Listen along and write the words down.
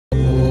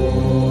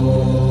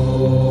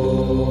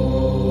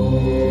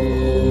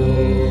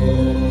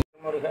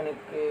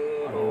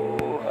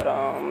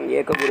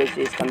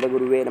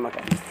நமக.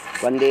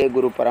 வந்தே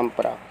குரு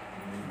பரம்பரா.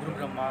 குரு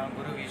பிரம்மா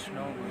குரு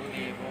விஷ்ணு குரு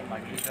தேவோ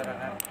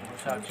மகேஸ்வரः குரு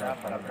சாட்சாத்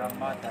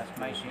பரபிரம்ம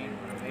தஸ்மை ஸ்ரீ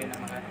குருவே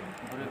நமக.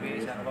 குருவே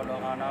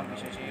சர்வலோகானாம்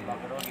விசேஷே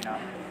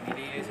பகரோகிணாம்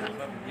நிதியே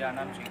சர்வ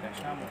வித்யானாம் ஸ்ரீ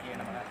கிருஷ்ணாமூர்த்தியே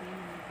நமக.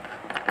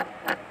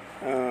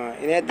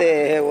 நேற்று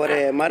ஒரு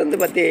மருந்து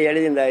பற்றி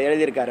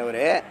எழுதியிருக்கார்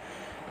அவர்.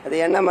 அது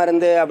என்ன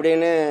மருந்து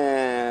அப்படின்னு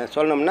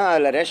சொல்லணும்னா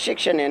அதில்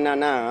ரெஸ்ட்ரிக்ஷன்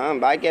என்னன்னா,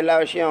 பாக்கி எல்லா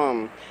விஷயம்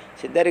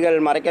சித்தர்கள்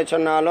மறைக்க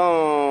சொன்னாலும்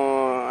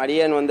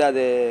அடியன் வந்து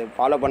அது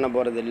ஃபாலோ பண்ண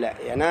போகிறது இல்லை.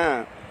 ஏன்னா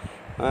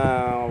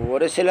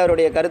ஒரு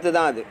சிலருடைய கருத்து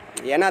தான் அது.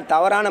 ஏன்னா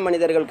தவறான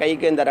மனிதர்கள்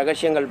கைக்கு இந்த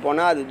ரகசியங்கள்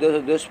போனால் அது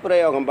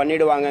துஷ்பிரயோகம்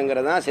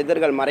பண்ணிவிடுவாங்கங்கிறது தான்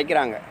சித்தர்கள்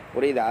மறைக்கிறாங்க.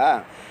 புரியுதா?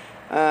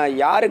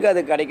 யாருக்கு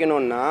அது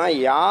கிடைக்கணும்னா,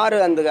 யார்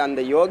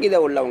அந்த யோகிதை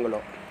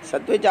உள்ளவங்களோ,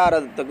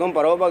 சத்விச்சாரத்துக்கும்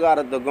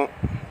பரோபகாரத்துக்கும்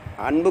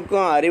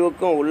அன்புக்கும்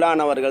அறிவுக்கும்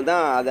உள்ளானவர்கள்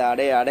தான்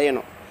அதை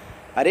அடையணும்.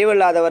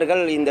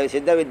 அறிவில்லாதவர்கள் இந்த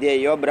சித்த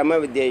வித்தியையோ பிரம்ம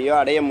வித்தியையோ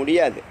அடைய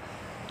முடியாது.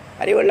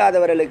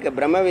 அறிவில்லாதவர்களுக்கு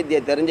பிரம்ம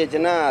வித்தியை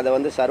தெரிஞ்சிச்சுன்னா அதை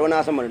வந்து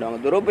சர்வநாசம் பண்ணிடுவாங்க,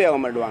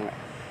 துருப்பயோகம் பண்ணிடுவாங்க.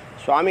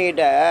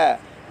 சுவாமிகிட்ட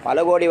பல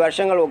கோடி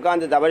வருஷங்கள்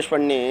உட்காந்து தபஸ்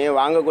பண்ணி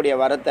வாங்கக்கூடிய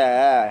வரத்தை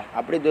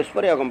அப்படி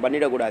துஷ்பிரயோகம்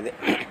பண்ணிடக்கூடாது.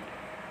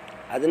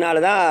 அதனால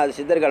தான்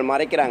சித்தர்கள்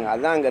மறைக்கிறாங்க.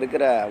 அதுதான் அங்கே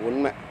இருக்கிற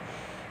உண்மை.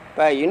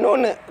 இப்போ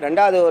இன்னொன்று,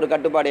 ரெண்டாவது ஒரு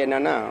கட்டுப்பாடு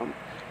என்னென்னா,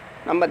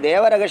 நம்ம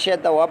தேவ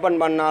ரகசியத்தை ஓப்பன்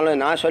பண்ணாலும்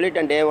நான்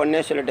சொல்லிட்டேன், டே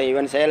ஒன்னே சொல்லிட்டேன்,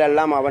 இவன்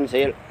செயலெல்லாம் அவன்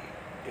செயல்.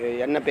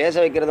 என்னை பேச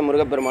வைக்கிறது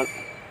முருகப்பெருமான்,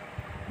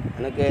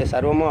 எனக்கு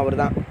சர்வமும்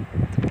அவர் தான்.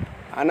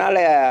 அதனால்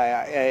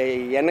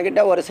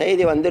என்கிட்ட ஒரு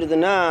செய்தி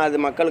வந்துடுதுன்னா அது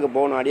மக்களுக்கு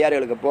போகணும்,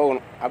 அடியார்களுக்கு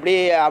போகணும்.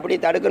 அப்படி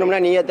தடுக்கணும்னா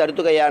நீயே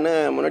தடுத்துக்கையான்னு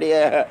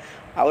முன்னாடியே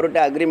அவர்கிட்ட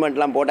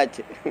அக்ரிமெண்ட்லாம்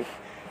போட்டாச்சு.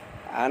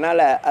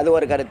 அதனால் அது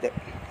ஒரு கருத்து.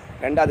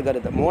 ரெண்டாவது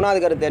கருத்து.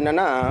 மூணாவது கருத்து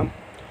என்னென்னா,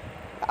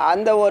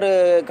 அந்த ஒரு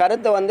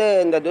கருத்தை வந்து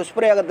இந்த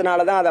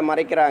துஷ்பிரயோகத்தினால தான் அதை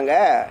மறைக்கிறாங்க.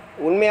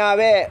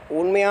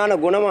 உண்மையான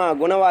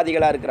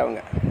குணவாதிகளாக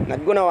இருக்கிறவங்க,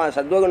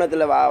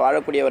 சத்வகுணத்தில்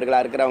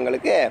வாழக்கூடியவர்களாக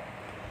இருக்கிறவங்களுக்கு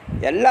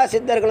எல்லா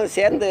சித்தர்களும்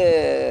சேர்ந்து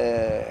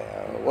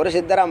ஒரு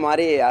சித்தராக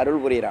மாறி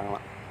அருள்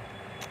புரிகிறாங்களாம்.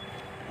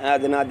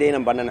 அது நான்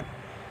அதையும் பண்ணினேன்.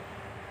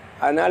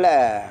 அதனால்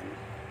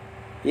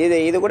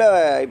இது கூட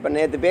இப்போ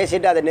நேற்று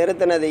பேசிவிட்டு அதை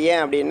நிறுத்தினது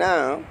ஏன் அப்படின்னா,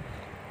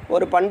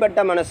 ஒரு பண்பட்ட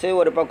மனசு,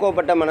 ஒரு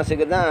பக்குவப்பட்ட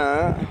மனசுக்கு தான்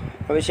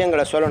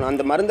விஷயங்களை சொல்லணும்.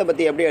 அந்த மருந்தை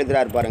பற்றி எப்படி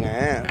எழுதுகிறாரு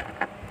பாருங்கள்.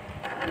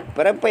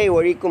 பிறப்பை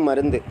ஒழிக்கும்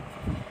மருந்து.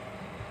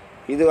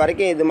 இது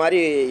வரைக்கும் இது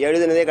மாதிரி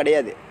எழுதுனதே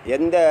கிடையாது.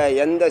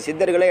 எந்த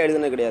சித்தர்களே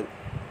எழுதுனது கிடையாது.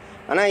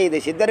 ஆனால் இது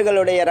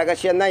சித்தர்களுடைய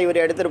ரகசியம்தான்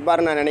இவர்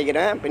எடுத்திருப்பார்னு நான்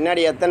நினைக்கிறேன்.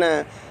 பின்னாடி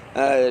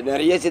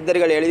நிறைய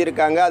சித்தர்கள்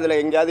எழுதியிருக்காங்க. அதில்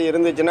எங்கேயாவது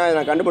இருந்துச்சுன்னா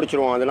நான்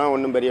கண்டுபிடிச்சிருவோம். அதெல்லாம்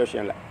ஒன்றும் பெரிய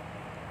விஷயம் இல்லை.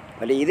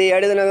 பட் இது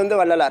எழுதுனது வந்து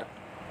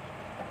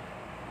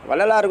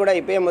வள்ளலார் கூட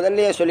இப்போயே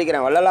முதல்லையே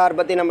சொல்லிக்கிறேன். வள்ளலார்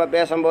பற்றி நம்ம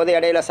பேசும்போது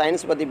இடையில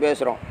சயின்ஸ் பற்றி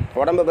பேசுகிறோம்,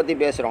 உடம்பை பற்றி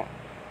பேசுகிறோம்.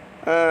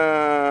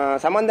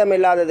 சம்மந்தம்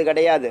இல்லாதது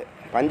கிடையாது.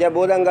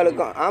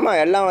 பஞ்சபூதங்களுக்கும் ஆமாம்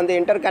எல்லாம் வந்து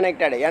இன்டர்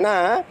கனெக்டடு. ஏன்னா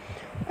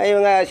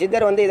இவங்க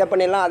சித்தர் வந்து இதை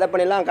பண்ணிடலாம் அதை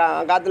பண்ணிடலாம்,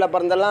 காற்றுல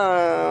பறந்தெல்லாம்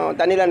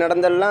தண்ணியில்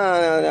நடந்துடலாம்,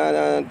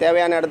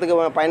 தேவையான இடத்துக்கு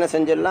பயணம்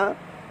செஞ்சிடலாம்,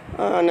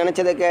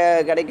 நினச்சது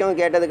கிடைக்கும்,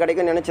 கேட்டது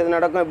கிடைக்கும், நினச்சது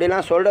நடக்கும்,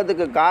 இப்படிலாம்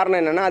சொல்கிறதுக்கு காரணம்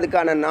என்னென்னா,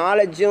 அதுக்கான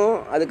நாலேஜும்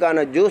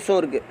அதுக்கான ஜூஸும்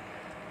இருக்குது,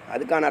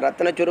 அதுக்கான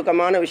ரத்தின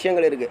சுருக்கமான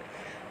விஷயங்கள் இருக்குது.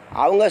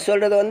 அவங்க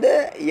சொல்கிறது வந்து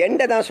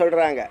எண்டை தான்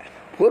சொல்கிறாங்க,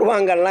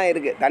 பூர்வாங்கல்லாம்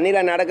இருக்குது.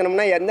 தண்ணியில்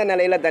நடக்கணும்னா எந்த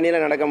நிலையில்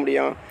தண்ணியில் நடக்க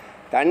முடியும்?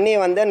 தண்ணி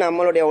வந்து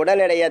நம்மளுடைய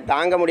உடல் எடையை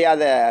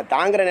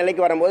தாங்குகிற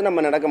நிலைக்கு வரும்போது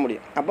நம்ம நடக்க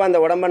முடியும். அப்போ அந்த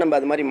உடம்பை நம்ம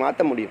அது மாதிரி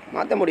மாற்ற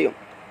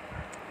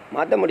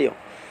முடியும்.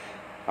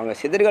 அவங்க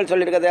சித்தர்கள்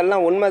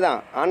சொல்லியிருக்கிறதெல்லாம் உண்மை தான்.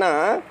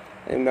 ஆனால்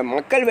இந்த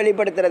மக்கள்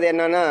வெளிப்படுத்துறது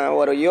என்னென்னா,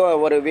 ஒரு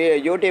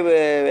யூடியூப்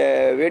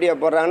வீடியோ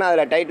போடுறாங்கன்னா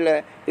அதில் டைட்டில்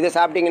இது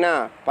சாப்பிட்டிங்கன்னா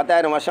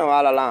 10,000 வருஷம்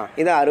வாழலாம்,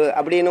 இது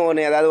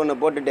அப்படின்னு ஏதாவது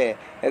ஒன்று போட்டுட்டு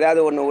ஏதாவது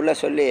ஒன்று உள்ளே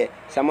சொல்லி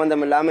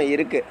சம்மந்தம் இல்லாமல்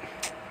இருக்குது.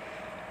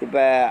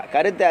 இப்போ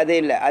கருத்து அது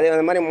இல்லை. அது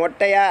அந்த மாதிரி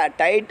மொட்டையாக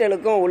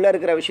டைட்டிலுக்கும் உள்ளே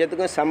இருக்கிற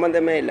விஷயத்துக்கும்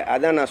சம்மந்தமே இல்லை.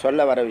 அதுதான் நான்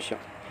சொல்ல வர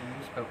விஷயம்.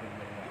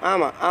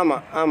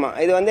 ஆமாம்.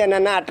 இது வந்து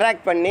என்னென்னா,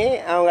 அட்ராக்ட் பண்ணி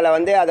அவங்கள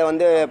வந்து அதை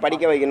வந்து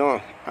படிக்க வைக்கணும்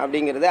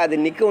அப்படிங்கிறது. அது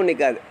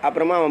நிற்காது.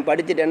 அப்புறமா அவன்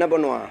படிச்சுட்டு என்ன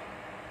பண்ணுவான்,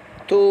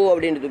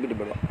 அப்படின்ட்டு தூக்கிட்டு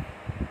போயிடுவான்.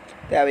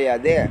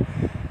 தேவையாது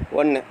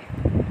ஒன்று.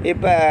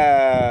 இப்போ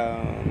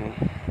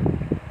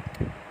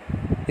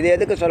இது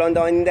எதுக்கு சொல்ல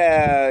வந்தோம், இந்த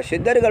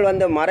சித்தர்கள்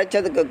வந்து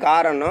மறைச்சதுக்கு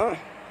காரணம்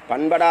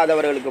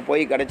பண்படாதவர்களுக்கு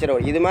போய்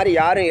கிடச்சிரும். இது மாதிரி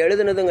யாரும்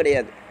எழுதுனதும்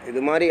கிடையாது. இது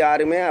மாதிரி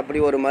யாருமே அப்படி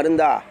ஒரு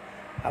மருந்தா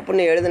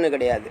அப்படின்னு எழுதுனது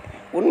கிடையாது.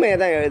 உண்மையை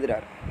தான்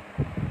எழுதுகிறார்.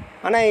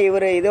 ஆனால்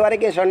இவர் இது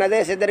வரைக்கும்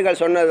சொன்னதே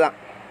சித்தர்கள் சொன்னது தான்.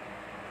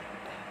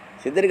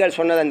 சித்தர்கள்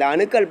சொன்னது அந்த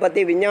அணுக்கள்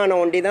பற்றி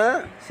விஞ்ஞானம் ஒண்டி தான்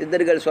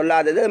சித்தர்கள்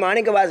சொல்லாதது.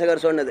 மாணிக்க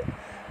வாசகர் சொன்னது.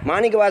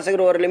 மாணிக்க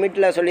வாசகர் ஒரு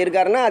லிமிட்டில்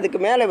சொல்லியிருக்காருன்னா அதுக்கு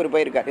மேலே இவர்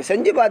போயிருக்காரு,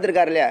 செஞ்சு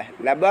பார்த்துருக்காரு இல்லையா,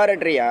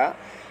 லெபார்ட்ரியாக.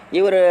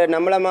 இவர்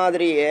நம்மளை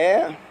மாதிரியே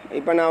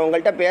இப்போ நான்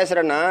உங்கள்கிட்ட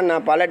பேசுகிறேன்னா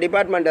நான் பல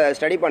டிபார்ட்மெண்ட்டை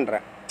ஸ்டடி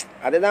பண்ணுறேன்,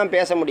 அதுதான்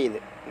பேச முடியுது.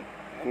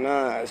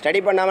 நான் ஸ்டடி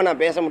பண்ணாமல்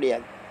நான் பேச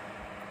முடியாது.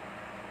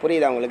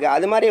 புரியுதா உங்களுக்கு?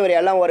 அது மாதிரி இவர்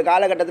எல்லாம் ஒரு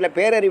காலகட்டத்தில்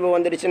பேரறிவு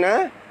வந்துடுச்சுன்னா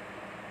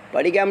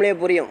படிக்காமலே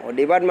புரியும். ஒரு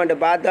டிபார்ட்மெண்ட்டு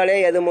பார்த்தாலே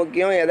எது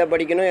முக்கியம், எதை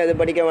படிக்கணும், எது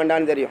படிக்க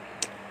வேண்டாம்னு தெரியும்.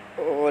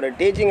 ஒரு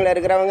டீச்சிங்கில்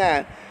இருக்கிறவங்க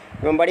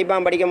இவன்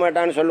படிக்க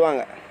மாட்டான்னு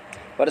சொல்லுவாங்க.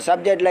 ஒரு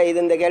சப்ஜெக்டில்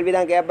இந்த கேள்வி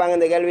தான் கேட்பாங்க,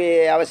 இந்த கேள்வி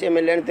அவசியம்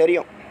இல்லைன்னு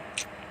தெரியும்.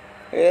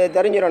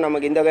 தெரிஞ்சிடும்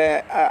நமக்கு. இந்த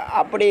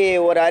அப்படி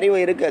ஒரு அறிவு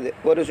இருக்குது,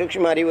 ஒரு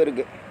சூக்ஷ்ம அறிவு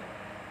இருக்குது.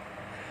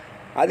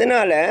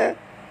 அதனால்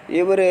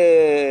இவர்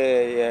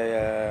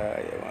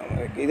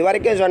இது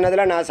வரைக்கும்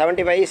சொன்னதில் நான்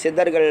 75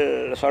 சித்தர்கள்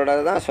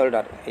சொல்கிறது தான்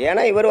சொல்கிறார்.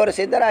 ஏன்னா இவர் ஒரு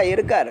சித்தராக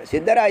இருக்கார்.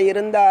 சித்தராக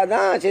இருந்தால்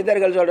தான்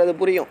சித்தர்கள் சொல்கிறது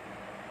புரியும்.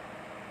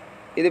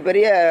 இது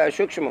பெரிய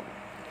சூக்ஷ்மம்.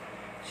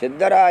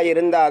 சித்தராக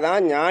இருந்தால்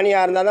தான்,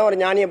 ஞானியாக இருந்தால் தான் ஒரு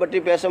ஞானியை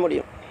பற்றி பேச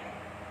முடியும்.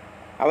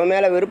 அவன்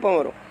மேலே விருப்பம்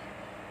வரும்.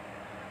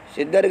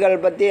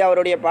 சித்தர்கள் பற்றி,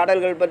 அவருடைய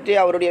பாடல்கள் பற்றி,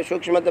 அவருடைய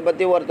சூக்ஷ்மத்தை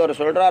பற்றி ஒருத்தர்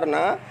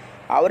சொல்கிறாருன்னா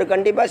அவர்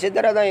கண்டிப்பாக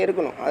சித்தராக தான்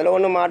இருக்கணும். அதில்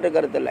ஒன்றும் மாற்று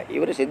கருத்து இல்லை.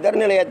 இவர்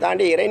சித்தர் நிலையை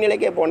தாண்டி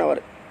இறைநிலைக்கே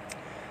போனவர்.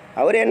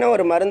 அவர் என்ன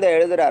ஒரு மருந்தை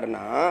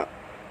எழுதுகிறாருன்னா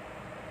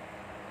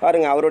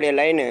பாருங்கள், அவருடைய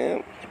லைனு: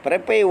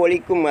 பிறப்பை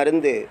ஒழிக்கும்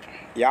மருந்து,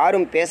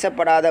 யாரும்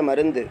பேசப்படாத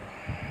மருந்து.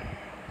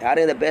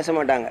 யாரும் இதை பேச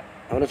மாட்டாங்க.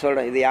 அவரும்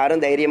சொல்கிறேன், இது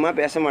யாரும் தைரியமாக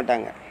பேச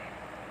மாட்டாங்க.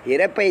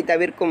 இறப்பை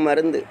தவிர்க்கும்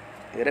மருந்து,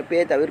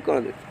 இறப்பையே தவிர்க்கும்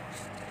அது.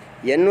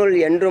 என்னுள்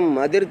என்றும்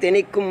மதிர்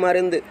திணிக்கும்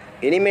மருந்து,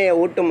 இனிமையை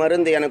ஊட்டும்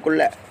மருந்து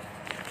எனக்குள்ள.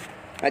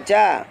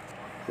 அச்சா,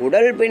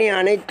 உடல் பிணி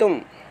அனைத்தும்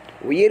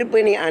உயிர்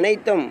பிணி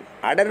அனைத்தும்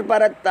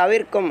அடர்பர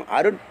தவிர்க்கும்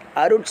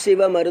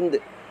அருட்சிவ மருந்து.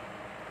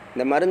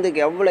 இந்த மருந்துக்கு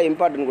எவ்வளோ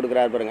இம்பார்ட்டன்ட்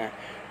கொடுக்குறாரு பாருங்க.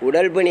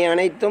 உடல் பிணி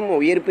அனைத்தும்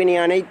உயிர் பிணி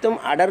அனைத்தும்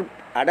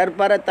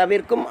அடர்பர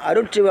தவிர்க்கும்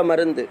அருட்சிவ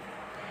மருந்து.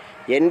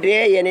 என்றே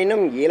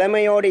எனினும்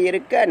இளமையோடு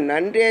இருக்க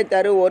நன்றே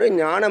தரு ஒரு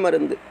ஞான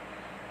மருந்து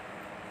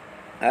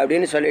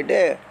அப்படின்னு சொல்லிட்டு,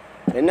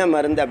 என்ன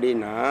மருந்து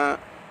அப்படின்னா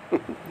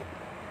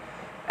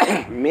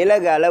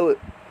மிளகு அளவு.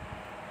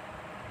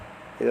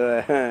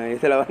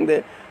 இதில் வந்து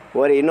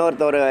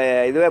இன்னொருத்தர்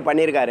இதுவே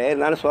பண்ணியிருக்காரு,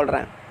 இருந்தாலும்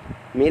சொல்கிறேன்.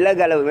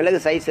 மிளகு அளவு, மிளகு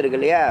சைஸ் இருக்கு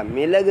இல்லையா,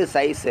 மிளகு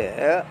சைஸு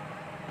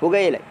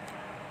புகையிலை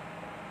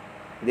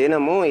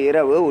தினமும்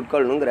இரவு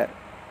உட்கொள்ளணுங்கிறார்.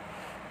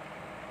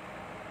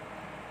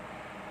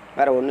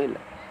 வேறு ஒன்றும்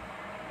இல்லை.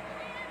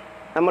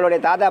 நம்மளுடைய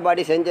தாத்தா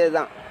பாட்டி செஞ்சது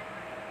தான்.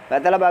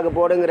 வெத்தலைப்பாக்கு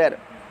போடுங்கிறார்.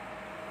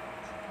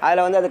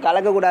 அதில் வந்து அது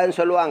கலக்கக்கூடாதுன்னு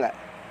சொல்லுவாங்க.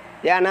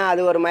 ஏன்னா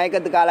அது ஒரு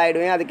மயக்கத்துக்கு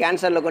ஆளாயிடுவேன், அது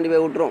கேன்சரில் கொண்டு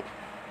போய் விட்டுரும்.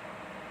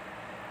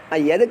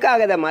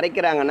 எதுக்காக இதை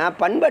மறைக்கிறாங்கன்னா,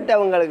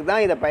 பண்பட்டவங்களுக்கு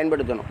தான் இதை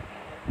பயன்படுத்தணும்.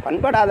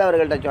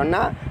 பண்படாதவர்கள்ட்ட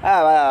சொன்னால்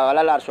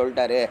வள்ளலார்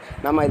சொல்லிட்டாரு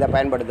நம்ம இதை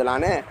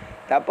பயன்படுத்தலான்னு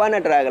தப்பான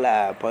ட்ராகில்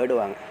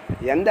போயிடுவாங்க.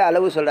 எந்த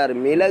அளவு சொல்கிறார்?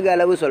 மிளகு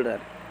அளவு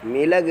சொல்கிறார்.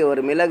 மிளகு,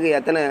 ஒரு மிளகு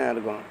எத்தனை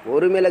இருக்கும்?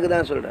 ஒரு மிளகு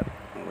தான் சொல்கிறார்.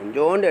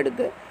 கொஞ்சோண்டு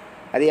எடுத்து,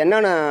 அது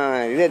என்னென்ன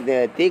இது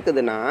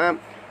தீக்குதுன்னா,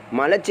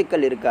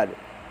 மலச்சிக்கல் இருக்காது,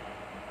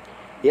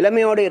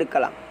 இளமையோடு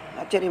இருக்கலாம்.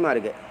 ஆச்சரியமாக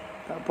இருக்குது.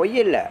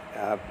 பொய் இல்லை,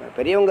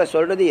 பெரியவங்க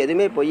சொல்கிறது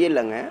எதுவுமே பொய்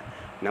இல்லைங்க.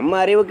 நம்ம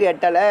அறிவுக்கு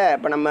எட்டலை.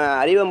 இப்போ நம்ம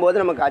அறிவும்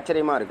போது நமக்கு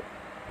ஆச்சரியமாக இருக்குது.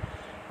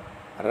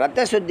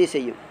 ரத்த சுத்தி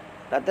செய்யும்,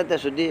 ரத்தத்தை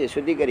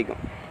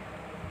சுத்திகரிக்கும்.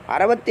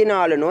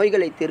 64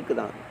 நோய்களை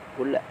தீர்க்குதான்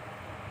உள்ள.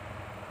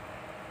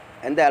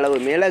 எந்த அளவு?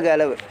 மிளகு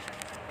அளவு.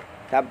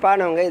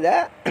 தப்பானவங்க இதை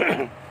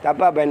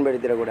தப்பாக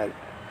பயன்படுத்திடக்கூடாது.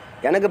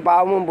 எனக்கு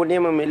பாவமும்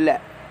புண்ணியமும் இல்லை.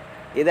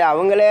 இதை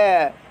அவங்களே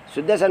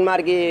சுத்த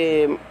சன்மார்க்கி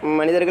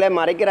மனிதர்களே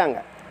மறைக்கிறாங்க.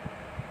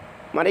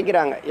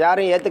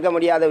 யாரும் ஏற்றுக்க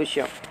முடியாத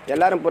விஷயம்,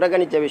 எல்லாரும்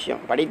புறக்கணித்த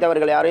விஷயம்.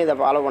 படித்தவர்கள் யாரும் இதை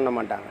ஃபாலோ பண்ண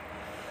மாட்டாங்க.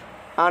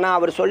 ஆனால்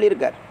அவர்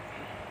சொல்லியிருக்கார்,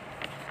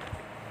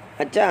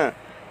 அச்சா,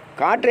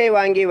 காற்றை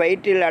வாங்கி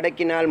வயிற்றில்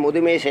அடக்கினால்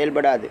முதுமை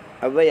செயல்படாது.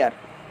 ஔவையார்.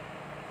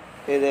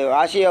 இது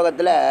வாசி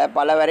யோகத்தில்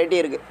பல வெரைட்டி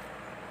இருக்குது.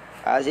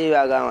 வாசி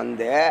யோகம்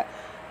வந்து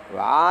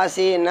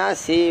வாசின்னா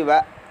சீவ,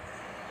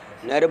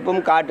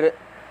 நெருப்பும் காற்று,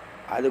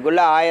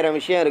 அதுக்குள்ளே 1000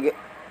 விஷயம் இருக்குது.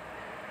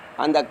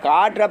 அந்த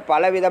காற்றை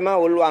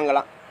பலவிதமாக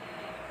உள்வாங்கலாம்.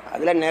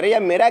 அதில் நிறைய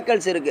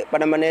மிராக்கிள்ஸ் இருக்குது. இப்போ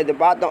நம்ம நேற்று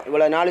பார்த்தோம்,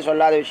 இவ்வளோ நாள்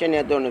சொல்லாத விஷயம்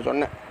நேற்று ஒன்று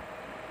சொன்னேன்.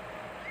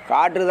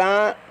 காற்று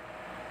தான்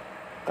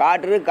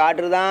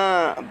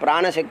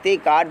பிராணசக்தி,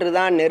 காற்று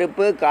தான்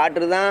நெருப்பு,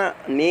 காற்று தான்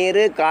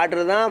நீர்,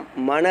 காற்று தான்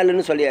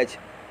மணல்னு சொல்லியாச்சு.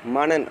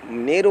 மணல்,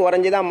 நீர்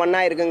உறைஞ்சி தான்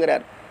மண்ணாக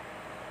இருக்குங்கிறார்.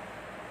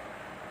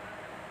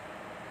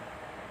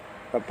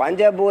 இப்போ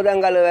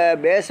பஞ்சபூதங்கள்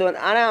பேஸ்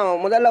வந்து, ஆனால்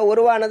முதல்ல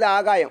உருவானது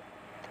ஆகாயம்,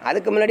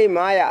 அதுக்கு முன்னாடி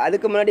மாயா,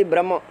 அதுக்கு முன்னாடி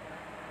பிரம்மம்.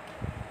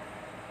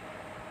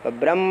 இப்போ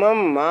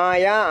பிரம்மம்,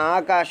 மாயா,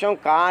 ஆகாசம்,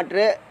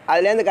 காற்று,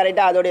 அதுலேருந்து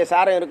கரெக்டாக அதோடைய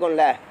சாரம்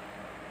இருக்கும்ல,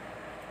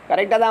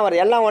 கரெக்டாக தான்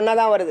வருது. எல்லாம் ஒன்றா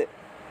தான் வருது.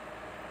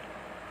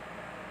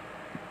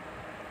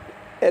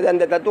 இது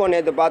அந்த தத்துவம்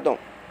நேற்று பார்த்தோம்.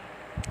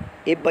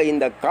 இப்போ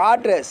இந்த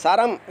காற்று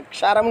சரம்,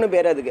 க்ஷரம்னு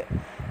பேர். அதுக்கு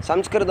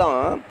சம்ஸ்கிருதம்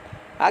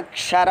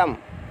அக்ஷரம்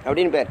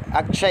அப்படின்னு பேர்.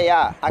 அக்ஷயா,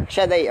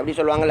 அக்ஷதை அப்படி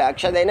சொல்லுவாங்கள்ல.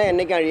 அக்ஷதைனா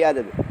என்றைக்கும்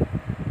அழியாதது.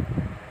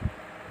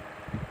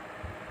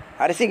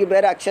 அரிசிக்கு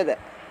பேர் அக்ஷதை.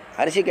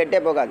 அரிசி கெட்டே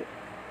போகாது.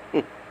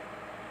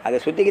 அதை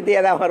சுற்றிக்கிட்டே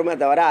தான் வருமே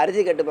தவிர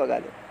அரிசி கெட்டு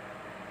போகாது,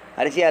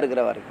 அரிசியாக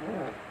இருக்கிறவருக்கு.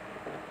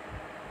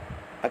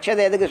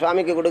 அக்ஷதை எதுக்கு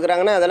சுவாமிக்கு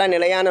கொடுக்குறாங்கன்னா அதெல்லாம்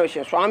நிலையான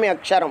விஷயம். சுவாமி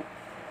அக்ஷரம்,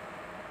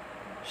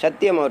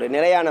 சத்தியம். அவர்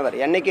நிலையானவர்,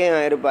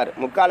 என்றைக்கும் இருப்பார்,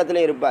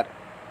 முக்காலத்திலையும் இருப்பார்.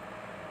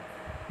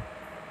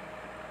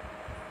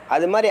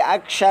 அது மாதிரி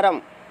அக்ஷரம்,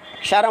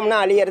 க்ஷரம்னா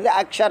அழியிறது,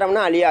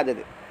 அக்ஷரம்னா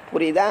அழியாதது.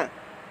 புரியுதா?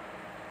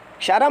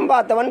 க்ஷரம்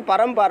பார்த்தவன்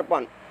பரம்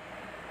பார்ப்பான்.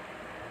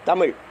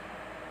 தமிழ்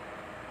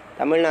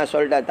நான்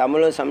சொல்லிட்டேன்.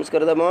 தமிழும்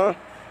சம்ஸ்கிருதமும்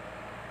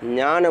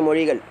ஞான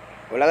மொழிகள்.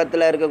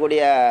 உலகத்தில்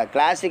இருக்கக்கூடிய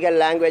கிளாசிக்கல்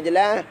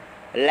லாங்குவேஜில்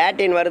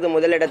லாட்டின் வருது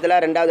முதல் இடத்துல,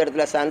 2வது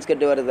இடத்துல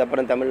சான்ஸ்கிரிட் வருது,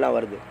 அப்புறம் தமிழ்லாம்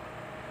வருது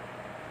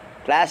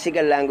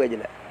கிளாசிக்கல்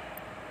லாங்குவேஜில்.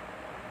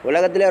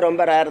 உலகத்திலே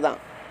ரொம்ப ரேர் தான்.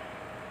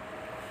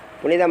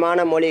 புனிதமான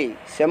மொழி,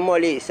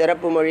 செம்மொழி,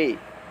 சிறப்பு மொழி,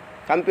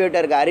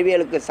 கம்ப்யூட்டருக்கு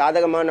அறிவியலுக்கு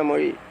சாதகமான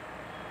மொழி.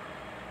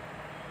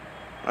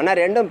 ஆனால்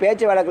ரெண்டும்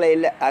பேச்சு வழக்கில்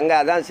இல்லை. அங்கே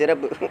அதான்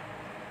சிறப்பு.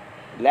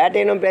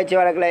 லாட்டினும் பேச்சு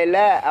வழக்கில்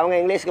இல்லை, அவங்க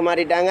இங்கிலீஷ்க்கு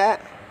மாறிட்டாங்க.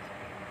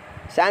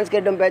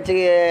 சான்ஸ்கிரிட்டும்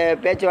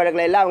பேச்சு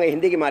வழக்கில் இல்லை, அவங்க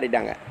ஹிந்திக்கு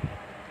மாறிட்டாங்க.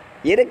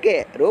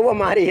 இருக்குது,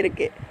 ரூபம் மாறி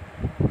இருக்குது.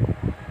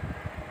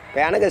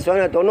 இப்போ எனக்கு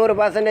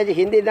 90%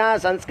 ஹிந்தி தான்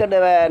சன்ஸ்கிருட்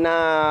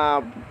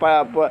நான்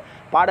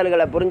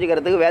பாடல்களை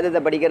புரிஞ்சுக்கிறதுக்கு,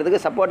 வேதத்தை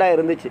படிக்கிறதுக்கு சப்போர்ட்டாக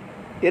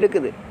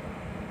இருக்குது.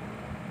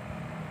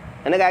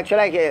 எனக்கு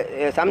ஆக்சுவலாக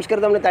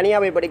சம்ஸ்கிருதம்னு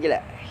தனியாக போய் படிக்கல,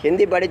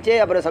 ஹிந்தி படித்து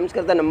அப்புறம்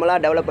சம்ஸ்கிருதம்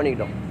நம்மளாக டெவலப்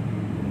பண்ணிக்கிட்டோம்.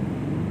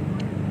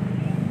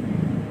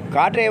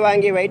 காற்றை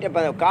வாங்கி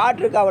இப்போ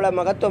காற்றுக்கு அவ்வளோ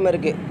மகத்துவம்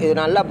இருக்குது. இது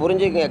நல்லா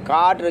புரிஞ்சுக்குங்க.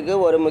 காற்றுக்கு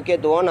ஒரு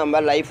முக்கியத்துவம்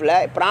நம்ம லைஃப்பில்.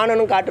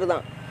 பிராணனும் காற்று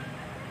தான்.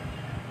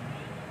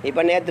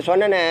 இப்போ நேற்று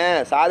சொன்னேன்னே,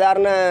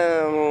 சாதாரண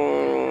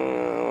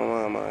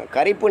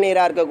கரிப்பு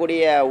நீராக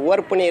இருக்கக்கூடிய,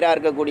 உவர்ப்பு நீராக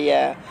இருக்கக்கூடிய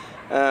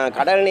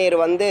கடல் நீர்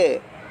வந்து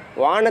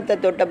வானத்தை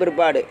தொட்ட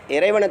பிற்பாடு,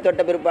 இறைவனை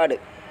தொட்ட பிற்பாடு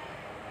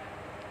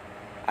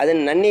அது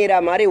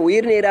நன்னீராக மாதிரி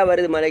உயிர் நீராக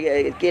வருது. மழை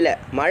கீழே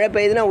மழை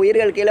பெய்யுதுன்னா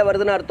உயிர்கள் கீழே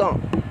வருதுன்னு அர்த்தம்.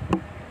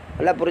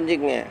 நல்லா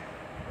புரிஞ்சுக்குங்க.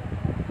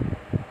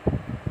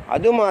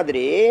 அது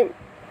மாதிரி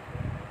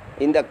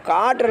இந்த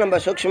காற்றை நம்ம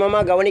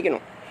சூக்ஷ்மமாக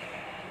கவனிக்கணும்.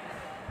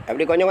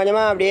 அப்படி கொஞ்சம்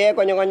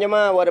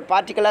கொஞ்சமாக ஒரு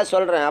பார்ட்டிக்கலாக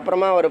சொல்கிறேன்.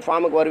 அப்புறமா ஒரு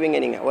ஃபார்முக்கு வருவீங்க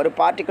நீங்கள். ஒரு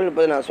பார்ட்டிக்கல்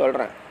இப்போ நான்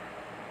சொல்கிறேன்,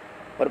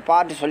 ஒரு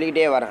பார்ட்டு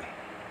சொல்லிக்கிட்டே வரேன்.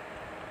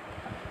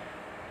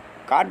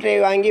 காற்றை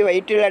வாங்கி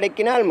வயிற்றில்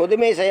அடக்கினால்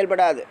முதுமை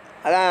செயல்படாது.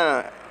 அதான்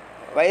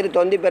வயிறு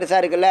தொந்தி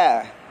பெருசாக இருக்குல்ல,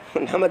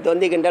 நம்ம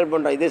தொந்தி கிண்டல்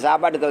பண்ணுறோம். இது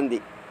சாப்பாட்டு தொந்தி.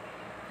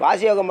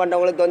 வாசி யோகம்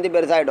பண்ணுறவங்களுக்கு தொந்தி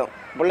பெருசாகிடும்.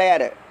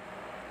 பிள்ளையார்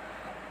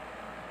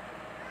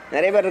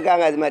நிறைய பேர்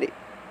இருக்காங்க அது மாதிரி.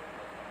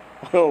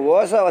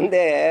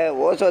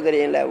 ஓசோ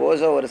தெரியல,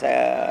 ஓசோ ஒரு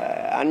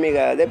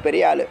ஆன்மீக இது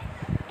பெரிய ஆள்.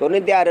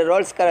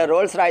 96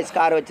 ரோல்ஸ் ராய்ஸ்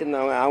கார்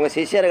வச்சுருந்தவங்க. அவங்க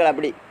சிஷ்யர்கள்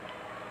அப்படி.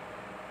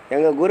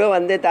 எங்கள் குரு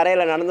வந்து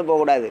தரையில் நடந்து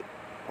போகக்கூடாது,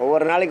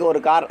 ஒவ்வொரு நாளைக்கு ஒரு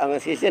கார். அவங்க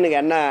சிஷ்யனுக்கு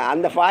என்ன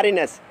அந்த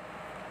ஃபாரினர்ஸ்.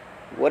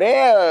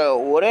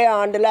 ஒரே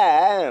ஆண்டில்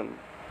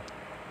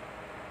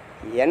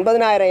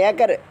 80,000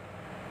 ஏக்கர்.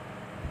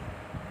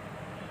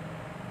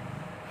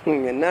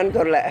 என்னன்னு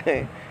தெரில,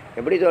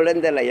 எப்படி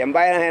சொல்கிறதுன்னு தெரில.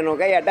 80,000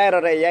 நோக்கா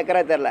 8,000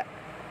 ஏக்கராக தெரில.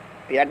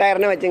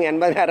 8,000 வச்சுங்க,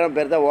 80,000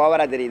 பேர் தான்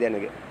ஓவராக தெரியுது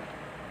எனக்கு.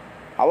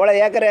 அவ்வளோ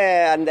ஏக்கரை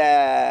அந்த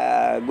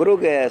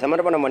குருவுக்கு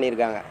சமர்ப்பணம்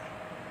பண்ணியிருக்காங்க.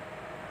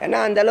 ஏன்னா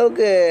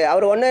அந்தளவுக்கு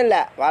அவர் ஒன்றும்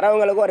இல்லை,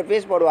 வரவங்களுக்கு ஒரு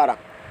பீஸ்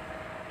போடுவாராம்.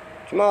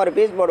 சும்மா ஒரு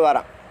பீஸ்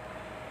போடுவாராம்,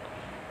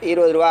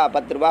 20 ரூபா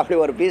 10 ரூபா அப்படி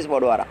ஒரு பீஸ்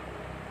போடுவாராம்.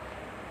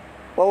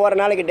 ஒவ்வொரு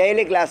நாளைக்கு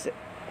டெய்லி கிளாஸு.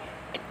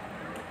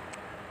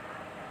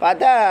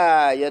 பார்த்தா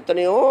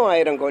எத்தனையோ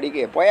 1000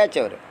 கோடிக்கு போயாச்சு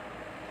அவர்.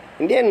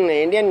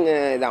 இந்தியன்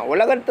தான்.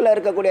 உலகத்தில்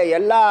இருக்கக்கூடிய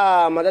எல்லா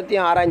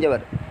மதத்தையும்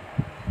ஆராய்ஞ்சவர்.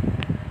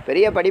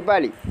 பெரிய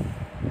படிப்பாளி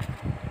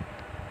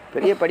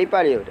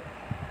அவர்.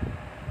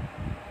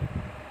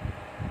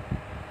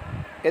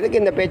 எதுக்கு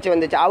இந்த பேச்சு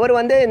வந்துச்சு?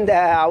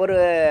 அவர்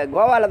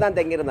கோவாவில் தான்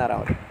தங்கியிருந்தார்.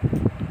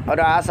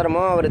 அவர்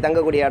ஆசிரமம், அவர்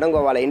தங்கக்கூடிய இடம்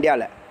கோவாவில்,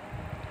 இந்தியாவில்.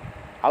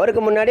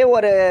 அவருக்கு முன்னாடி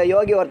ஒரு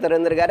யோகி ஒருத்தர்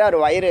இருந்திருக்காரு.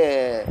 அவர் வயிறு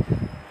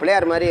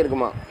பிள்ளையார் மாதிரி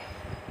இருக்குமா.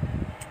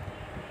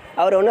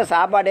 அவர் ஒன்றும்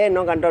சாப்பாடே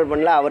இன்னும் கண்ட்ரோல்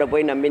பண்ணல. அவரை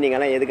போய் நம்பி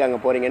நீங்கள்லாம் எதுக்கு அங்கே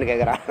போகிறீங்கன்னு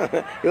கேட்குறான்.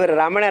 இவர்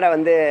ரமணரை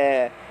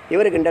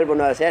இவர் கிண்டல்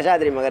பண்ணுவார்.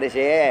 சேஷாத்ரி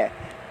மகரிஷி,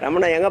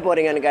 ரமணன் எங்கே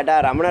போகிறீங்கன்னு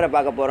கேட்டால், ரமணரை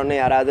பார்க்க போகிறோன்னு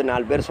யாராவது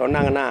 4 பேர்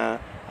சொன்னாங்கன்னா,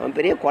 அவன்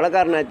பெரிய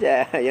கொலைக்காரனாச்சே,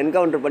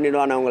 என்கவுண்டர்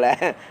பண்ணிவிடுவான் அவங்கள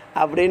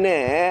அப்படின்னு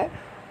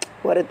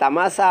ஒரு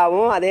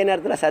தமாசாவும் அதே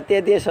நேரத்தில்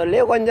சத்தியத்தையும் சொல்லி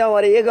கொஞ்சம்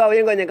ஒரு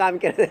ஈகோவையும் கொஞ்சம்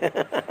காமிக்கிறது.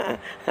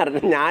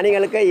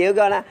 ஞானிகளுக்கு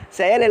ஈகோனா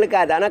செயல்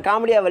இழுக்காது, ஆனால்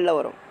காமெடியாக வெளில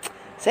வரும்.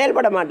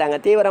 செயல்பட மாட்டாங்க,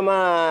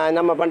 தீவிரமாக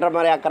நம்ம பண்ணுற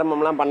மாதிரி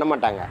அக்கிரமம்லாம் பண்ண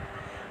மாட்டாங்க.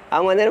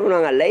 அவங்க என்ன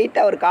பண்ணுவாங்க,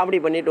 லைட்டாக ஒரு காமெடி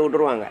பண்ணிவிட்டு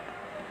விட்ருவாங்க.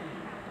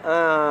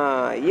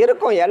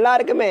 இருக்கும்,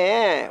 எல்லாருக்குமே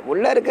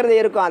உள்ளே இருக்கிறது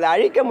இருக்கும், அதை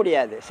அழிக்க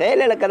முடியாது.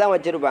 செயலிழக்க தான்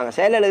வச்சுருப்பாங்க.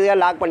 செயலிழக்க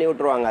லாக் பண்ணி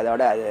விட்ருவாங்க.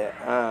 அதோட அது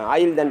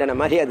ஆயுள் தண்டனை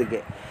மாதிரி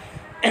அதுக்கு.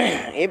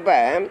 இப்போ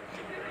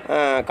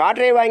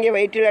காற்றை வாங்கி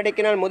வயிற்றில்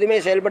அடைக்கினால் முதுமை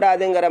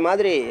செயல்படாதுங்கிற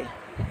மாதிரி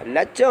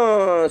லட்சம்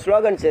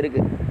ஸ்லோகன்ஸ்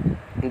இருக்குது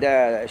இந்த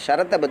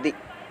ஷரத்தை பற்றி.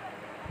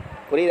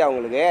 புரியுதா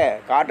உங்களுக்கு?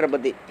 காற்றை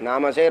பற்றி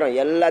நாம் செய்கிறோம்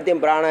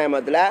எல்லாத்தையும்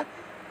பிராணாயாமத்தில்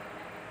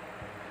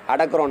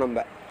அடக்கிறோம்.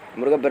 நம்ம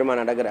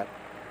முருகப்பெருமான் அடக்கிறார்.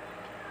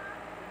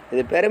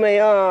 இது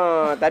பெருமையும்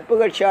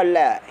தற்புகழ்ச்சியும்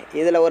இல்லை,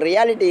 இதில் ஒரு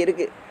ரியாலிட்டி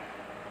இருக்குது.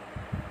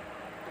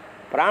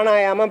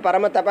 பிராணாயாமம்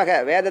பரமத்தபக.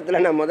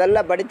 வேதத்தில் நான் முதல்ல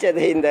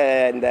படித்தது இந்த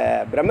இந்த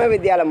பிரம்ம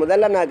வித்யாவில்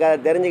முதல்ல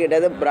நான்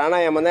தெரிஞ்சுக்கிட்டது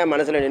பிராணாயாமம் தான்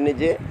மனசில்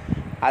நின்றுச்சு.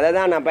 அதை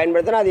தான் நான்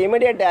பயன்படுத்தினேன். அது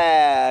இமிடியேட்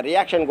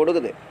ரியாக்ஷன்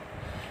கொடுக்குது,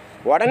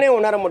 உடனே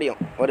உணர முடியும்.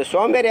 ஒரு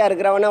சோம்பேறியாக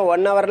இருக்கிறவனை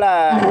 1 ஹவரில்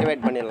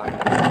ஆக்டிவேட் பண்ணிடலாம்.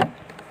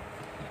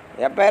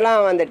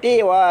 எப்போல்லாம் அந்த டீ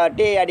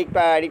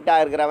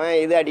அடிக்டாக இருக்கிறவன்,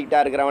 இது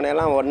அடிக்டாக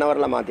இருக்கிறவனையெல்லாம் 1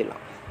 ஹவரில்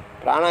மாற்றிடலாம்.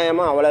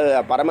 பிராணாயாமம் அவ்வளோ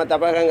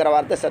பரமத்தபகங்கிற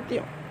வார்த்தை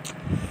சத்தியம்.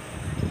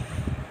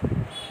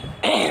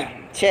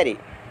 சரி,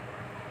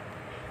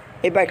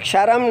 இப்போ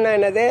க்ஷரம்னா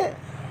என்னது?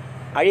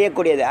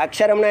 அழியக்கூடியது.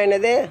 அக்ஷரம்னா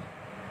என்னது?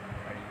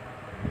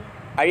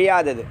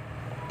 அழியாதது.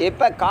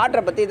 இப்போ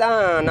காற்றை பற்றி தான்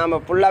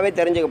நாம் ஃபுல்லாகவே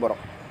தெரிஞ்சுக்க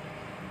போகிறோம்.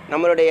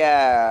 நம்மளுடைய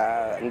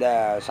இந்த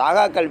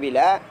சாகா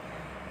கல்வியில்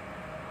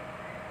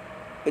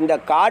இந்த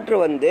காற்று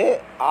வந்து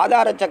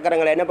ஆதார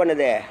சக்கரங்களை என்ன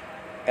பண்ணுது?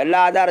 எல்லா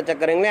ஆதார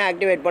சக்கரங்களையும்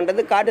ஆக்டிவேட்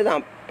பண்ணுறது காற்று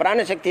தான்,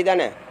 பிராணசக்தி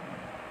தானே.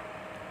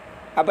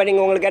 அப்போ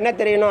நீங்கள் உங்களுக்கு என்ன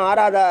தெரியணும்?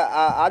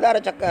 ஆதார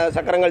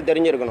சக்கரங்கள்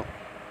தெரிஞ்சிருக்கணும்.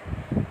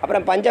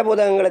 அப்புறம்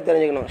பஞ்சபூதங்களை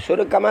தெரிஞ்சுக்கணும்.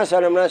 சுருக்கமாக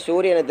சொல்லணும்னா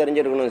சூரியனை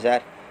தெரிஞ்சிருக்கணும்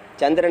சார்,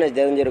 சந்திரனை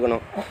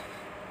தெரிஞ்சிருக்கணும்,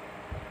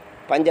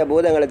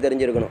 பஞ்சபூதங்களை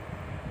தெரிஞ்சிருக்கணும்.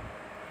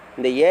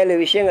 இந்த 7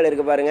 விஷயங்கள்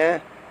இருக்குது பாருங்கள்.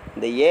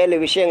 இந்த 7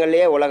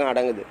 விஷயங்கள்லேயே உலகம்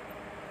அடங்குது.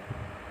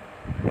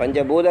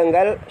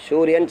 பஞ்சபூதங்கள்,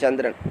 சூரியன்,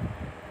 சந்திரன்,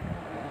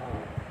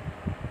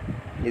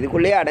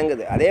 இதுக்குள்ளேயே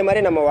அடங்குது. அதே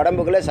மாதிரி நம்ம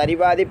உடம்புக்குள்ளே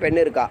சரிபாதி பெண்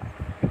இருக்கா.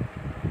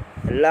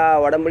 எல்லா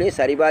உடம்புலையும்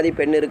சரிபாதி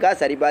பெண் இருக்கா,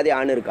 சரிபாதி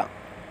ஆண் இருக்கான்.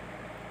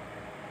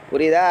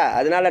 புரியுதா?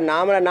 அதனால்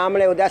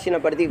நாமளே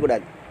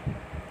உதாசீனப்படுத்திக்கூடாது,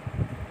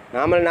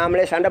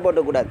 நாமளே சண்டை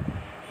போட்டக்கூடாது.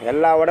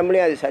 எல்லா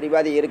உடம்புலையும் அது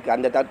சரிபாதி இருக்குது.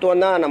 அந்த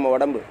தத்துவம் தான் நம்ம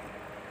உடம்பு.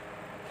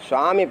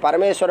 சுவாமி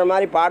பரமேஸ்வரன்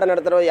மாதிரி பாடம்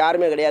நடத்துகிறவர்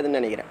யாருமே கிடையாதுன்னு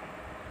நினைக்கிறேன்.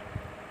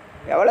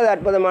 எவ்வளோ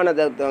அற்புதமான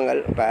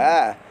தத்துவங்கள். இப்போ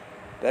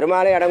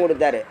பெருமாளே இடம்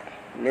கொடுத்தாரு,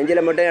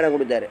 நெஞ்சில் மட்டும் இடம்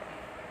கொடுத்தாரு.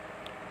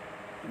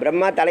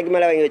 பிரம்மா தலைக்கு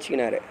மேலே வாங்கி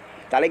வச்சுக்கினாரு.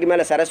 தலைக்கு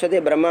மேலே சரஸ்வதி,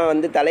 பிரம்மா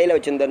வந்து தலையில்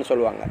வச்சுருந்தேன்னு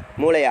சொல்லுவாங்க.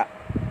 மூளையா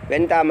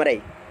வெண்தாமரை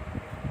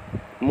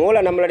மூளை,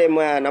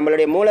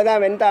 நம்மளுடைய மூளை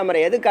தான் வெண்தாமரை.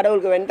 எது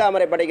கடவுளுக்கு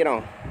வெண்தாமரை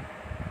படைக்கிறோம்?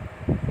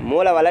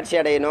 மூளை வளர்ச்சி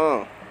அடையணும்.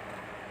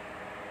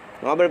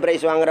 நோபல்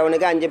ப்ரைஸ்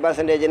வாங்குறவனுக்கு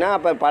 5%,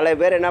 அப்போ பல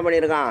பேர் என்ன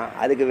பண்ணியிருக்கான்?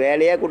 அதுக்கு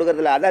வேலையே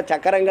கொடுக்குறதில்ல. அதான்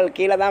சக்கரங்கள்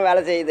கீழே தான்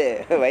வேலை செய்யுது.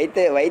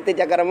 வயிற்று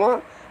சக்கரமும்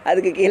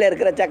அதுக்கு கீழே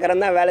இருக்கிற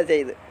சக்கரம் தான் வேலை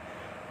செய்யுது.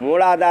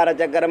 மூலாதார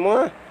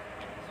சக்கரமும்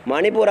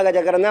மணிப்பூரக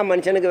சக்கரம் தான்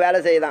மனுஷனுக்கு வேலை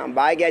செய்யுதான்.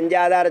 பாக்கி 5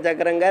 ஆதார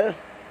சக்கரங்கள்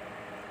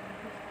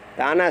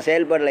தானாக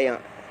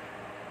செயல்படலையாம்.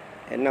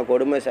 என்ன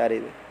கொடுமை சார்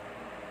இது!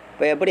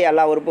 இப்போ எப்படி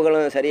எல்லா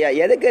உறுப்புகளும் சரியாக?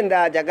 எதுக்கு இந்த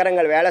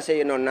சக்கரங்கள் வேலை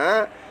செய்யணுன்னா,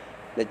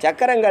 இந்த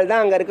சக்கரங்கள்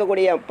தான் அங்கே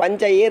இருக்கக்கூடிய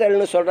பஞ்ச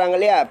ஈரல்னு சொல்கிறாங்க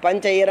இல்லையா?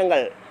 பஞ்ச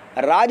ஈரங்கள்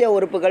ராஜ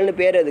உறுப்புகள்னு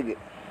பேர். அதுக்கு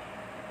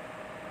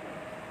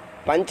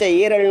பஞ்ச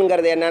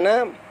ஈரல்ங்கிறது என்னென்னா,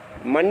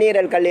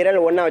 மண்ணீரல் கல்லீரல்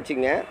ஒன்றா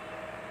வச்சுங்க,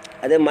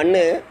 அது மண்.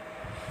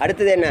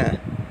 அடுத்தது என்ன?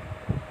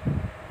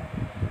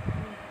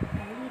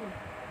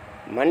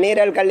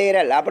 மண்ணீரல்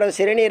கல்லீரல், அப்புறம்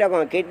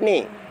சிறுநீரகம் கிட்னி,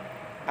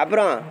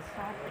 அப்புறம்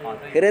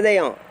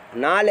ஹிருதயம்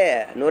 4,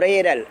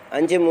 நுரையீரல்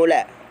 5,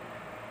 மூளை.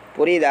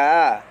 புரியுதா?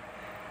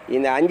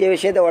 இந்த 5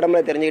 விஷயத்தை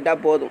உடம்புல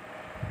தெரிஞ்சுக்கிட்டால் போதும்.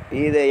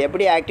 இது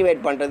எப்படி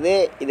ஆக்டிவேட் பண்ணுறது,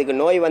 இதுக்கு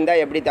நோய்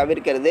வந்தால் எப்படி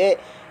தவிர்க்கிறது,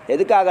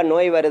 எதுக்காக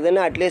நோய்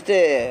வருதுன்னு அட்லீஸ்ட்டு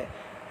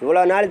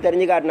இவ்வளோ நாள்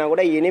தெரிஞ்சு காட்டினா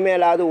கூட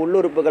இனிமேலாவது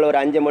உள்ளுறுப்புகள் ஒரு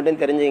 5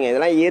 மட்டும் தெரிஞ்சுங்க.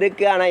 இதெல்லாம்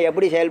இருக்குது, ஆனால்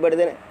எப்படி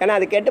செயல்படுதுன்னு. ஏன்னா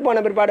அது கெட்டு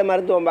போன பிற்பாடு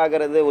மருத்துவம்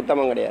பார்க்குறது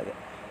உத்தமம் கிடையாது.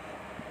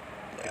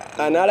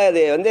 அதனால்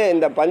அது வந்து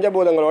இந்த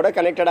பஞ்சபூதங்களோட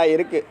கனெக்டடாக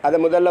இருக்குது. அதை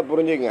முதல்ல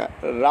புரிஞ்சுங்க.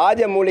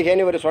 ராஜ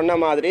மூலிகைன்னு இவர் சொன்ன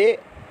மாதிரி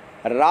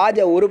ராஜ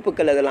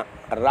உறுப்புக்கள், இதெல்லாம்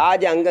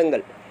ராஜ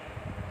அங்கங்கள்.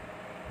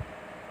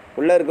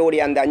 உள்ளே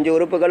இருக்கக்கூடிய அந்த 5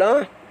 உறுப்புகளும்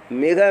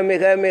மிக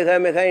மிக மிக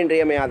மிக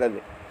இன்றியமையாதது.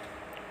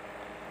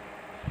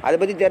 அதை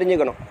பற்றி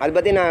தெரிஞ்சுக்கணும். அதை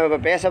பற்றி நான் இப்போ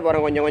பேச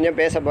போகிறேன், கொஞ்சம்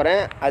பேச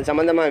போகிறேன். அது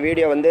சம்மந்தமாக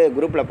வீடியோ வந்து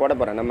குரூப்பில் போட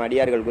போகிறேன், நம்ம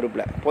அடியார்கள்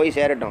குரூப்பில். போய்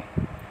சேரட்டும்.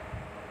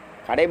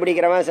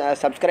 கடைப்பிடிக்கிறவன்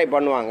சப்ஸ்கிரைப்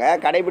பண்ணுவாங்க,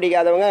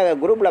 கடைப்பிடிக்காதவங்க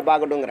குரூப்பில்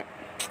பார்க்கட்டுங்கிறேன்.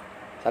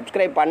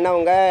 சப்ஸ்கிரைப்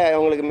பண்ணவங்க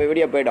உங்களுக்கு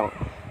வீடியோ போய்டும்,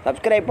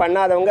 சப்ஸ்கிரைப்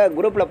பண்ணாதவங்க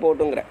குரூப்பில்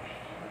போட்டுங்கிறேன்.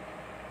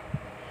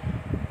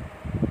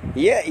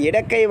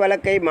 இடக்கை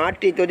வழக்கை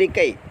மாற்றி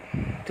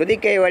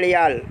துதிக்கை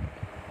வழியால்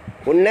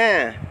உன்ன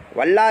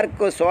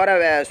வல்லார்க்கு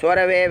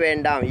சோரவே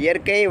வேண்டாம்.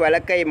 இயற்கை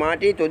வழக்கை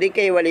மாற்றி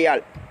துதிக்கை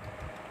வழியால்.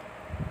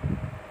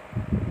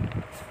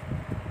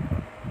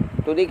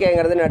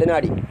 துதிக்கைங்கிறது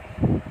நடுநாடி.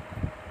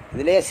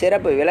 இதிலே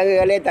சிறப்பு,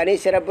 விலங்குகளே தனி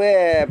சிறப்பு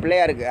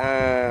பிள்ளையாருக்கு,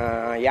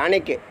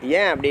 யானைக்கு.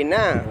 ஏன்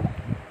அப்படின்னா,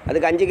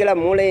 அதுக்கு 5 கிலோ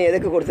மூளையும்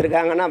எதுக்கு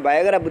கொடுத்துருக்காங்கன்னா,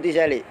 பயங்கர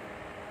புத்திசாலி.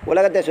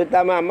 உலகத்தை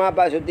சுற்றாமல் அம்மா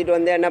அப்பா சுற்றிட்டு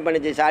வந்து என்ன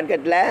பண்ணுச்சு?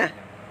 ஷார்ட்கட்டில்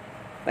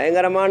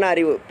பயங்கரமான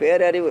அறிவு,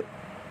 பேரறிவு.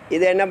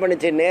 இது என்ன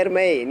பண்ணுச்சு?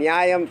 நேர்மை,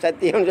 நியாயம்,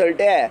 சத்தியம்னு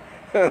சொல்லிட்டு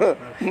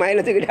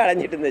மயிலத்துக்கிட்ட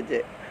அலைஞ்சிட்டு இருந்துச்சு.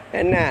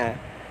 என்ன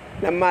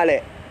நம்மால்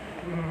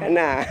என்ன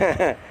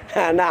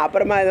ஆனால்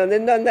அப்புறமா இது வந்து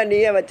இந்த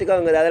நீயே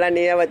வச்சுக்கோங்க, அதெல்லாம்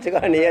நீயே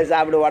வச்சுக்கோ, நீயே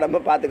சாப்பிடு,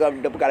 உடம்ப பார்த்துக்கோ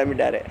அப்படின்ட்டு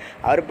கிளம்பிட்டார்.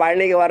 அவர்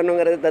பழனிக்கு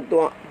வரணுங்கிறது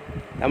தத்துவம்.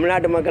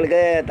 தமிழ்நாட்டு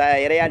மக்களுக்கு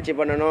இறையாட்சி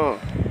பண்ணணும்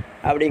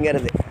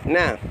அப்படிங்கிறது. என்ன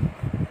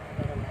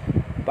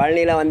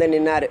பழனியில் வந்து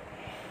நின்னார்,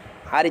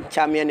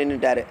 ஆரிச்சாமியாக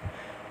நின்றுட்டார்.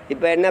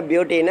 இப்போ என்ன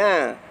பியூட்டின்னா,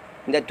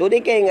 இந்த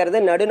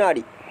துதிக்கைங்கிறது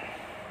நடுநாடி.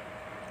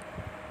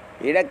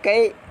 இடக்கை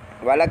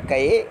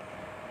வலக்கை,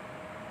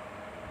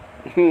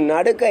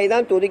 நடுக்கை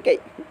தான் துதிக்கை.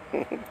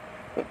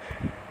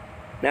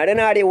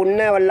 நடுநாடி உண்ண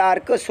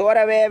வல்லாருக்கு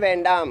சோரவே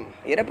வேண்டாம்.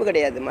 இறப்பு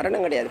கிடையாது,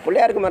 மரணம் கிடையாது.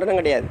 பிள்ளையாருக்கு மரணம்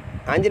கிடையாது,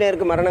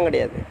 ஆஞ்சநேயருக்கு மரணம்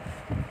கிடையாது.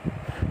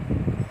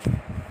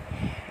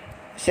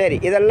 சரி,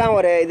 இதெல்லாம்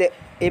ஒரு இது.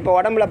 இப்போ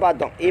உடம்புல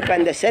பார்த்தோம். இப்போ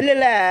இந்த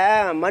செல்லில்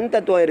மண்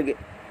தத்துவம்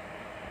இருக்குது.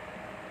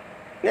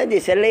 என்னஜி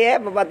செல்லையே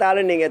இப்போ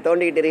பார்த்தாலும் நீங்கள்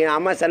தோண்டிக்கிட்டு இருக்கீங்க.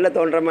 ஆமாம், செல்லை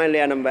தோன்றமா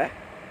இல்லையா? நம்ம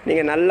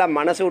நீங்கள் நல்லா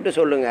மனசு விட்டு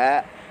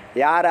சொல்லுங்கள்.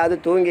 யாராவது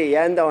தூங்கி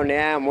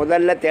ஏந்தவுடனே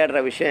முதல்ல தேடுற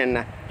விஷயம் என்ன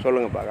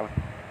சொல்லுங்கள் பார்க்கலாம்.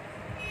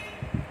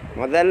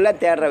 முதல்ல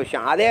தேடுற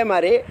விஷயம். அதே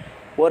மாதிரி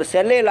ஒரு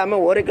செல்லை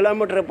இல்லாமல் 1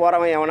 கிலோமீட்டர்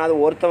போகிறவன் எவனாவது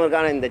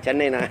ஒருத்தவனுக்கான இந்த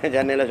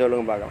சென்னையில்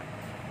சொல்லுங்கள் பார்க்கலாம்.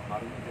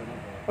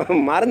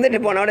 மறந்துட்டு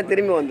போனோட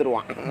திரும்பி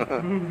வந்துடுவான்.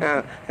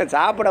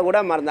 சாப்பிட கூட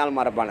மறந்தாலும்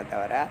மறப்பானே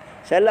தவிர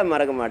செல்லை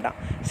மறக்க மாட்டான்.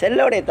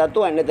 செல்லோடைய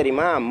தத்துவம் என்ன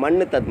தெரியுமா?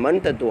 மண்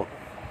தத்துவம்.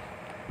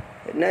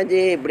 என்னாச்சு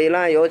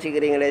இப்படிலாம்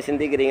யோசிக்கிறீங்களே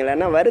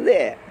சிந்திக்கிறீங்களேன்னா வருது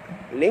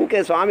லிங்க்கு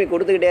சுவாமி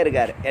கொடுத்துக்கிட்டே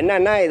இருக்கார்.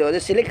 என்னன்னா இது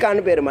வந்து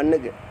சிலிக்கான்னு பேர்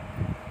மண்ணுக்கு.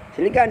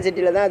 சிலிக்கான்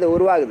சிட்டியில் தான் அது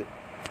உருவாகுது.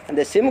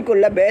 அந்த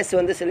சிம்குள்ளே பேஸ்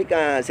வந்து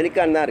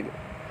சிலிக்கான் தான் இருக்குது.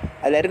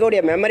 அதில்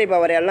இருக்கக்கூடிய மெமரி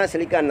பவர் எல்லாம்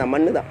சிலிக்கான் தான்,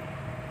 மண்ணு தான்.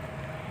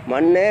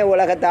 மண்ணே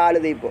உலகத்தை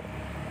ஆளுது. இப்போது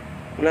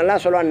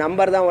முன்னெல்லாம் சொல்லுவான்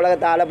நம்பர் தான்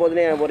உலகத்தை ஆள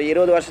போகுதுன்னு ஒரு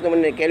 20 வருஷத்துக்கு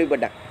முன்னே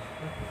கேள்விப்பட்டேன்.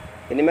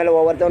 இனிமேல்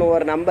ஒவ்வொருத்தவனுக்கு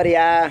ஒரு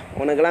நம்பர்யா,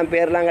 உனக்கெல்லாம்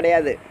பேர்லாம்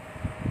கிடையாது,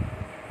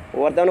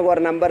 ஒவ்வொருத்தவனுக்கு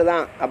ஒரு நம்பர்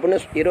தான் அப்படின்னு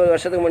 20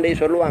 வருஷத்துக்கு முன்னாடி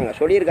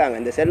சொல்லியிருக்காங்க.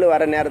 இந்த செல்லு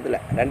வர நேரத்தில்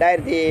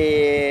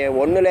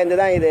 2001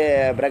 தான் இது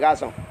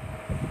பிரகாசம்.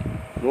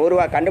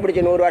 100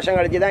 கண்டுபிடிச்சி 100 வருஷம்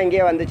கழிச்சு தான்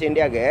இங்கேயே வந்துச்சு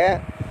இந்தியாவுக்கு.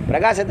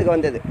 பிரகாசத்துக்கு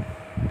வந்தது.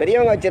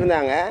 பெரியவங்க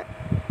வச்சுருந்தாங்க,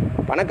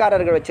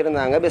 பணக்காரர்கள்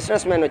வச்சுருந்தாங்க,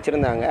 பிஸ்னஸ்மேன்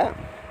வச்சுருந்தாங்க.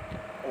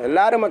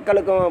 எல்லோரும்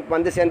மக்களுக்கும்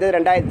வந்து சேர்ந்தது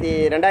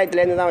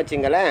 2000 தான்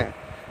வச்சுங்களேன்.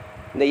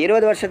 இந்த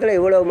 20 வருஷத்தில்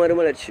இவ்வளோ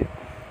மறுமலர்ச்சி,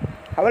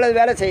 அவ்வளோ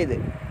வேலை செய்யுது.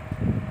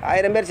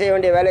 1000 பேர் செய்ய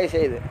வேண்டிய வேலையை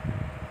செய்யுது.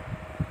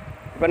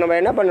 இப்போ நம்ம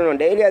என்ன பண்ணணும்?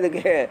 டெய்லி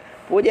அதுக்கு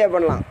பூஜையை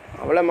பண்ணலாம்.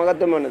 அவ்வளோ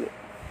மகத்துவம் பண்ணுது.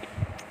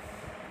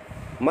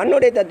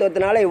 மண்ணுடைய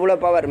தத்துவத்தினால இவ்வளோ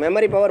பவர்,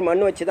 மெமரி பவர்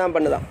மண் வச்சு தான்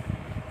பண்ணுதான்.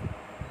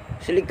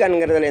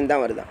 சிலிக்கான்ங்கிறதுலேருந்து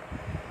தான் வருதான்.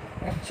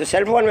 So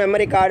cellphone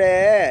memory card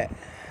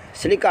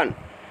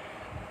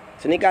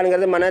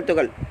சிலிக்கானுங்கிறது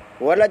மனத்துகள்.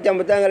 1,00,000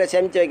 புத்தகங்களை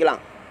சேமித்து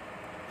வைக்கலாம்.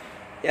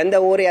 எந்த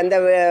ஊர்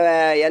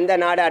எந்த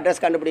நாடு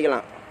அட்ரஸ்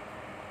கண்டுபிடிக்கலாம்.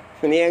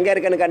 நீ எங்கே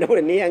இருக்கன்னு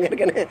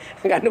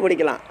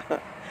கண்டுபிடிக்கலாம்.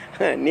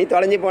 நீ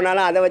தொலைஞ்சி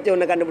போனாலும் அதை வச்சு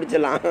ஒன்று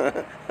கண்டுபிடிச்சிடலாம்.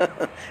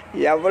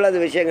 எவ்வளவு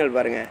விஷயங்கள்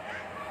பாருங்கள்.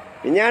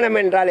 விஞ்ஞானம்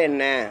என்றால்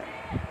என்ன?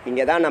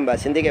 இங்கே தான் நம்ம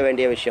சிந்திக்க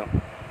வேண்டிய விஷயம்.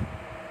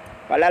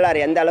 வள்ளலார்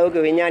எந்த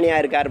அளவுக்கு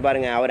விஞ்ஞானியாக இருக்கார்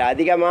பாருங்கள். அவர்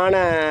அதிகமான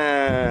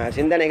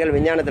சிந்தனைகள்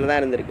விஞ்ஞானத்தில் தான்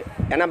இருந்திருக்கு.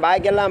 ஏன்னா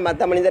பாக்கியெல்லாம்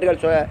மற்ற மனிதர்கள்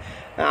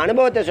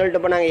அனுபவத்தை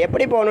சொல்லிட்டு போனாங்க.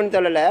 எப்படி போகணுன்னு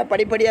சொல்லலை,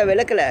 படிப்படியாக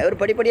விளக்கலை. அவர்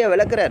படிப்படியாக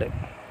விளக்குறாரு.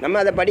 நம்ம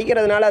அதை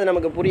படிக்கிறதுனால அது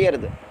நமக்கு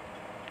புரியுறது.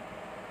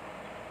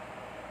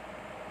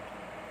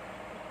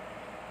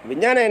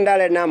 விஞ்ஞானம்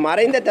என்றால் என்ன?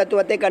 மறைந்த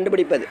தத்துவத்தை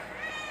கண்டுபிடிப்பது.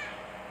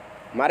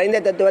 மறைந்த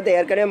தத்துவத்தை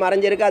ஏற்கனவே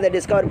மறைஞ்சிருக்கு, அதை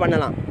டிஸ்கவர்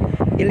பண்ணலாம்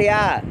இல்லையா?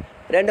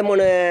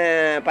 2-3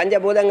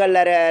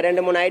 பஞ்சபூதங்களில்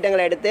 2-3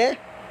 ஐட்டங்களை எடுத்து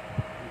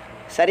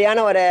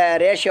சரியான ஒரு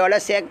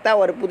ரேஷியோவில் சேர்த்தா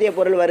ஒரு புதிய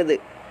பொருள் வருது.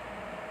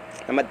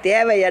 நம்ம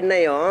தேவை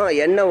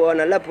என்னவோ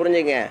நல்லா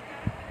புரிஞ்சுங்க.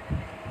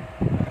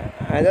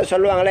 ஏதோ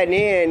சொல்லுவாங்களே,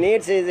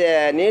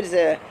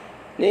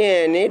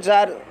 needs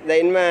R the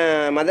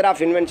mother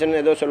of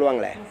invention ஏதோ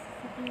சொல்லுவாங்களே.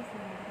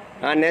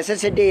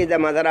 Necessity is the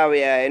mother of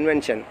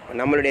invention.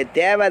 நம்மளுடைய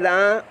தேவை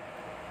தான்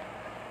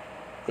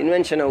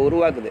இன்வென்ஷனை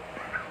உருவாக்குது.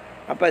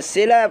 அப்போ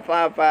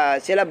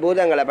சில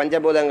பூதங்களை,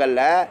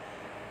 பஞ்சபூதங்களில்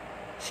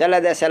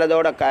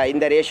சிலதோட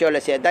இந்த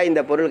ரேஷியோவில் சேர்த்தா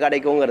இந்த பொருள்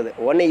கிடைக்குங்கிறது.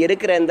 ஒன்று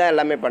இருக்கிறது தான்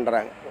எல்லாமே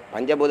பண்ணுறாங்க.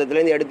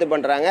 பஞ்சபூதத்துலேருந்து எடுத்து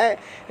பண்ணுறாங்க,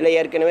 இல்லை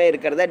ஏற்கனவே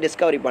இருக்கிறத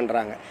டிஸ்கவரி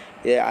பண்ணுறாங்க.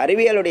 இது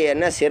அறிவியலுடைய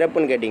என்ன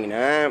சிறப்புன்னு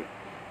கேட்டிங்கன்னா,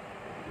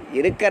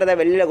 இருக்கிறத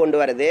வெளியில் கொண்டு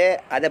வர்றது,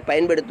 அதை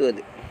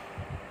பயன்படுத்துவது.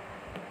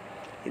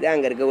 இதுதான்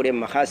அங்கே இருக்கக்கூடிய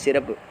மகா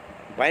சிறப்பு.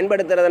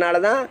 பயன்படுத்துறதுனால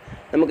தான்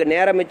நமக்கு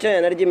நேரம் மிச்சம்,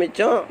 எனர்ஜி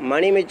மிச்சம்,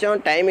 மணி மிச்சம்,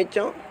 டைம்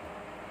மிச்சம்.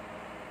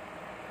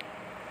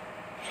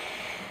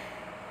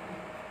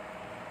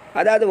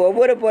 அதாவது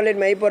ஒவ்வொரு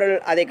பொருளின் மெய்ப்பொருள்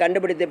அதை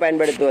கண்டுபிடித்து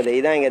பயன்படுத்துவது.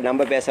 இதுதான் இங்கே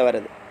நம்ம பேச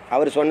வர்றது.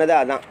 அவர் சொன்னது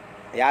அதான்.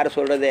 யார்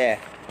சொல்கிறது?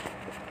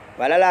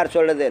 வள்ளலார்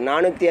சொல்கிறது.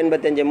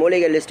 485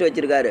 மூலிகை லிஸ்ட்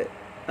வச்சுருக்காரு.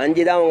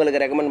 5 தான்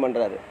உங்களுக்கு ரெக்கமெண்ட்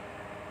பண்ணுறாரு.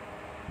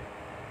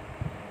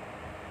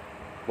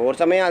 ஒரு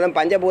சமயம் அதான்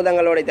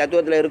பஞ்சபூதங்களுடைய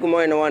தத்துவத்தில்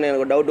இருக்குமோ என்னவோன்னு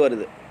எனக்கு டவுட்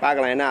வருது.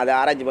 பார்க்கலாம், ஏன்னா அதை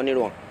ஆராய்ச்சி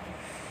பண்ணிவிடுவோம்.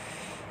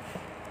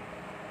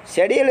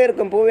 செடியில்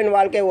இருக்கும் பூவின்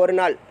வாழ்க்கை ஒரு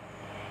நாள்.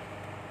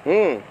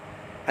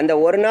 அந்த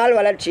ஒரு நாள்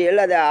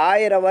வளர்ச்சியில் அது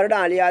 1000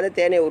 வருடம் அழியாத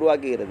தேனை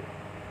உருவாக்குகிறது.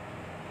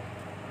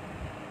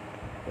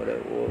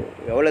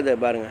 எவ்வளோது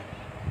பாருங்கள்.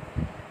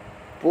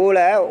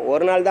 பூவில்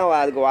ஒரு நாள் தான்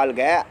அதுக்கு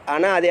வாழ்க்கை.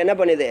 ஆனால் அது என்ன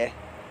பண்ணுது?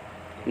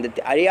 இந்த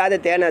அழியாத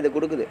தேனை அது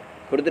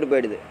கொடுத்துட்டு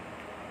போயிடுது.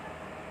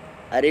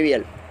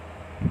 அறிவியல்.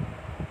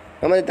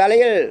 நமது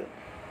தலையில்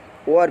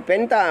ஓர்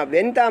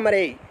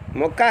வெண்தாமரை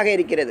மொக்காக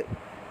இருக்கிறது.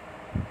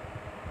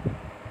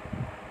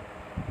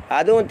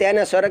 அதுவும்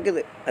தேனை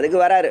சுரக்குது. அதுக்கு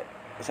வராரு.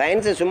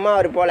 சயின்ஸு சும்மா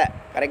அவர் போல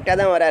கரெக்டாக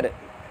தான் வராரு.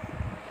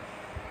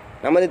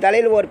 நமது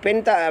தலையில் ஒரு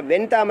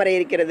வெண்தாமரை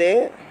இருக்கிறது.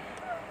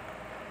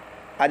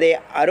 அதை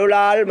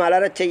அருளால்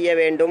மலரச் செய்ய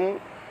வேண்டும்.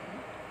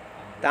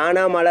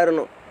 தானாக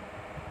மலரணும்.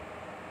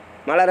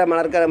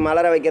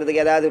 மலர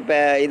வைக்கிறதுக்கு ஏதாவது இப்போ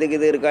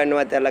இது இருக்கா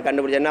என்ன தெரியல,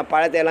 கண்டுபிடிச்சா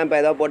பழத்தையெல்லாம் இப்போ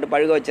ஏதோ போட்டு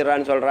பழுக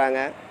வச்சிடறான்னு சொல்கிறாங்க.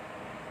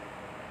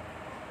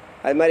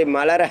 அது மாதிரி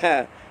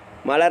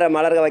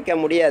மலர வைக்க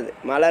முடியாது.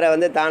 மலரை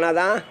தானாக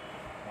தான்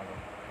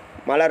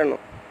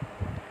மலரணும்.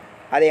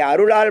 அதை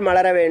அருளால்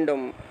மலர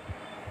வேண்டும்.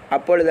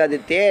 அப்பொழுது அது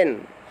தேன்,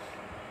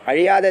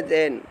 அழியாத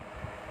தேன்.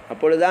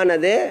 அப்பொழுதுதான்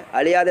அது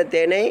அழியாத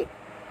தேனை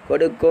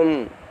கொடுக்கும்.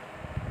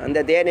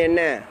 அந்த தேன்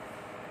என்ன?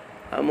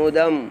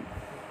 அமுதம்.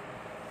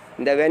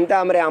 இந்த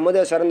வெண்தாமரை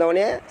அமுதம்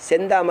சுரந்தவனே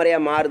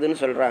செந்தாமரையாக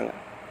மாறுதுன்னு சொல்கிறாங்க.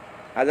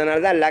 அதனால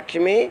தான்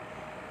லக்ஷ்மி,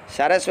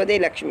 சரஸ்வதி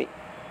லக்ஷ்மி.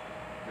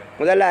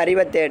 முதல்ல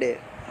அறிவை தேடு,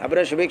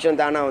 அப்புறம் சுபிக்ஷம்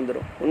தானாக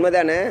வந்துடும்.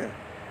 உண்மைதானே?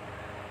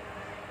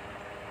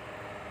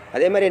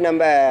 அதே மாதிரி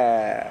நம்ம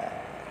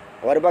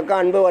ஒரு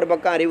பக்கம் அன்பு, ஒரு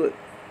பக்கம் அறிவு.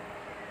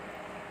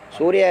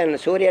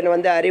 சூரியன்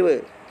வந்து அறிவு,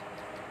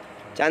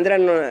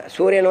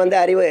 சூரியன் வந்து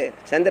அறிவு,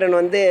 சந்திரன்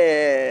வந்து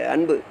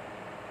அன்பு.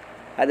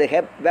 அது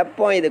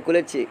வெப்பம், இது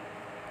குளிர்ச்சி.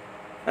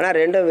 ஆனால்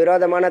ரெண்டும்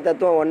விரோதமான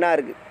தத்துவம் ஒன்றா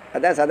இருக்குது.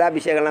 அதான்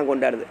சதாபிஷேகம்லாம்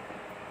கொண்டாடுது.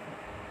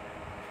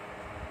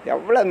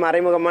 எவ்வளோ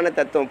மறைமுகமான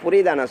தத்துவம்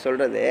புரியுதா நான்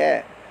சொல்கிறது?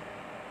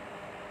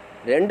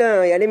 ரெண்டும்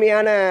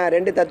எளிமையான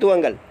ரெண்டு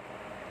தத்துவங்கள்,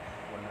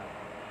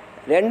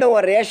 ரெண்டும்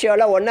ஒரு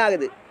ரேஷியோவில்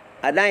ஒன்றாகுது.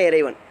 அதுதான்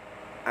இறைவன்.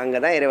 அங்கே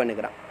தான் இறைவன்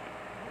இருக்கிறான்.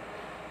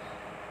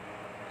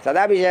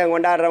 சதாபிஷேகம்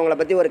கொண்டாடுறவங்கள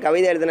பற்றி ஒரு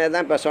கவிதை எழுதுனது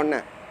தான் இப்போ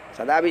சொன்னேன்.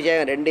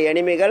 சதாபிஷேகம் 2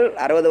 எனிமிகள்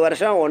 60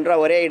 வருஷம்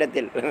ஒரே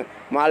இடத்தில்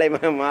மாலை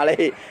மாலை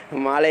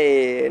மாலை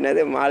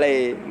என்னது மாலை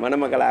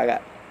மணமக்களாக.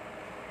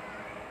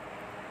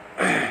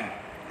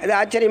 இது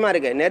ஆச்சரியமாக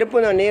இருக்குது.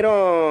 நெருப்பும்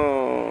நீரும்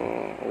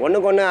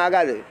ஒன்றுக்கு ஒன்று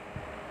ஆகாது.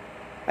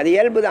 அது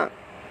இயல்பு தான்.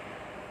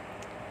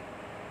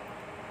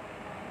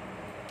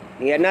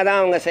 நீங்கள் என்ன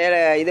தான் அவங்க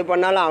இது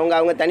பண்ணாலும்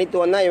அவங்க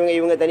தனித்துவம் தான்,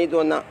 இவங்க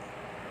தனித்துவம் தான்.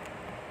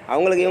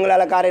 அவங்களுக்கு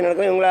இவங்களால் காரியம்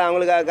நடக்கணும், இவங்களால்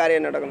அவங்களுக்காக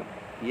காரியம் நடக்கணும்.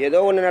 ஏதோ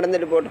ஒன்று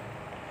நடந்துட்டு போட்டோம்.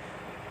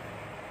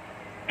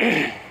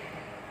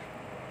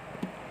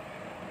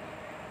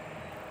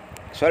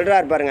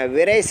 சொல்கிறார் பாருங்க,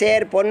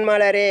 விரைசேர்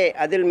பொன்மலரே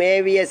அதில்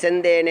மேவிய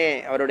செந்தேனே.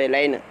 அவருடைய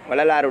லைனு,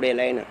 வள்ளலாருடைய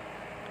லைனு.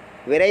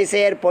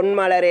 விரைசேர்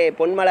பொன்மலரே,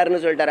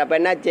 பொன்மலர்னு சொல்லிட்டார். அப்போ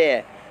என்னாச்சு?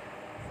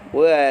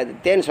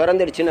 தேன்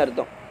சுரந்துடுச்சுன்னு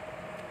அர்த்தம்.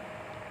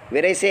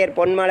 விரைசேர்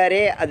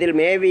பொன்மலரே அதில்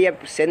மேவிய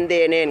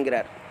செந்தேனே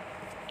என்கிறார்.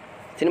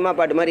 சினிமா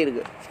பாட்டு மாதிரி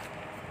இருக்குது.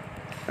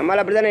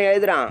 நம்மளால் அப்படி தானே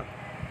எழுதுகிறான்.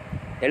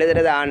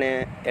 எழுதுறது ஆண்,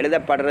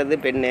 எழுதப்படுறது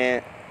பெண்ணு.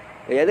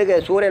 எதுக்கு?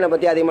 சூரியனை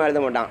பற்றி அதிகமாக எழுத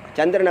மாட்டான்.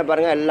 சந்திரனை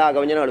பாருங்கள், எல்லா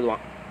கவிஞனும்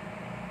எழுதுவான்.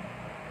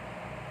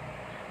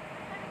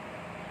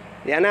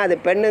 ஏன்னா அது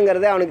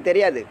பெண்ணுங்கிறது அவனுக்கு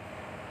தெரியாது,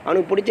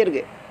 அவனுக்கு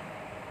பிடிச்சிருக்கு.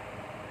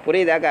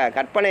 புரியுதாக்கா?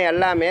 கற்பனை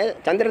எல்லாமே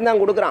சந்திரன்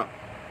தான் கொடுக்குறான்.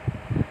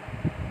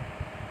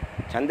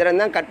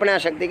 சந்திரன் தான் கற்பனை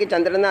சக்திக்கு,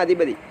 சந்திரன் தான்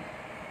அதிபதி.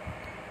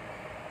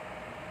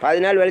 10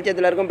 நாள்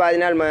வெளிச்சத்தில் இருக்கும், 10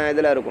 நாள்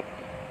இதில் இருக்கும்.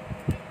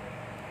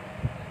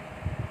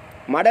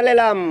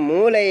 மடலெல்லாம்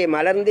மூளை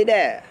மலர்ந்திட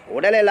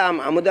உடலெல்லாம்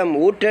அமுதம்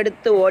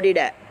ஊற்றெடுத்து ஓடிட.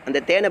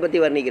 அந்த தேனை பற்றி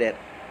வர்ணிக்கிறார்.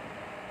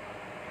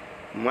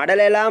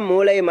 மடலெல்லாம்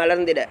மூளை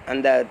மலர்ந்திட.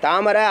 அந்த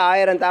தாமரை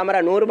 1000 தாமரை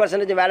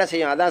 100% வேலை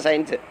செய்யும். அதான்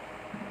சயின்ஸு.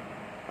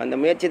 அந்த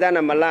முயற்சி தான்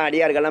நம்மெல்லாம்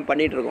அடியார்கள்லாம்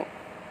பண்ணிகிட்ருக்கோம்.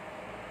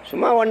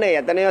 சும்மா ஒன்று,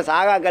 எத்தனையோ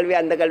சாகா கல்வி,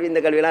 அந்த கல்வி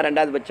இந்த கல்விலாம்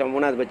 2வது பட்சம்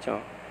 3வது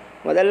பட்சம்.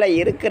 முதல்ல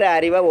இருக்கிற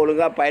அறிவை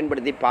ஒழுங்காக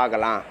பயன்படுத்தி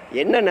பார்க்கலாம்.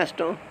 என்ன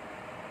நஷ்டம்?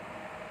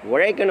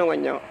 உழைக்கணும்,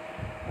 கொஞ்சம்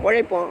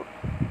உழைப்போம்.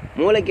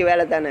 மூளைக்கு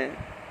வேலை தானே,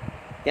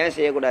 ஏன்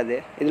செய்யக்கூடாது?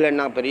 இதில்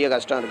என்ன பெரிய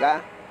கஷ்டம் இருக்கா?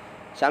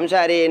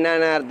 சம்சாரி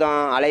என்னென்ன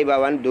அர்த்தம்?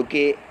 அலைபவன்,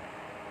 துக்கி.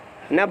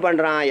 என்ன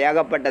பண்ணுறான்?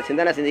 ஏகப்பட்ட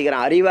சிந்தனை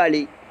சிந்திக்கிறான்.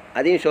 அறிவாளி,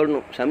 அதையும்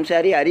சொல்லணும்.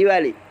 சம்சாரி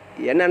அறிவாளி.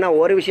 என்னென்னா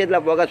ஒரு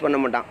விஷயத்தில் ஃபோக்கஸ் பண்ண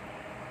மாட்டான்.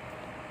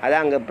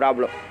 அதான் அங்கே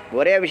ப்ராப்ளம்.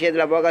 ஒரே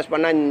விஷயத்தில் ஃபோக்கஸ்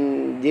பண்ணால்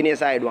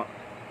ஜீனியஸ் ஆகிடுவான்.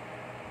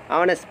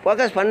 அவனை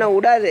ஃபோக்கஸ் பண்ண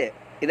விடாது.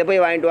 இதை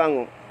போய் வாங்கிட்டு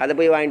வாங்கும், அதை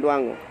போய் வாங்கிட்டு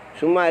வாங்கும்.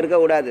 சும்மா இருக்க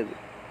விடாது. இது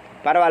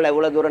பரவாயில்ல,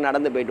 இவ்வளோ தூரம்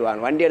நடந்து போயிட்டு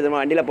வாங்க. வண்டி எடுத்து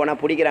வண்டியில்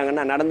போனால்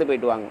பிடிக்கிறாங்கன்னா நடந்து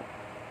போயிட்டு வாங்க.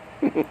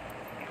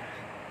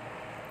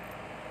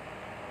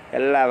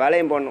 எல்லா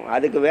வேலையும் போடணும்.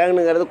 அதுக்கு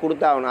வேணுங்கிறது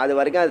கொடுத்தாகணும். அது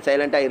வரைக்கும் அது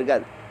சைலண்ட்டாக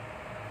இருக்காது.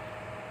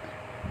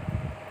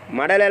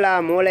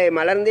 மடலெல்லாம் மூளை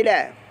மலர்ந்திட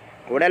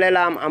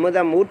உடலெல்லாம்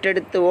அமுதம்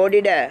ஊற்றெடுத்து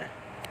ஓடிட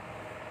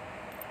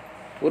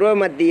புருவ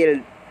மத்தியில்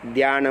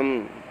தியானம்.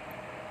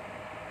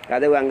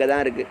 கதவு அங்கே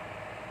தான் இருக்குது.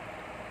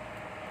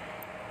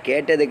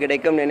 கேட்டது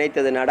கிடைக்கும்,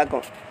 நினைத்தது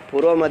நடக்கும்.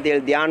 புருவ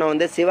மத்தியில் தியானம்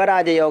வந்து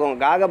சிவராஜ யோகம்.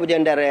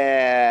 காகபுஜண்டர்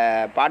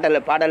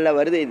பாடலில்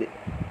வருது இது.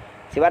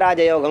 சிவராஜ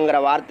யோகங்கிற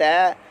வார்த்தை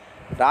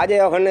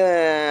ராஜயோகம்னு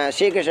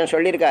ஸ்ரீகிருஷ்ணன்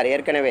சொல்லியிருக்கார்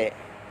ஏற்கனவே.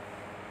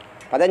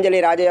 பதஞ்சலி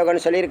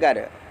ராஜயோகம்னு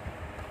சொல்லியிருக்காரு.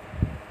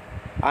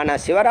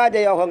 ஆனால் சிவராஜ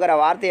யோகங்கிற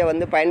வார்த்தையை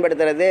வந்து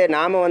பயன்படுத்துறது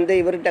நாம் வந்து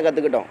இவர்கிட்ட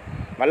கற்றுக்கிட்டோம்,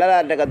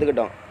 வள்ளலார்கிட்ட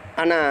கற்றுக்கிட்டோம்.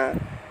 ஆனால்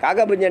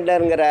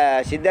காகபுஜண்டருங்கிற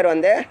சித்தர்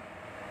வந்து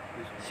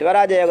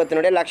சிவராஜ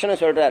யோகத்தினுடைய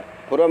லட்சணம் சொல்கிறார்.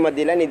 பூர்வ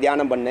மத்தியில் நீ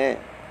தியானம் பண்ணு.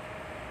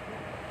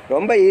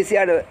 ரொம்ப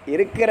ஈஸியாக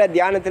இருக்கிற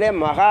தியானத்திலே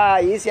மகா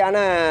ஈஸியான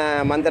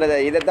மந்திர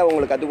இதைத்தான்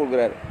உங்களுக்கு கற்றுக்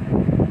கொடுக்குறாரு.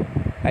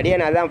 அடியே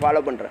நான் தான்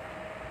ஃபாலோ பண்ணுறேன்.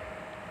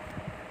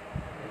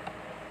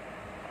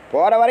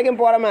 போகிற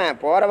வரைக்கும்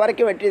போகிற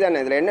வரைக்கும் வெற்றி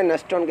தானே. இதில் என்ன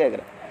நஷ்டம்னு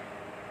கேட்குறேன்.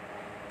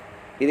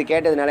 இது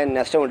கேட்டதுனால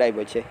நஷ்டம் உண்டாகி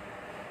போச்சு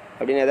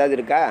அப்படின்னு ஏதாவது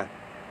இருக்கா?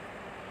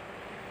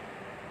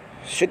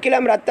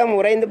 சுக்கிலம் ரத்தம்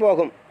உறைந்து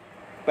போகும்.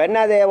 இப்போ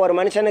என்னது? ஒரு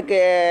மனுஷனுக்கு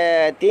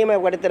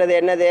தீமைப்படுத்துறது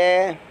என்னது?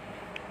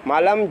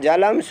 மலம்,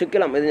 ஜலம்,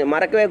 சுக்கிலம். இது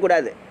மறக்கவே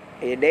கூடாது.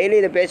 டெய்லி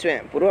இதை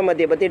பேசுவேன். பூர்வ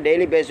மத்தியை பற்றி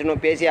டெய்லி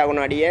பேசணும், பேசி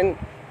ஆகணும். அடியேன்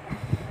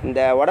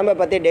இந்த உடம்பை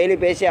பற்றி டெய்லி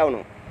பேசி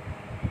ஆகணும்.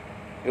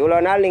 இவ்வளோ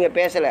நாள் நீங்கள்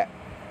பேசலை,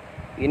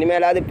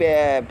 இனிமேலாவது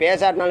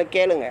பேசாட்டினாலும்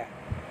கேளுங்க.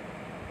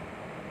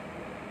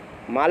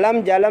 மலம்,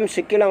 ஜலம்,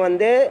 சுக்கிலம்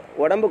வந்து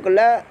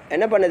உடம்புக்குள்ளே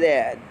என்ன பண்ணுது?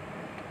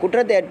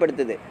 குற்றத்தை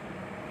ஏற்படுத்துது.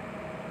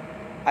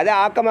 அதை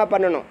ஆக்கமாக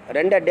பண்ணணும்.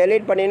 2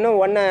 டெலீட் பண்ணிடணும்.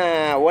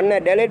 ஒன்றை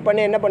டெலீட்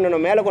பண்ணி என்ன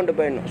பண்ணணும்? மேலே கொண்டு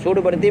போயிடணும்.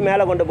 சூடுபடுத்தி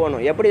மேலே கொண்டு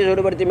போகணும். எப்படி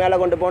சூடுபடுத்தி மேலே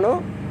கொண்டு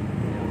போகணும்?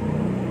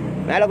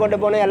 மேலே கொண்டு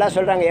போகணும் எல்லாம்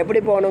சொல்கிறாங்க. எப்படி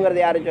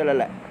போகணுங்கிறது யாரும்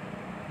சொல்லலை.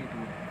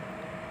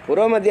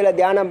 புருவ மத்தியில்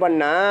தியானம்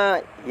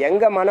பண்ணால்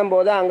எங்கே மனம்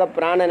போதோ அங்கே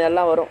பிராணன்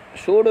எல்லாம் வரும்.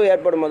 சூடு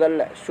ஏற்படும்.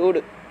 முதல்ல சூடு,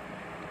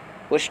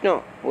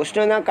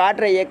 உஷ்ணம் தான்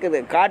காற்றை இயக்குது.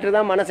 காற்று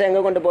தான் மனசை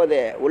எங்கே கொண்டு போகுது?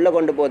 உள்ளே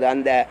கொண்டு போகுது.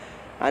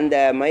 அந்த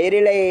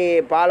மயிரிலை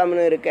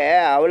பாலம்னு இருக்க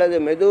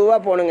அவ்வளவு மெதுவாக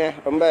போகணுங்க.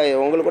 ரொம்ப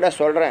உங்களுக்கு கூட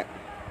சொல்கிறேன்,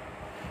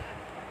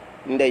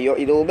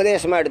 இது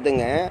உபதேசமாக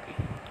எடுத்துங்க.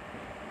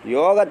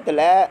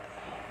 யோகத்தில்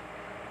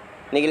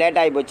இன்றைக்கி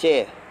லேட்டாகி போச்சு,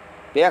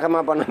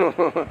 வேகமாக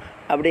பண்ணணும்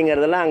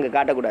அப்படிங்கிறதெல்லாம் அங்கே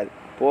காட்டக்கூடாது.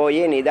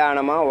 போய்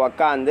நிதானமாக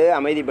உக்காந்து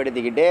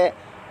அமைதிப்படுத்திக்கிட்டு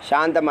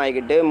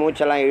சாந்தமாகிக்கிட்டு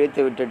மூச்செல்லாம்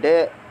இழுத்து விட்டுட்டு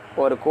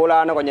ஒரு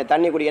கூலான கொஞ்சம்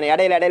தண்ணி குடிக்கணும்.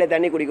 இடையில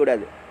தண்ணி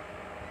குடிக்கக்கூடாது.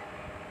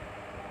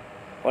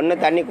 ஒன்று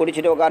தண்ணி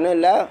குடிச்சிட்டு உட்காரணும்,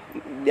 இல்லை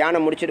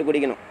தியானம் முடிச்சுட்டு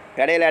குடிக்கணும்.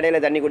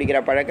 இடையில தண்ணி குடிக்கிற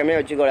பழக்கமே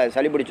வச்சுக்கூடாது,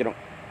 சளி பிடிச்சிரும்.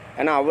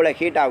 ஏன்னா அவ்வளோ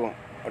ஹீட் ஆகும்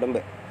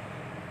உடம்பு.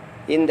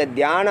 இந்த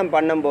தியானம்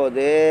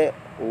பண்ணும்போது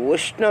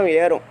உஷ்ணம்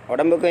ஏறும்,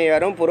 உடம்புக்கும்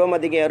ஏறும்,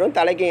 புருவமத்திக்கும் ஏறும்,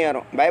 தலைக்கும்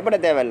ஏறும். பயப்பட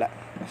தேவையில்லை,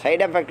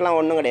 சைடு எஃபெக்ட்லாம்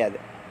ஒன்றும் கிடையாது.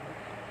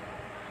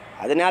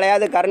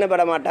 அதனாலையாவது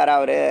கருணைப்பட மாட்டாரா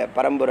அவர்?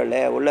 பரம்பொருள்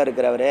உள்ளே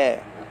இருக்கிறவர்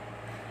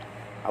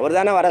அவர்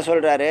தானே வர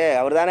சொல்கிறாரு,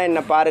 அவர் தானே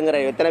என்ன பாருங்கிற.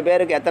 எத்தனை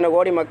பேருக்கு, எத்தனை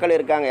கோடி மக்கள்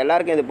இருக்காங்க,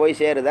 எல்லாருக்கும் இது போய்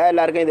சேருதா?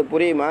 எல்லாருக்கும் இது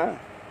புரியுமா?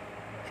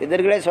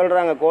 சித்தர்களே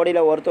சொல்கிறாங்க,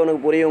 கோடியில்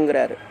ஒருத்தவனுக்கு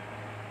புரியுங்கிறாரு.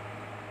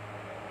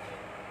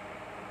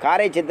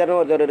 காரை சித்தர்னு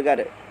ஒருத்தர்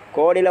இருக்கார்.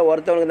 கோடியில்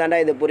ஒருத்தவனுக்கு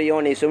தாண்டா இது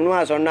புரியும், நீ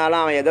சும்மா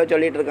சொன்னாலும் அவன் ஏதோ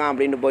சொல்லிகிட்டு இருக்கான்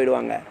அப்படின்ட்டு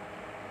போயிடுவாங்க.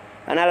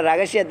 அதனால்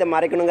ரகசியத்தை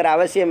மறைக்கணுங்கிற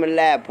அவசியம்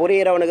இல்லை,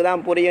 புரிகிறவனுக்கு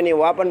தான் புரியும், நீ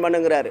ஓப்பன்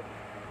பண்ணுங்கிறாரு.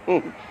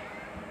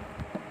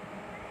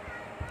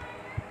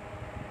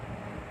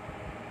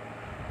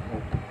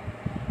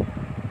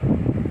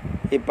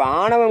 இப்போ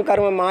ஆணவம்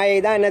கர்ம மாயை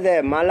தான் என்னது?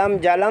 மலம்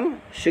ஜலம்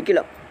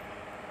சுக்கிலம்.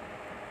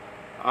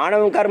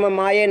 ஆணவம் கர்ம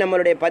மாயை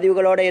நம்மளுடைய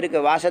பதிவுகளோடு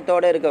இருக்குது,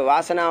 வாசத்தோடு இருக்குது,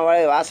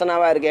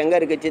 வாசனாவாக இருக்குது. எங்கே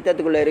இருக்குது?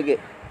 சித்தத்துக்குள்ளே இருக்குது.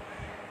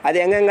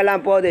 அது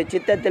எங்கெங்கெல்லாம் போகுது?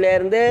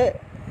 சித்தத்திலேருந்து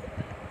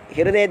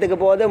ஹிருதயத்துக்கு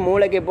போகுது,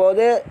 மூளைக்கு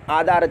போகுது,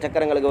 ஆதார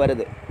சக்கரங்களுக்கு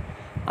வருது.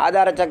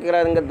 ஆதார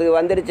சக்கரங்கிறதுக்கு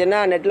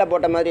வந்துடுச்சுன்னா நெட்டில்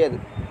போட்ட மாதிரி அது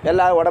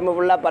எல்லாம் உடம்பு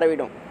ஃபுல்லாக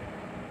பரவிடும்.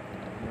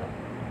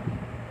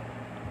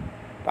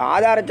 இப்போ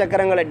ஆதார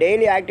சக்கரங்களை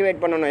டெய்லி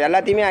ஆக்டிவேட் பண்ணணும்,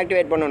 எல்லாத்தையுமே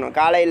ஆக்டிவேட் பண்ணணும்.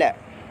 காலையில்,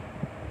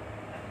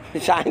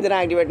 சாயந்தரம்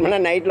ஆக்டிவேட்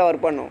பண்ணால் நைட்டில்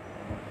ஒர்க் பண்ணணும்.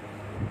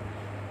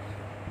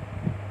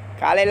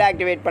 காலையில்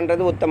ஆக்டிவேட்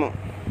பண்ணுறது உத்தமம்.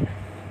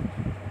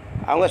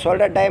 அவங்க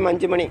சொல்கிற டைம்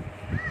 5 மணி,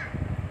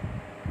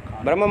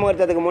 பிரம்ம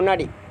முகூர்த்தத்துக்கு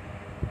முன்னாடி.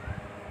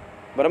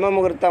 பிரம்ம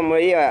முகூர்த்தம்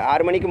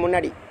 6 மணிக்கு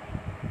முன்னாடி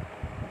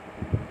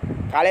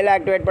காலையில்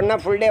ஆக்டிவேட்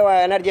பண்ணால் ஃபுல் டே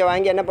எனர்ஜியை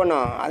வாங்கி என்ன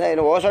பண்ணோம்?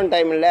 அதான் ஓசோன்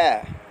டைம் இல்லை,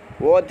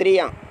 O3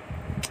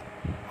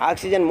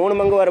 ஆக்சிஜன் 3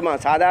 மடங்கு வருமா?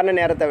 சாதாரண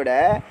நேரத்தை விட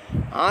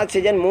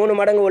ஆக்சிஜன் 3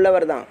 மடங்கு உள்ள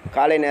வருதான்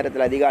காலை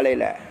நேரத்தில்,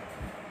 அதிகாலையில்.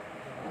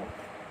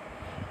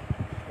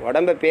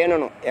 உடம்பை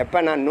பேணணும். எப்போ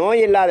நான்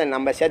நோய் இல்லாத,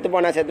 நம்ம செத்து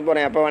போனால் செத்து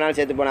போகிறேன், எப்போ வேணாலும்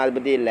செத்து போனால் அதை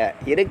பற்றி இல்லை.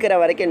 இருக்கிற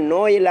வரைக்கும்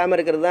நோய் இல்லாமல்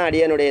இருக்கிறது தான்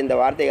அடியனுடைய இந்த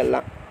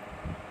வார்த்தைகள்லாம்.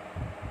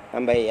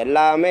 நம்ம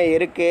எல்லாமே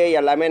இருக்குது,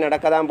 எல்லாமே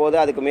நடக்க தான் போகுது.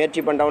 அதுக்கு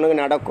முயற்சி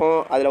பண்ணுறவனுக்கு நடக்கும்.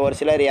 அதில் ஒரு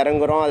சிலர்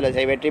இறங்குறோம்,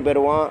 அதில் வெற்றி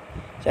பெறுவோம்.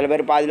 சில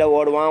பேர் பாதியில்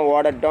ஓடுவான்,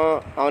 ஓடட்டும்.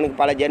 அவனுக்கு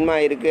பல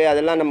ஜென்மம் இருக்குது,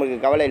 அதெல்லாம் நமக்கு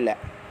கவலை இல்லை.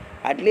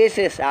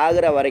 அட்லீஸ்ட்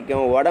சாகிற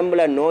வரைக்கும்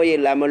உடம்புல நோய்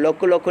இல்லாமல்,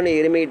 லொக்குன்னு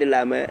இருமிக்கிட்டு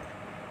இல்லாமல்,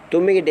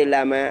 தும்மிக்கிட்டு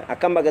இல்லாமல்,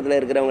 அக்கம் பக்கத்தில்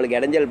இருக்கிறவங்களுக்கு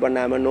இடைஞ்சல்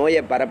பண்ணாமல்,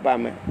 நோயை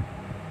பரப்பாமல்.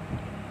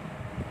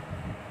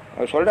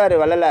 அவர் சொல்கிறார்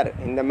வள்ளலார்,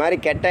 இந்த மாதிரி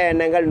கெட்ட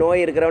எண்ணங்கள்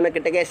நோய் இருக்கிறவனு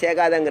கிட்டக்கே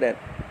சேர்க்காதங்கிறார்.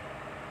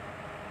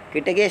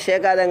 கிட்டக்கே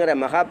சேர்க்காதங்கிற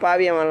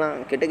மகாபாவியமெல்லாம்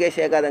கிட்டக்கே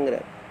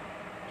சேர்க்காதங்கிறார்.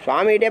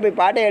 சுவாமிகிட்டே போய்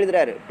பாட்டே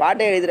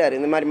எழுதுறாரு.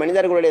 இந்த மாதிரி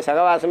மனிதர்களுடைய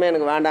சகவாசமே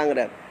எனக்கு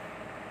வேண்டாங்கிறார்.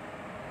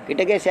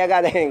 கிட்டக்கே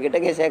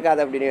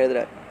சேர்க்காத அப்படின்னு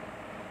எழுதுறார்.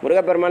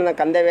 முருகப்பெருமான் தான்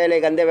கந்த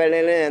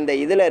வேலைன்னு அந்த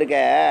இதில் இருக்க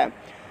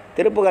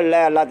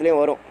திருப்புகளில்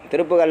எல்லாத்துலேயும் வரும்.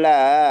 திருப்புகளில்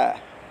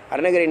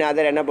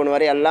அருணகிரிநாதர் என்ன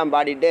பண்ணுவார்? எல்லாம்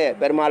பாடிட்டு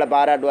பெருமாளை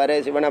பாராட்டுவார்,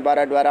 சிவனை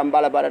பாராட்டுவார்,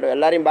 அம்பாளை பாராட்டுவார்,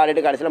 எல்லாரையும்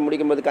பாடிட்டு கடைசியில்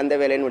முடிக்கும்போது கந்த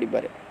வேலைன்னு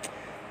முடிப்பார்.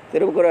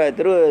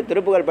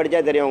 திருப்புகள்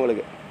படித்தா தெரியும்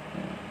உங்களுக்கு.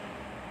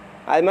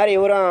 அது மாதிரி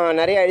இவரும்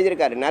நிறைய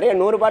எழுதியிருக்காரு, நிறைய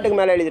 100 பாட்டுக்கு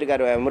மேலே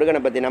எழுதியிருக்காரு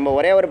முருகனை பற்றி. நம்ம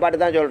ஒரே ஒரு பாட்டு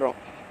தான் சொல்கிறோம்,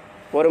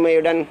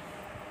 பொறுமையுடன்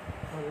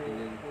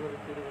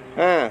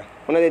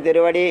உனது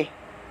திருவடி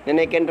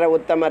நினைக்கின்ற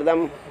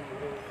உத்தமர்தம்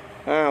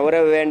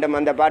உறவு வேண்டும்.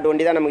 அந்த பாட்டு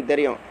ஒண்டி தான் நமக்கு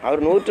தெரியும்.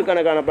 அவர்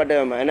 100கணக்கான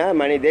பாட்டு, ஏன்னா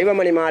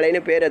தெய்வமணி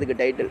மாலைன்னு பேர்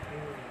அதுக்கு டைட்டில்.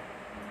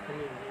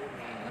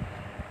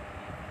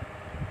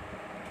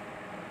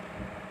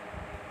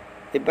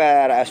 இப்போ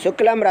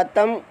சுக்லம்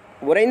ரத்தம்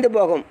உறைந்து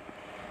போகும்,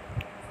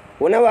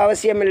 உணவு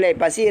அவசியமில்லை,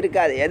 பசி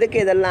இருக்காது. எதுக்கு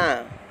இதெல்லாம்?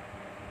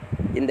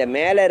 இந்த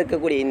மேலே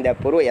இருக்கக்கூடிய இந்த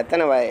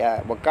எத்தனை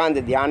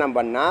உட்காந்து தியானம்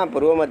பண்ணால்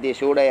புருவமத்தி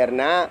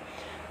சூடையர்னா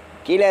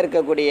கீழே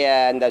இருக்கக்கூடிய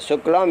இந்த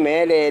சுக்லம்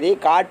மேலேறி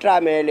காற்றா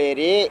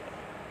மேலேறி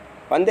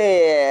வந்து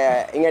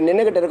இங்கே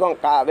நின்றுக்கிட்டு இருக்கோம்,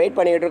 வெயிட்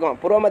பண்ணிக்கிட்டு இருக்கோம்.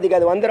 புருவமத்திக்கு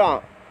அது வந்துடும்,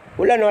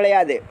 உள்ளே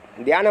நுழையாது.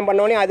 தியானம்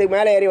பண்ணோன்னே அதுக்கு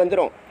மேலே ஏறி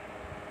வந்துடும்.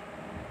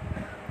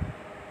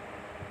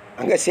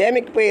 அங்கே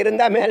சேமிப்பு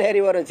இருந்தால் மேலே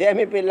ஏறி வரும்,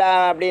 சேமிப்பு இல்லை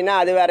அப்படின்னா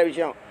அது வேறு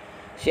விஷயம்.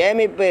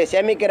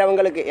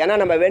 சேமிக்கிறவங்களுக்கு, ஏன்னா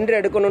நம்ம வென்று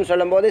எடுக்கணும்னு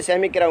சொல்லும்போது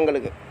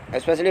சேமிக்கிறவங்களுக்கு,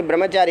 எஸ்பெஷலி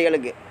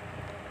பிரம்மச்சாரிகளுக்கு,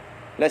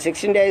 இல்லை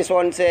 16 days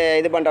ஒன்ஸு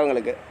இது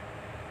பண்ணுறவங்களுக்கு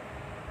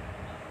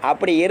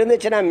அப்படி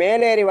இருந்துச்சுன்னா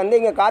மேலேறி வந்து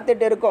இங்கே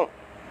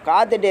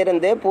காத்துட்டு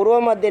இருந்து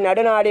புருவமத்தி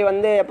நடுநாடி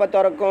வந்து எப்போ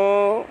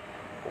திறக்கும்?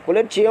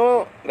 குளிர்ச்சியும்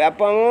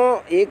வெப்பமும்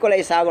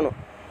ஈக்குவலைஸ் ஆகணும்.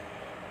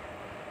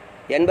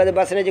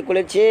 80%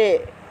 குளிர்ச்சி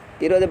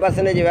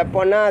 20%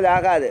 வெப்பம்னா அது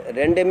ஆகாது.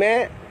 ரெண்டுமே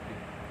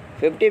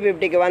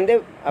 50-50க்கு வந்து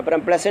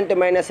அப்புறம் ப்ளசன்ட்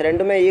மைனஸ்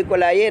ரெண்டுமே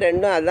ஈக்குவல் ஆகி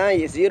ரெண்டும் அதுதான்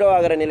 0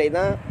 ஆகிற நிலை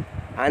தான்.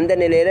 அந்த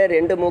நிலையில்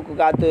 2 மூக்கு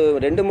காற்று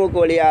 2 மூக்கு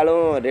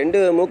வழியாலும் 2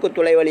 மூக்கு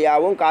துளை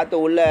வழியாகவும் காற்று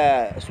உள்ளே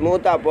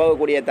ஸ்மூத்தாக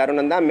போகக்கூடிய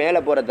தருணம் தான் மேலே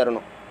போகிற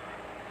தருணம்.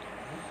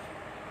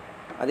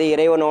 அது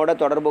இறைவனோட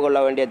தொடர்பு கொள்ள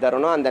வேண்டிய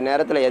தருணம். அந்த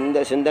நேரத்தில் எந்த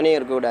சிந்தனையும்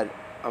இருக்கக்கூடாது,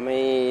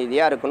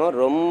 அமைதியாக இருக்கணும்.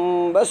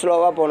 ரொம்ப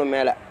ஸ்லோவாக போகணும்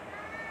மேலே.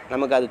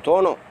 நமக்கு அது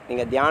தோணும்.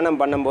 நீங்கள் தியானம்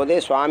பண்ணும்போதே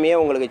சுவாமியே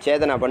உங்களுக்கு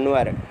சேதனை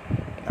பண்ணுவார்.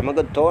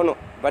 நமக்கு தோணும்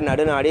இப்போ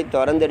நடுநாடி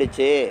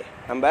திறந்துடுச்சு.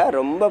 நம்ம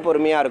ரொம்ப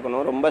பொறுமையாக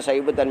இருக்கணும், ரொம்ப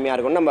சகிப்புத்தன்மையாக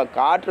இருக்கணும். நம்ம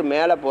காற்று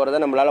மேலே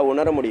போகிறத நம்மளால்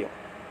உணர முடியும்.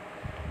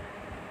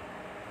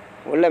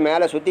 உள்ளே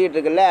மேலே சுற்றிக்கிட்டு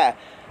இருக்குல்ல,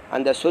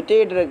 அந்த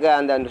சுற்றிக்கிட்டு இருக்க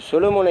அந்த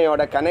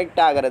சுழுமுனையோட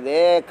கனெக்ட் ஆகிறது,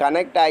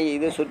 கனெக்ட் ஆகி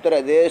இது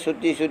சுற்றுறது,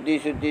 சுற்றி சுற்றி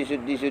சுற்றி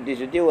சுற்றி சுற்றி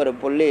சுற்றி ஒரு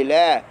புள்ளியில்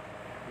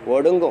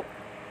ஒடுங்கும்.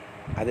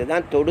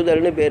 அதுதான்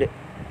தொடுதல்னு பேர்.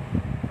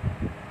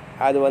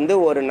 அது வந்து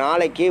ஒரு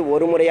நாளைக்கு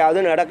ஒரு முறையாவது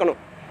நடக்கணும்.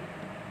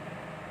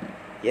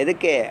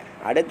 எதுக்கு?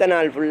 அடுத்த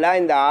நாள் ஃபுல்லாக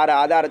இந்த 6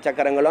 ஆதார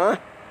சக்கரங்களும்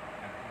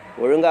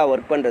ஒழுங்காக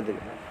ஒர்க்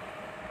பண்ணுறதுக்கு.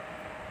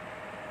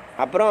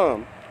 அப்புறம்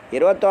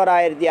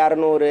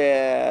 21,600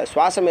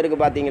 சுவாசம்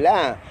இருக்குது பார்த்தீங்களா?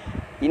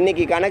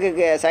 இன்றைக்கி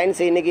கணக்குக்கு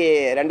சயின்ஸு இன்றைக்கி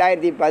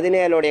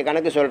 2017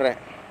 கணக்கு சொல்கிறேன்.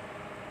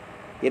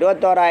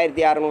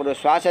 21,600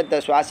 சுவாசத்தை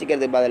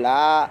சுவாசிக்கிறதுக்கு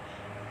பதிலாக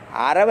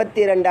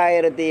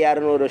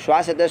 62,200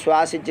 சுவாசத்தை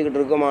சுவாசிச்சுக்கிட்டு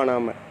இருக்கோமா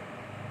நாம்?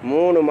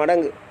 3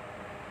 மடங்கு.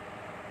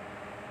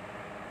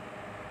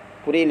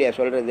 புரியலையா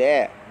சொல்கிறது?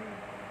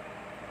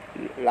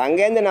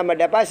 அங்கேருந்து நம்ம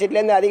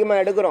டெபாசிட்லேருந்து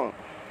அதிகமாக எடுக்கிறோம்.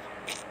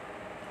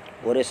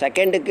 ஒரு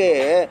செகண்டுக்கு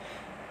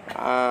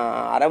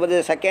 60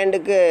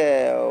 செகண்டுக்கு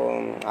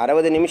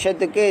 60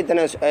 நிமிஷத்துக்கு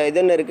இத்தனை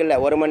இதுன்னு இருக்குல்ல,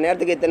 1 மணி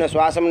நேரத்துக்கு இத்தனை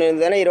சுவாசம்னு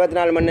இருந்ததுன்னா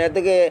 24 மணி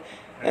நேரத்துக்கு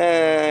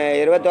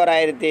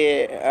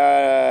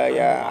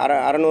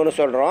 21,600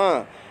 சொல்கிறோம்.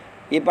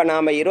 இப்போ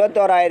நாம்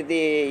 21,000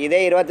 இதே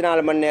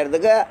 24 மணி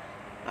நேரத்துக்கு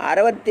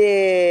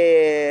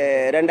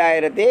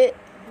 62,000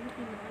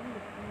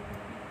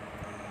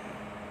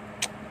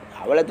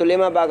 அவ்வளோ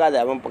துல்லியமாக பார்க்காது.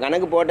 அவன்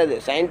கணக்கு போட்டது,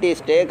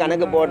 சயின்டிஸ்ட்டு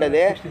கணக்கு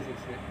போட்டது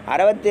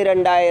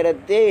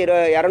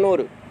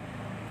 62,200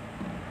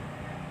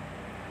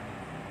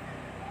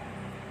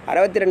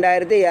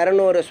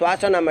 62,200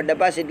 சுவாசம் நம்ம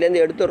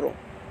டெபாசிட்லேருந்து எடுத்துடுறோம்.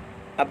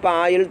 அப்போ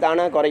ஆயுள்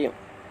தானாக குறையும்.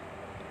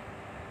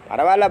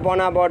 பரவாயில்ல,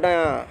 போனால்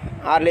போட்டோம்,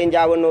 6லையும்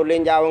சாவும்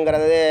 100லையும்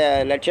சாவுங்கிறது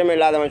லட்சியம்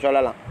இல்லாதவன்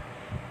சொல்லலாம்.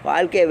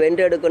 வாழ்க்கையை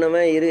வென்று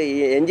எடுக்கணுமே.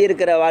 எஞ்சி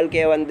இருக்கிற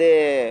வாழ்க்கையை வந்து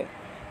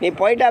நீ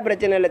போயிட்டா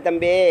பிரச்சனை இல்லை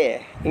தம்பி,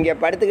 இங்கே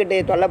படுத்துக்கிட்டு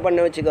தொல்லை பண்ண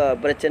வச்சுக்கோ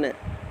பிரச்சனை.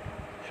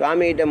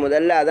 சுவாமிகிட்ட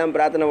முதல்ல அதான்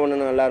பிரார்த்தனை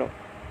பண்ணணும் எல்லோரும்.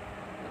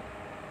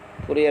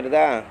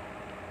 புரியுறதா?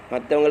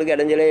 மற்றவங்களுக்கு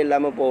இடைஞ்சலே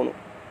இல்லாமல் போகணும்.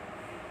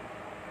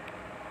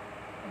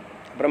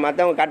 அப்புறம்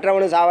மற்றவங்க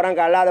கட்டுறவனும் சாவறான்,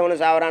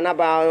 கல்லாதவனும் சாவறான்னா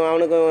அப்போ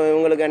அவனுக்கும்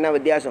இவங்களுக்கு என்ன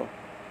வித்தியாசம்?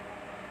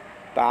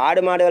 இப்போ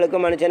ஆடு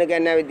மாடுகளுக்கும் மனுஷனுக்கு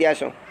என்ன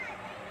வித்தியாசம்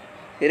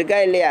இருக்கா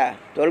இல்லையா?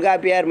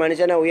 தொல்காப்பியார்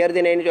மனுஷனை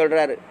உயர்தினைன்னு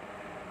சொல்கிறாரு.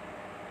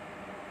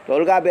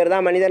 தொல்காப்பியர்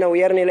தான் மனிதனை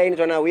உயர்நிலைன்னு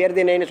சொன்னார்,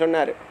 உயர்தினைன்னு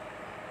சொன்னார்.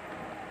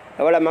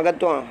 எவ்வளோ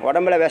மகத்துவம்!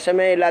 உடம்புல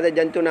விஷமே இல்லாத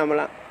ஜந்து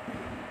நாமெல்லாம்.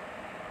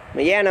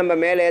 ஏன் நம்ம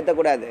மேலே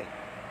ஏற்றக்கூடாது?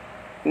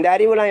 இந்த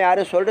அறிவுலாம்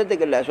யாரும்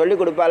சொல்கிறதுக்கு இல்லை,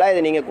 சொல்லிக் கொடுப்பாளா?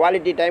 இது நீங்கள்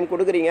குவாலிட்டி டைம்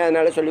கொடுக்குறீங்க,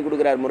 அதனால சொல்லிக்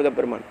கொடுக்குறாரு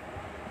முருகப்பெருமான்.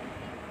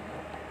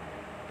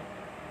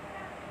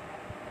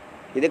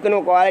 இதுக்குன்னு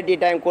குவாலிட்டி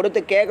டைம் கொடுத்து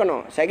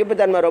கேட்கணும்.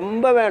 சகிப்புத்தன்மை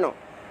ரொம்ப வேணும்.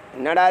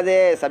 என்னடா அது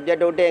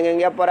சப்ஜெக்ட் விட்டு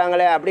எங்கெங்கேயோ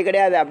போகிறாங்களே, அப்படி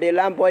கிடையாது.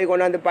 அப்படியெல்லாம் போய்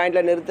கொண்டு வந்து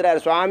பாயிண்டில் நிறுத்துறாரு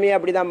சுவாமி.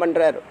 அப்படி தான்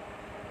பண்ணுறாரு.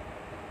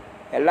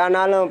 எல்லா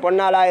நாளும்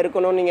பொன்னாளாக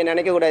இருக்கணும்னு நீங்கள்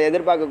நினைக்கக்கூடாது,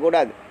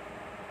 எதிர்பார்க்கக்கூடாது.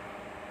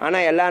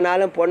 ஆனால் எல்லா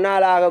நாளும்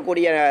பொன்னாளாக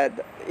ஆகக்கூடிய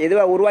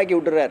இதுவை உருவாக்கி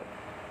விட்டுறாரு.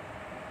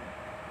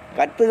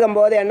 கற்றுக்கும்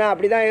போது என்ன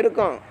அப்படி தான்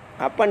இருக்கும்,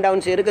 அப் அண்ட்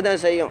டவுன்ஸ் இருக்க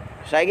தான் செய்யும்.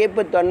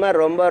 சகிப்புத்தன்மை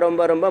ரொம்ப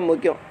ரொம்ப ரொம்ப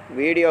முக்கியம்.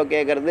 வீடியோ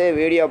கேட்குறது,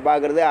 வீடியோ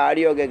பார்க்குறது,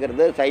 ஆடியோ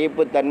கேட்குறது,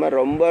 சகிப்புத்தன்மை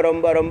ரொம்ப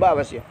ரொம்ப ரொம்ப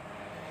அவசியம்.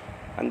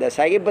 அந்த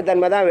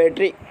சகிப்புத்தன்மை தான்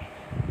வெற்றி.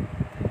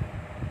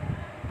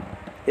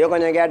 இதோ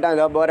கொஞ்சம் கேட்டான்,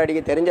 இதோ போர்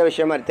அடிக்க தெரிஞ்ச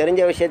விஷயமா,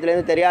 தெரிஞ்ச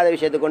விஷயத்துலேருந்து தெரியாத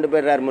விஷயத்தை கொண்டு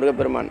போயிடுறார்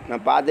முருகப்பெருமான்.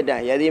 நான்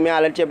பார்த்துட்டேன், எதையுமே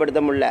அலட்சியப்படுத்த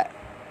முடியல.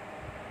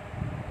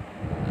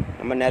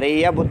 நம்ம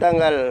நிறைய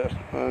புத்தகங்கள்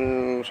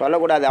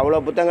சொல்லக்கூடாது,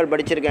 அவ்வளோ புத்தகங்கள்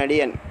படிச்சிருக்கேன்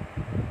அடியன்,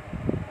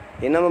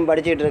 இன்னமும்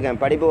படிச்சுக்கிட்டு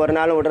இருக்கேன். படிப்பு ஒரு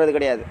நாளும் விடுறது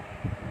கிடையாது.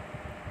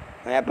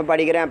 நான் எப்போ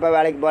படிக்கிறேன், எப்போ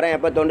வேலைக்கு போகிறேன்,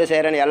 எப்போ தொண்டு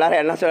செய்கிறேன்னு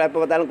எல்லோரும் என்ன சொல்ல, எப்போ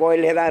பார்த்தாலும்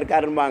கோயிலே தான்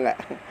இருக்காருப்பாங்க.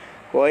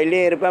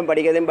 கோயிலே இருப்பேன்,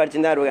 படிக்கிறதையும்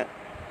படிச்சுன்னு தான் இருக்கேன்.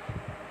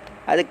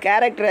 அது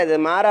கேரக்டர், அது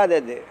மாறாது.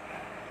 அது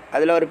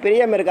அதில் ஒரு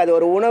பிரியம் இருக்குது, அது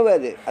ஒரு உணவு,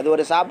 அது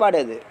ஒரு சாப்பாடு.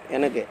 அது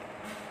எனக்கு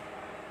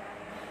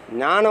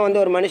ஞானம்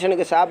வந்து ஒரு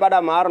மனுஷனுக்கு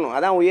சாப்பாடாக மாறணும்.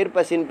 அதான் உயிர்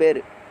பசின்னு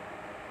பேர்.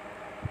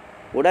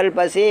 உடல்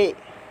பசி,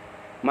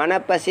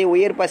 மனப்பசி,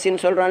 உயிர்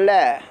பசின்னு சொல்கிறோம்ல.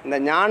 இந்த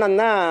ஞானம்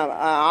தான்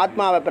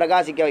ஆத்மாவை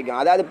பிரகாசிக்க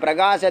வைக்கும். அதாவது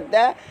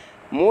பிரகாசத்தை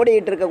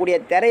மூடிக்கிட்டு இருக்கக்கூடிய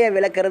திரையை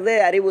விளக்குறது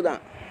அறிவு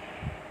தான்.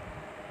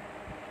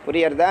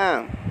 புரியறதா?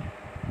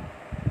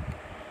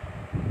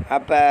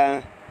 அப்போ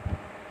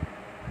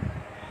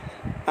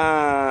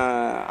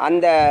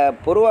அந்த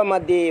புருவ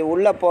மத்தி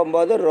உள்ளே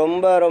போகும்போது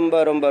ரொம்ப ரொம்ப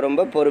ரொம்ப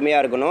ரொம்ப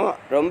பொறுமையாக இருக்கணும்.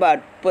 ரொம்ப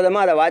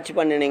அற்புதமாக அதை வாட்ச்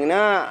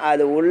பண்ணினீங்கன்னா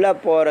அது உள்ளே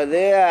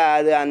போகிறது,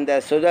 அது அந்த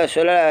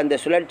அந்த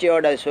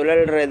சுழற்சியோட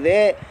சுழல்றது,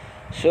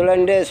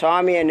 சுழண்டு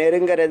சுவாமியை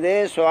நெருங்கிறது,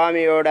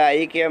 சுவாமியோட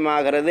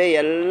ஐக்கியமாகிறது,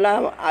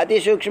 எல்லாம்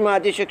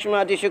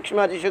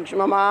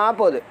அதிசூக்ஷ்மமாக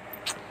போகுது.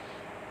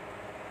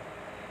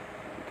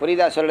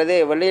 புரியுதா சொல்கிறது?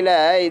 வெளியில்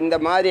இந்த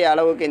மாதிரி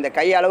அளவுக்கு, இந்த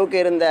கை அளவுக்கு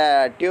இருந்த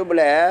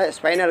டியூப்பில்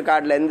ஸ்பைனல்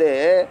கார்ட்லேருந்து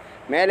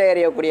மேலே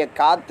எறியக்கூடிய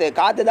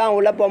காற்று தான்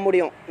உள்ளே போக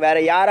முடியும்,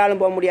 வேறு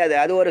யாராலும் போக முடியாது.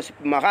 அது ஒரு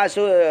மகா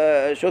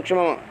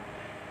சூக்ஷ்மம்.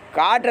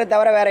 காற்றை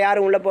தவிர வேறு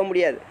யாரும் உள்ளே போக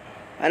முடியாது.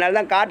 அதனால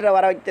தான் காற்றை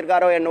வர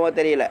வச்சிருக்காரோ என்னவோ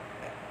தெரியல.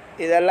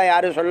 இதெல்லாம்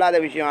யாரும் சொல்லாத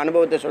விஷயம்,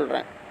 அனுபவத்தை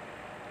சொல்கிறேன்.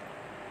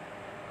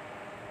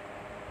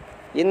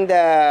 இந்த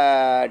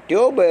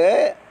டியூப்பு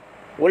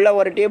உள்ள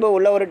ஒரு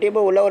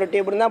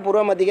டியூப்னு தான்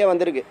புருவ மத்திக்கே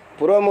வந்திருக்கு.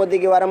 புருவ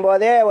மத்திக்கு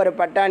வரும்போதே ஒரு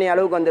பட்டாணி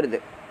அளவுக்கு வந்துடுது,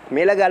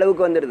 மிளகு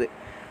அளவுக்கு வந்துடுது.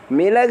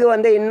 மிளகு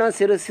இன்னும்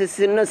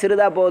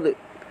சிறுதாக போகுது.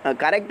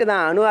 கரெக்டு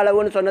தான், அணு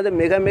அளவுன்னு சொன்னது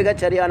மிக மிக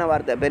சரியான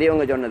வார்த்தை,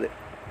 பெரியவங்க சொன்னது.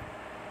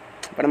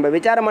 இப்போ நம்ம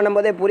விசாரம்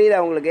பண்ணும்போதே புரியுது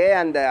அவங்களுக்கு.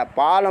 அந்த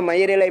பாலம்,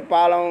 மயிரிலை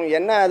பாலம்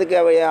என்ன, அதுக்கு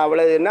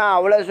அவ்வளோன்னா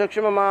அவ்வளோ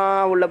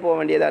சூக்ஷ்மமாக உள்ளே போக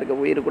வேண்டியதாக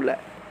இருக்குது உயிருக்குள்ளே.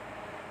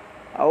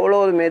 அவ்வளோ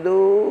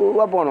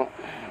மெதுவாக போகணும்,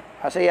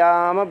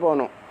 அசையாமல்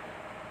போகணும்.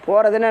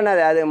 போகிறதுன்னா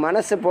என்னது, அது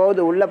மனசு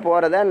போகுது, உள்ளே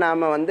போகிறத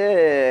நாம்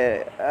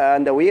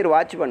அந்த உயிர்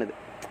வாட்ச் பண்ணுது.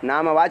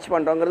 நாம் வாட்ச்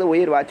பண்ணுறோங்கிறது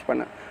உயிர் வாட்ச்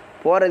பண்ண.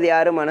 போகிறது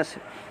யார்? மனசு.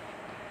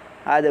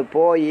 அது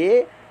போய்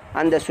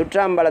அந்த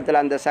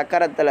சுற்றாம்பலத்தில், அந்த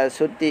சக்கரத்தில்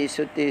சுற்றி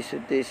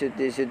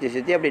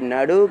அப்படி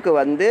நடுவுக்கு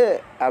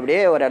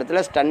அப்படியே ஒரு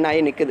இடத்துல ஸ்டன்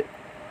ஆகி நிற்குது.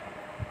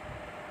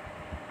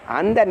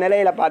 அந்த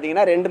நிலையில்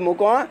பார்த்தீங்கன்னா 2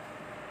 மூக்கும்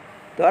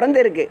திறந்து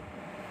இருக்குது.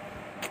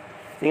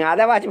 நீங்கள்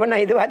அதை வாட்ச்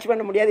பண்ணால் இது வாட்ச்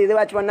பண்ண முடியாது, இது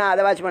வாட்ச் பண்ணால்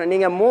அதை வாட்ச் பண்ண.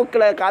 நீங்கள்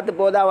மூக்கில் காற்று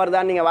போதா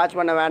வருதான்னு நீங்கள் வாட்ச்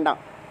பண்ண வேண்டாம்.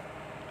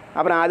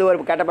 அப்புறம் அது ஒரு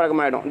கெட்ட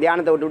பழக்கமாகிடும்.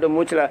 தியானத்தை விட்டு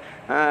மூச்சில்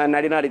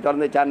நடி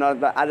திறந்துச்சார்னு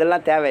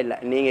அதெல்லாம் தேவையில்லை.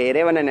 நீங்கள்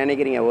இறைவனை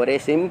நினைக்கிறீங்க. ஒரே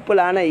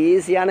சிம்பிளான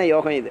ஈஸியான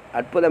யோகம் இது,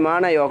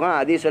 அற்புதமான யோகம்,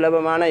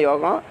 அதிசுலபமான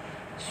யோகம்.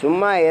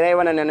 சும்மா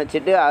இறைவனை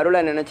நினச்சிட்டு,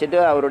 அருளை நினச்சிட்டு,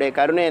 அவருடைய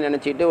கருணையை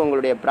நினச்சிட்டு,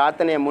 உங்களுடைய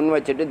பிரார்த்தனையை முன்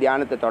வச்சுட்டு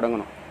தியானத்தை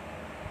தொடங்கணும்.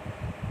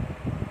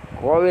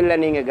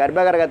 கோவிலில் நீங்கள்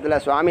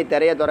கர்ப்பகிரகத்தில் சுவாமி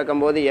திரையை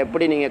திறக்கும் போது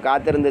எப்படி நீங்கள்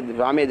காத்திருந்து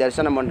சுவாமியை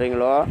தரிசனம்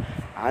பண்ணுறீங்களோ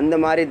அந்த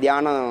மாதிரி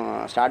தியானம்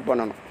ஸ்டார்ட்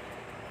பண்ணணும்.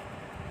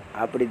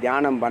 அப்படி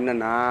தியானம்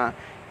பண்ணுனா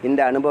இந்த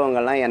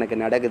அனுபவங்கள்லாம் எனக்கு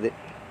நடக்குது.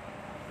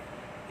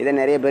 இதை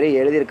நிறைய பேர்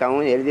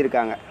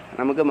எழுதியிருக்காங்க.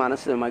 நமக்கு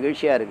மனசு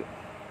மகிழ்ச்சியாக இருக்குது.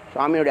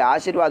 சுவாமியுடைய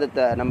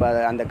ஆசீர்வாதத்தை நம்ம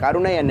அந்த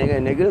கருணையை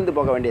நெகிழ்ந்து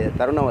போக வேண்டிய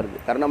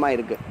தருணமாக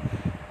இருக்குது.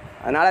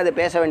 அதனால் அதை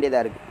பேச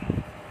வேண்டியதாக இருக்குது.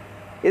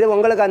 இது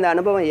உங்களுக்கு அந்த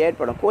அனுபவம்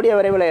ஏற்படும், கூடிய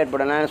விரைவில்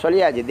ஏற்படும். நான்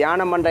சொல்லியாச்சு,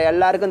 தியானம் பண்ணுற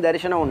எல்லாருக்கும்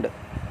தரிசனம் உண்டு.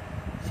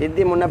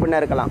 சித்தி முன்ன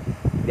பின்ன இருக்கலாம்,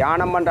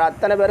 தியானம் பண்ணுற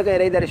அத்தனை பேருக்கும்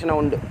இறை தரிசனம்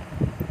உண்டு.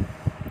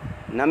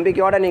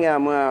 நம்பிக்கையோடு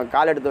நீங்கள்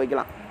கால் எடுத்து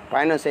வைக்கலாம்,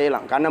 பயணம்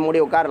செய்யலாம், கண்ணை மூடி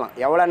உட்காரலாம்.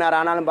 எவ்வளோ நேரம்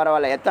ஆனாலும்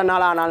பரவாயில்ல, எத்தனை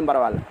நாளாக ஆனாலும்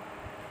பரவாயில்ல.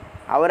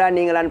 அவராக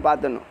நீங்களான்னு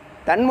பார்த்துடணும்.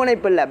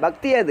 தன்முனைப்பு இல்லை,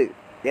 பக்தி. அது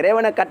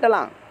இறைவனை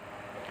கட்டலாம்.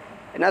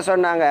 என்ன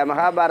சொன்னாங்க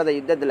மகாபாரத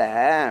யுத்தத்தில்,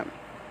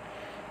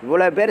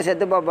 இவ்வளோ பேர்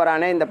செத்து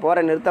போகிறானே, இந்த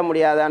போரை நிறுத்த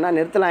முடியாதான்னா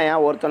நிறுத்தலாம்,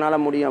 ஏன் ஒருத்தனால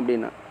முடியும்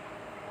அப்படின்னு.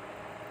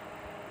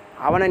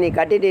 அவனை நீ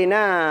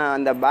கட்டிட்டீன்னா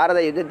அந்த பாரத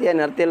யுத்தத்தையே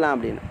நிறுத்திடலாம்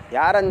அப்படின்னு.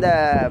 யார் அந்த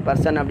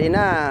பர்சன்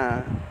அப்படின்னா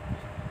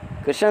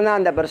கிருஷ்ணன் தான்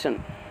அந்த பர்சன்.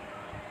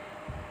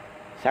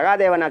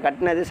 சகாதேவனை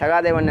கட்டினது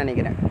சகாதேவன்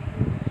நினைக்கிறேன்.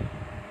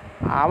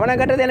 அவனை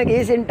கட்டுறது எனக்கு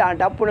ஈஸின்ட்டான்.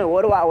 டப்புன்னு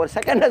ஒரு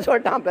செகண்டில்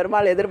சொல்லிட்டான்.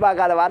 பெருமாள்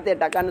எதிர்பார்க்காத வார்த்தையை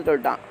டக்கான்னு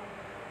சொல்லிட்டான்.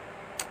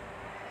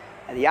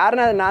 அது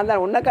யாருன்னா அது நான்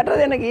தான். உன்னை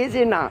கட்டுறது எனக்கு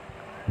ஈஸின்னா,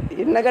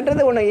 என்னை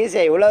கட்டுறது உனக்கு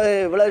ஈஸியாக,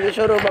 இவ்வளோ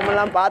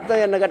விஸ்வரூபமெல்லாம்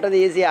பார்த்தும் என்னை கட்டுறது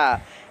ஈஸியா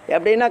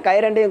எப்படின்னா, கை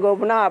ரெண்டையும்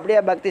கோப்புனா அப்படியே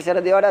பக்தி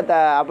சிரத்தையோடு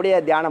அப்படியே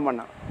தியானம்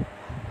பண்ணான்.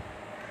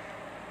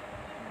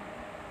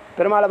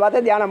 பெருமாளை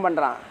பார்த்து தியானம்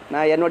பண்ணுறான்.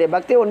 நான் என்னுடைய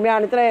பக்தி உண்மையாக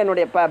அனுப்புகிறேன்,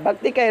 என்னுடைய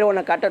பக்தி கயிறு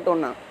ஒன்று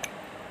கட்டட்டும்னா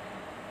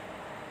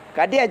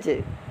கட்டியாச்சு.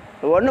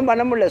 ஒன்றும்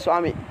பண்ண முடியல.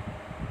 சுவாமி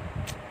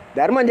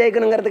தர்மம்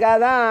ஜெயிக்கணுங்கிறதுக்காக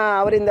தான்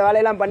அவர் இந்த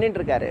வேலையெல்லாம்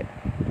பண்ணிகிட்ருக்காரு.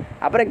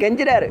 அப்புறம்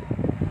கெஞ்சிடாரு,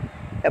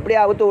 எப்படியா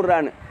அவுத்து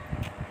விட்றான்னு.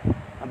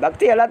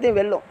 பக்தி எல்லாத்தையும்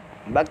வெல்லும்.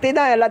 பக்தி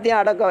தான் எல்லாத்தையும்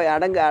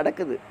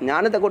அடக்குது.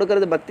 ஞானத்தை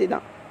கொடுக்கறது பக்தி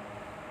தான்,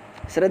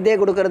 ஸ்ரத்தையை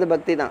கொடுக்கறது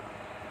பக்தி தான்,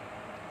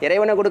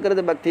 இறைவனை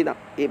கொடுக்கறது பக்தி தான்.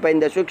 இப்போ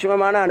இந்த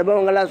சூக்ஷ்மமான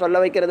அனுபவங்கள்லாம் சொல்ல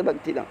வைக்கிறது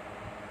பக்தி தான்.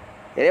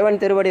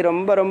 இறைவன் திருவடி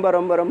ரொம்ப ரொம்ப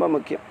ரொம்ப ரொம்ப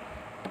முக்கியம்.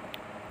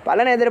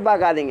 பலனை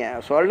எதிர்பார்க்காதீங்க.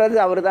 சொல்கிறது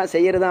அவர் தான்,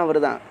 செய்கிறது அவர்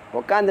தான்.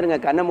 உட்காந்துருங்க,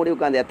 கண்ணை மூடி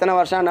உட்காந்து. எத்தனை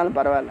வருஷம் ஆனாலும்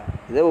பரவாயில்ல.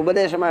 இது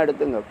உபதேசமாக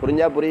எடுத்துங்க.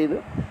 புரிஞ்சால் புரியுது,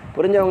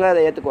 புரிஞ்சவங்க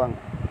அதை ஏற்றுக்குவாங்க.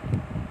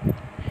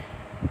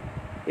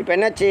 இப்போ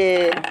என்னாச்சு,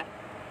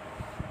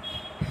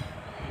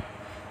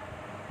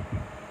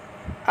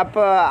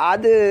 அப்போ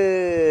அது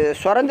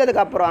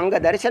சுரந்ததுக்கப்புறம் அங்கே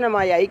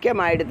தரிசனமாகி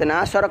ஐக்கியம் ஆகிடுதுன்னா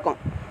சுரக்கும்.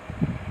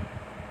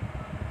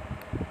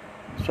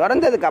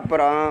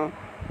 சுரந்ததுக்கப்புறம்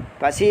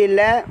பசி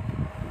இல்லை,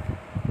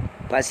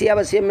 பசி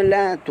அவசியம்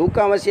இல்லை,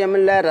 தூக்கம் அவசியம்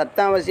இல்லை,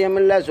 ரத்தம் அவசியம்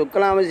இல்லை,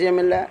 சுக்கலம் அவசியம்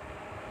இல்லை,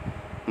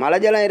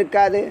 மலஜலம்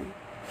இருக்காது,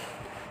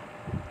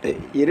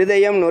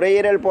 இருதயம்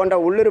நுரையீரல் போன்ற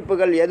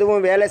உள்ளுறுப்புகள்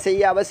எதுவும் வேலை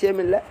செய்ய அவசியம்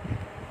இல்லை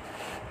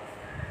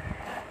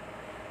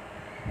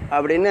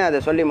அப்படின்னு அதை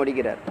சொல்லி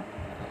முடிக்கிறார்.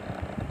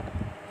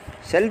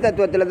 செல்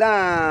தத்துவத்தில்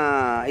தான்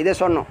இதை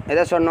சொன்னோம்.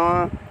 எதை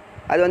சொன்னோம்?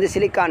 அது வந்து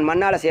சிலிக்கான்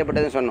மண்ணால்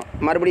செய்யப்பட்டதுன்னு சொன்னோம்.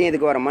 மறுபடியும்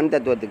இதுக்கு வரோம் மண்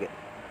தத்துவத்துக்கு.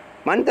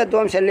 மண்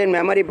தத்துவம் செல்லின்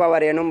மெமரி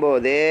பவர்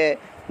எனும்போது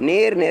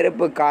நீர்,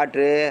 நெருப்பு,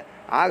 காற்று,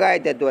 ஆகாய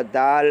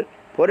தத்துவத்தால்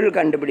பொருள்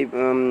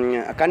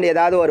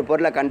ஏதாவது ஒரு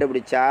பொருளை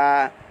கண்டுபிடிச்சா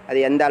அது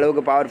எந்த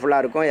அளவுக்கு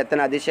பவர்ஃபுல்லாக இருக்கும்,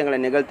 எத்தனை அதிசயங்களை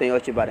நிகழ்த்தும்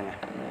யோசிச்சு பாருங்கள்.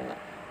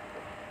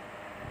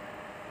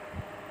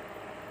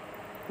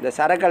 இந்த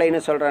சரக்கலைன்னு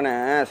சொல்கிறேன்னு,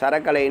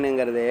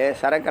 சரக்கலைனுங்கிறது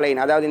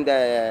சரக்கலைன்னு அதாவது இந்த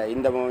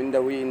இந்த இந்த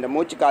இந்த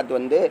மூச்சு காற்று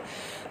வந்து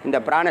இந்த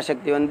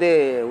பிராணசக்தி வந்து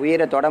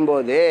உயிரை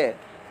தொடும்போது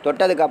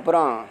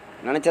தொட்டதுக்கப்புறம்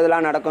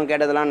நினச்சதெல்லாம் நடக்கும்,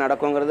 கேட்டதெல்லாம்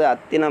நடக்குங்கிறது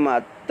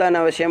அத்தனை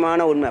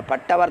விஷயமான உண்மை,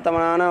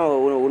 பட்டவர்த்தமான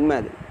உண்மை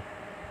அது.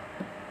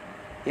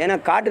 ஏன்னா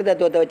காற்று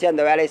தத்துவத்தை வச்சு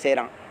அந்த வேலையை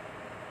செய்கிறான்.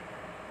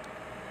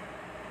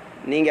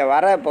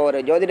 நீங்கள் இப்போ ஒரு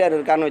ஜோதிடர்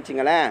இருக்கான்னு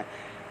வச்சுங்களேன்,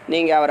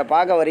 நீங்கள் அவரை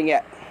பார்க்க வரீங்க,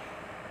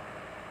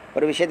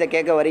 ஒரு விஷயத்தை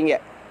கேட்க வரீங்க.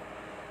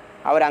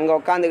 அவர் அங்கே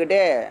உட்காந்துக்கிட்டு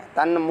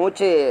தன்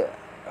மூச்சு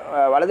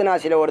வலது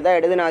நாசியில் ஓடுதா,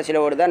 இடது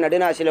நாசியில் ஓடுதா,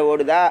 நடுநாசியில்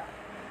ஓடுதா,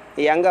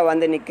 எங்கே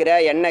வந்து நிற்கிற,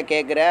 என்ன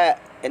கேட்குற,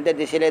 எந்த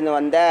திசையிலேருந்து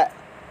வந்த,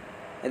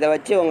 இதை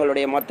வச்சு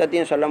உங்களுடைய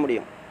மொத்தத்தையும் சொல்ல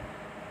முடியும்,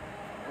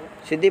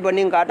 சித்தி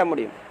பண்ணியும் காட்ட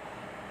முடியும்.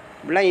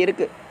 இப்படிலாம்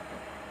இருக்குது.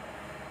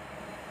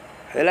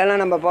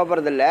 இதெல்லாம் நம்ம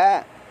போகிறதில்ல.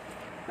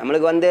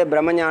 நம்மளுக்கு வந்து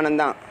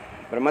பிரம்மஞானம்தான்,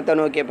 பிரம்மத்தை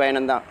நோக்கிய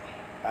பயணம்தான்.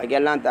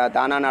 அதுக்கெல்லாம்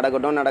தானாக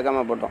நடக்கட்டும்,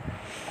 நடக்காமல் போட்டோம்.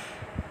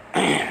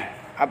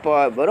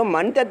 அப்போது வெறும்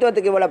மண்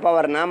தத்துவத்துக்கு இவ்வளோ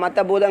பவர்னா மற்ற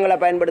பூதங்களை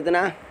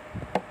பயன்படுத்தினா,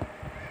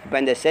 இப்போ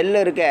இந்த செல்லு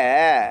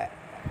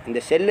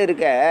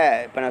இருக்க,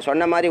 இப்போ நான்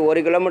சொன்ன மாதிரி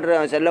 1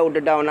 கிலோமீட்டர் செல்லை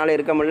விட்டுட்டு அவனால்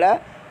இருக்க முடியல,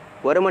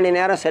 1 மணி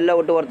நேரம் செல்லை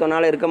விட்டு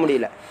ஒருத்தவனால் இருக்க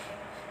முடியல.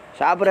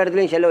 சாப்பிட்ற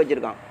இடத்துலையும் செல்லை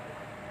வச்சுருக்கான்.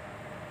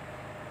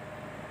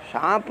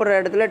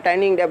 சாப்பிட்ற இடத்துல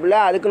டைனிங்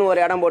டேபிளில் அதுக்குன்னு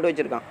ஒரு இடம் போட்டு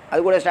வச்சுருக்கான். அது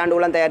கூட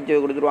ஸ்டாண்டுக்குலாம் தயாரித்து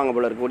கொடுத்துருவாங்க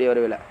போல இருக்கக்கூடிய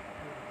விரைவில்.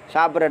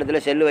 சாப்பிட்ற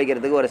இடத்துல செல்லு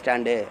வைக்கிறதுக்கு ஒரு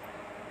ஸ்டாண்டு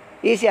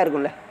ஈஸியாக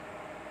இருக்கும்ல.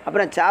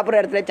 அப்புறம் சாப்பிட்ற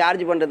இடத்துல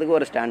சார்ஜ் பண்ணுறதுக்கு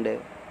ஒரு ஸ்டாண்டு.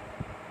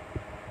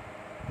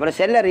 அப்புறம்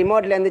செல்லை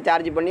ரிமோட்லேருந்து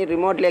சார்ஜ் பண்ணி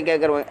ரிமோட்லேயே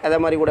கேட்குறவங்க அதை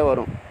மாதிரி கூட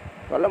வரும்.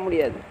 சொல்ல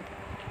முடியாது.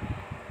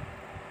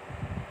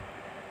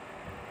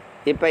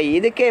 இப்போ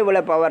இதுக்கே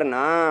இவ்வளோ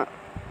பவர்னா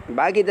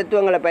பாக்கி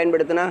தத்துவங்களை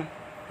பயன்படுத்தினா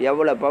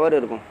எவ்வளோ பவர்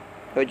இருக்கும்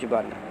யோசிச்சு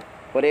பாருங்கள்.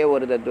 ஒரே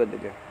ஒரு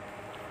தத்துவத்துக்கு.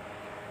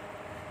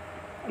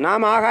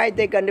 நாம்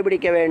ஆகாயத்தை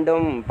கண்டுபிடிக்க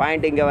வேண்டும்.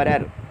 பாயிண்ட் இங்கே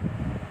வரார்.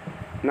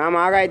 நாம்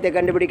ஆகாயத்தை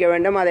கண்டுபிடிக்க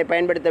வேண்டும், அதை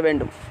பயன்படுத்த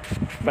வேண்டும்.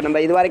 இப்போ நம்ம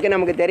இது வரைக்கும்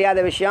நமக்கு தெரியாத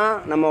விஷயம்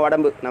நம்ம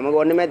உடம்பு. நமக்கு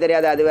ஒன்றுமே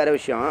தெரியாது, அது வேறு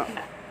விஷயம்.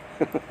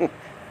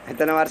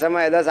 இத்தனை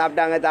வருஷமாக ஏதோ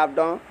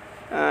சாப்பிட்டோம்,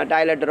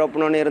 டாய்லெட்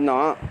ரொப்பணுன்னு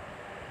இருந்தோம்.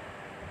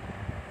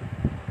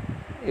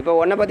 இப்போ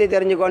ஒன்றை பற்றி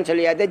தெரிஞ்சுக்கோன்னு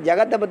சொல்லியாச்சு.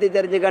 ஜகத்தை பற்றி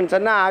தெரிஞ்சுக்கன்னு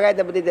சொன்னால்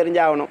ஆகாயத்தை பற்றி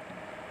தெரிஞ்சாகணும்.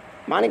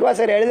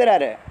 மாணிக்கவாசகர்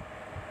எழுதுகிறாரு,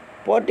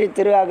 போற்றி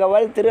திரு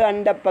அகவல் திரு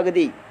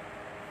அண்டப்பகுதி,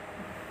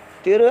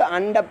 திரு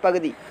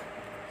அண்டப்பகுதி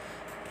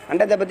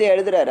அண்டத்தை பற்றி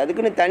எழுதுகிறாரு.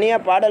 அதுக்குன்னு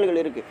தனியாக பாடல்கள்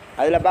இருக்குது.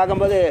 அதில்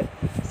பார்க்கும்போது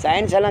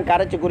சயின்ஸ் எல்லாம்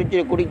கரைச்சி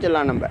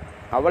குடிச்சிடலாம் நம்ம.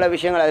 அவ்வளோ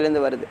விஷயங்கள்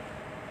அதுலேருந்து வருது.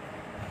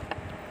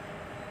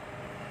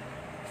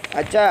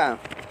 அச்சா,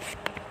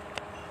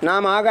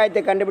 நாம்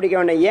ஆகாயத்தை கண்டுபிடிக்க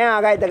வேண்டாம். ஏன்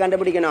ஆகாயத்தை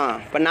கண்டுபிடிக்கணும்?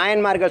 இப்போ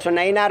நாயன்மார்கள்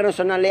நயினார்னு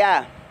சொன்னோம் இல்லையா,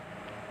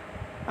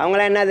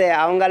 அவங்களாம் என்னது,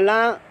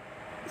 அவங்கெல்லாம்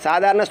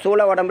சாதாரண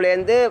ஸ்தூல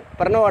உடம்புலேருந்து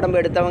பிரணவ உடம்பு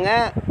எடுத்தவங்க,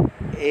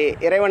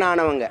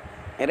 இறைவனானவங்க,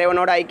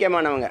 இறைவனோட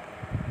ஐக்கியமானவங்க.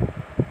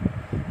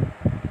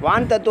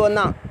 வான் தத்துவம்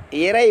தான்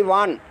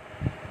இறைவான்.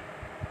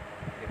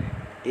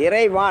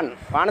 இறைவான்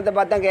வானத்தை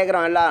பார்த்தா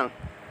கேட்குறோம். எல்லாம்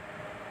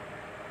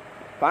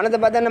வானத்தை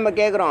பார்த்தா நம்ம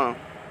கேட்குறோம்.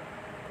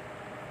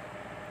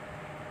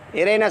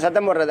 இறைனா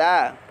சத்தம் போடுறதா?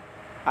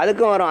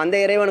 அதுக்கும் வரும். அந்த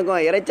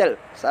இறைவனுக்கும் இறைச்சல்,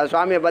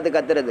 சுவாமியை பார்த்து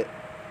கத்துறது.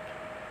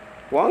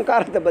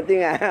 ஓங்காரத்தை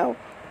பற்றிங்க,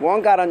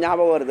 ஓங்காரம்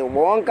ஞாபகம் வருது.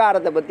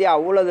 ஓங்காரத்தை பற்றி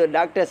அவ்வளவு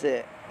டாக்டர்ஸு,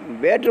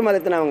 வேற்று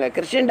மதத்தினவங்க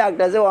கிறிஸ்டின்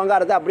டாக்டர்ஸு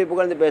ஓங்காரத்தை அப்படி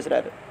புகழ்ந்து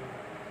பேசுகிறாரு.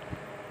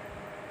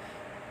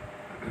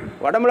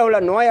 உடம்புல உள்ள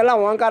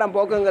நோயெல்லாம் ஓங்காரம்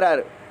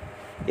போக்குங்கிறாரு.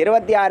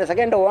 26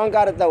 செகண்ட்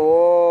ஓங்காரத்தை ஓம்னு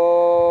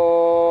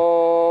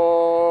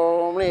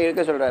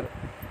இழுக்க சொல்கிறார்.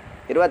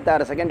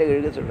 26 செகண்டுக்கு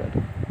இழுக்க சொல்கிறார்.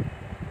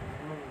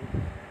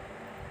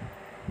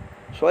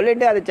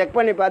 சொல்லிவிட்டு அதை செக்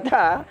பண்ணி பார்த்தா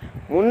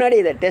முன்னாடி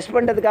இதை டெஸ்ட்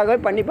பண்ணுறதுக்காகவே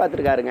பண்ணி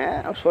பார்த்துருக்காருங்க.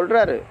 அவர்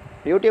சொல்கிறாரு,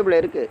 யூடியூப்பில்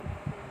இருக்குது.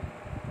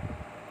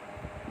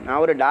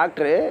 நான் ஒரு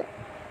டாக்டரு,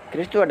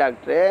 கிறிஸ்துவ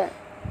டாக்டரு.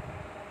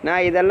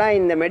 நான் இதெல்லாம்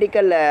இந்த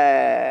மெடிக்கலில்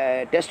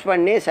டெஸ்ட்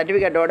பண்ணி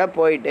சர்டிஃபிகேட்டோடு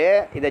போயிட்டு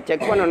இதை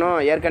செக் பண்ணணும்.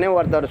 ஏற்கனவே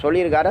ஒருத்தர்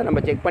சொல்லியிருக்காரு, நம்ம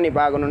செக் பண்ணி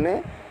பார்க்கணுன்னு.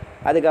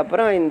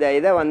 அதுக்கப்புறம் இந்த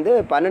இதை வந்து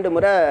 12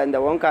 முறை இந்த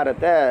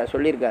ஓங்காரத்தை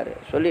சொல்லியிருக்காரு.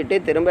 சொல்லிவிட்டு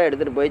திரும்ப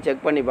எடுத்துகிட்டு போய்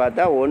செக் பண்ணி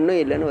பார்த்தா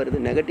ஒன்றும் இல்லைன்னு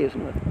வருது,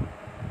 நெகட்டிவ்ஸ்னு வருது.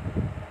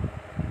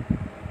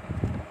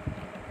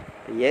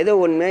 எது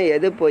உண்மை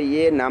எது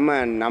பொய், நம்ம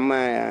நம்ம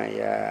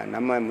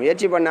நம்ம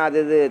முயற்சி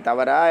பண்ணாதது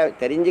தவறா,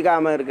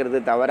 தெரிஞ்சுக்காமல் இருக்கிறது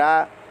தவறா?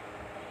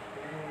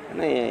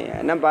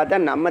 என்ன பார்த்தா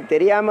நம்ம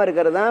தெரியாமல்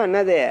இருக்கிறது தான்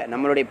என்னது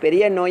நம்மளுடைய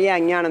பெரிய நோயே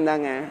அஞ்ஞானம்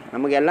தாங்க.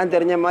 நமக்கு எல்லாம்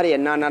தெரிஞ்ச மாதிரி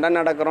என்ன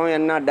நடக்கிறோம்,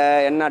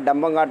 என்ன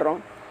டம்பம் காட்டுறோம்.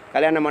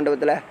 கல்யாண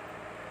மண்டபத்தில்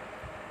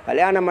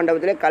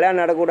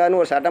கல்யாணம்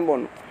நடக்கக்கூடாதுன்னு ஒரு சட்டம்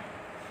போடணும்.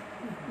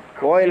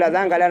 கோயிலில்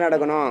தான் கல்யாணம்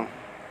நடக்கணும்.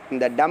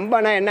 இந்த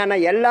டம்பனா என்னன்னா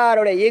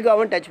எல்லாரோடைய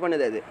ஈகோவும் டச்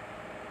பண்ணுது. அது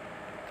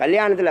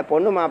கல்யாணத்தில்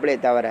பொண்ணு மாப்பிள்ளையை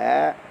தவிர,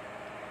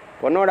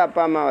 பொண்ணோட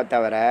அப்பா அம்மாவை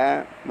தவிர,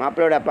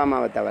 மாப்பிள்ளையோட அப்பா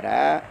அம்மாவை தவிர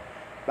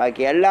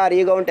பாக்கி எல்லார்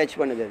ஈகோவும் டச்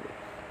பண்ணுது அது.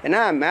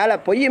 ஏன்னா மேலே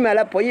பொய்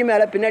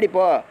மேலே பின்னாடி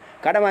போ,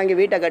 கடன் வாங்கி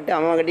வீட்டை கட்டு,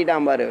 அவன்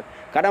கட்டிட்டான் பாரு,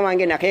 கடன்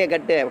வாங்கி நகையை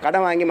கட்டு,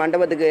 கடன் வாங்கி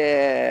மண்டபத்துக்கு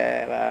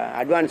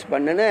அட்வான்ஸ்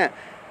பண்ணுன்னு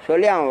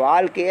சொல்லி அவன்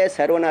வாழ்க்கையே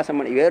சர்வநாசம்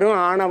பண்ணி, வெறும்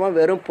ஆணவம்,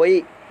 வெறும் பொய்,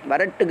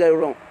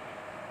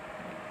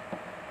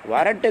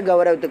 வரட்டு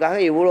கௌரவத்துக்காக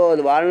இவ்வளோ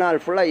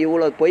வாழ்நாள் ஃபுல்லாக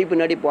இவ்வளோ பொய்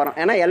பின்னாடி போகிறான்.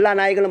 ஏன்னா எல்லா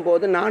நாய்களும்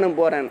போகுது நானும்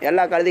போகிறேன்,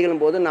 எல்லா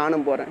கழுதிகளும் போகுது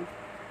நானும் போகிறேன்,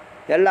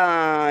 எல்லா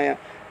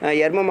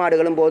எரும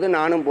மாடுகளும் போகுது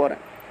நானும்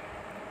போகிறேன்.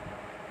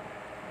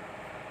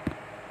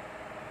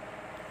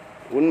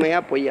 உண்மையா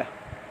பொய்யா?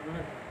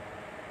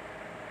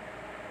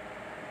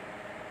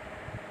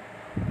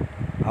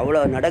 அவ்வளோ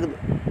நடக்குது.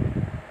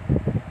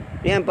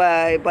 ஏன்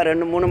இப்போ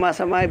 2-3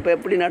 மாதமாக இப்போ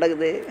எப்படி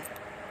நடக்குது?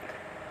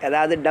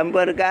 ஏதாவது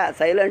டம்பர் இருக்கா?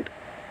 சைலண்ட்.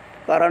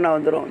 கொரோனா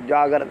வந்துடும்,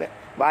 ஜாகிரதை.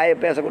 வாயை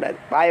பேசக்கூடாது,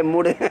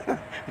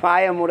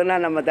 வாயை மூடுனா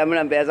நம்ம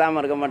தமிழன் பேசாமல்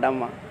இருக்க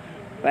மாட்டோம்மா.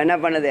 இப்போ என்ன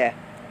பண்ணுது?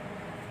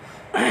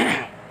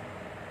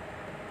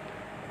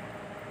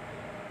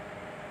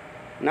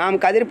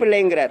 நாம்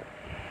கதிர்பிள்ளைங்கிறார்,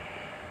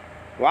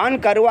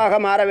 வான் கருவாக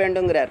மாற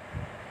வேண்டுங்கிறார்.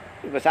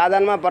 இப்போ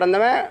சாதாரணமாக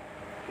பிறந்தவன்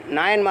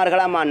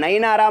நாயன்மார்களாக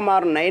நைனாராக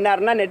மாறணும்.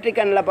 நைனார்னால்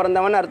நெற்றிக்கண்ணில்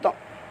பிறந்தவன் அர்த்தம்.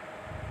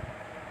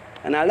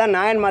 அதனால தான்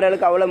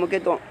நாயன்மார்களுக்கு அவ்வளோ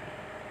முக்கியத்துவம்.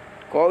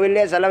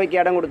 கோவிலே செலவுக்கு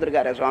இடம்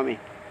கொடுத்துருக்காரு சுவாமி,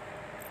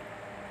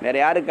 வேறு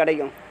யாருக்கு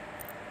கிடைக்கும்?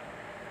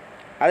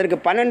 அதற்கு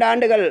 12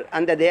 ஆண்டுகள்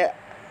அந்த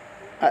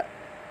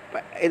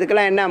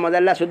இதுக்கெல்லாம் என்ன,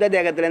 முதல்ல சுத்த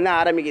தேகத்துலேருந்து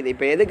ஆரம்பிக்குது.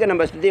 இப்போ எதுக்கு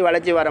நம்ம சுற்றி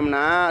வளைச்சி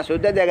வரோம்னா,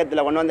 சுத்த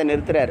தேகத்தில் கொண்டு வந்து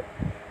நிறுத்துறாரு.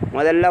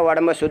 முதல்ல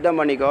உடம்ப சுத்தம்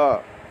பண்ணிக்கோ,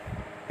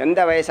 எந்த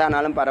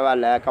வயசானாலும்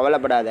பரவாயில்ல,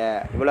 கவலைப்படாத,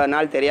 இவ்வளோ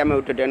நாள் தெரியாமல்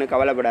விட்டுட்டேன்னு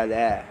கவலைப்படாத,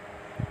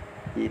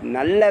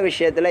 நல்ல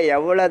விஷயத்தில்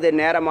எவ்வளவு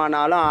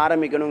நேரமானாலும்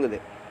ஆரம்பிக்கணுங்குது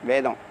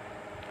வேதம்.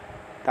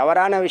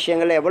 தவறான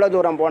விஷயங்கள் எவ்வளோ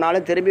தூரம்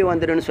போனாலும் திரும்பி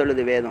வந்துடுன்னு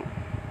சொல்லுது வேதம்.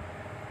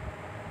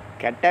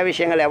 கெட்ட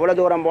விஷயங்கள் எவ்வளோ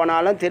தூரம்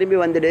போனாலும் திரும்பி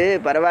வந்துடு,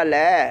 பரவாயில்ல,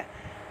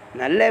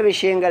 நல்ல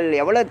விஷயங்கள்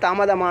எவ்வளோ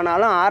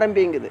தாமதமானாலும்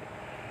ஆரம்பிங்குது.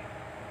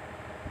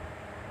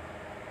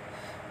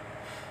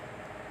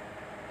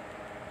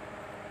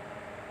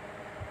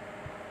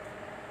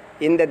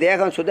 இந்த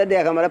தேகம் சுத்த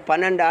தேகம் வர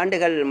 12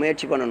 ஆண்டுகள்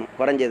முயற்சி பண்ணணும்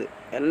குறைஞ்சது.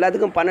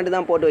 எல்லாத்துக்கும் 12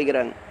 தான் போட்டு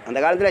வைக்கிறாங்க. அந்த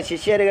காலத்தில்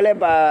சிஷ்யர்களே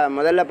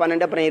முதல்ல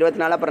 12, அப்புறம்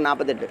 24, அப்புறம்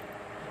 48.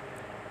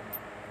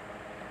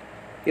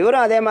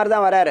 இவரும் அதே மாதிரி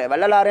தான் வராரு.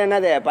 வள்ளலாரும்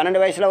என்னது 12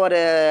 வயசில் ஒரு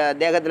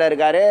தேகத்தில்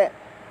இருக்கார்,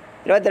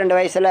 22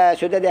 வயசில்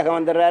சுத்த தேகம்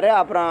வந்துடுறாரு,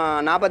 அப்புறம்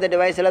 48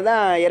 வயசில்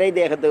தான் இறை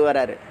தேகத்துக்கு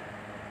வராரு,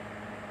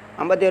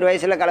 51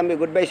 வயசில் கிளம்பி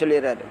குட் பை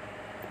சொல்லிடுறாரு.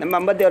 நம்ம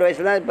 51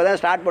 வயசில் தான் இப்போ தான்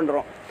ஸ்டார்ட்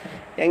பண்ணுறோம்.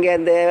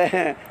 எங்கேருந்து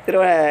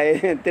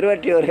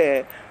திருவற்றியூர்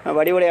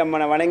வடிவுடை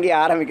அம்மனை வணங்கி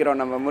ஆரம்பிக்கிறோம்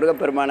நம்ம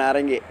முருகப்பெருமானை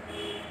அரங்கி.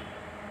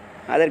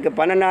 அதற்கு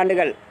 12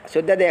 ஆண்டுகள்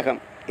சுத்த தேகம்,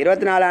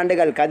 24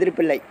 ஆண்டுகள்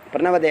கதிர்பிள்ளை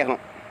பிரணவ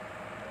தேகம்,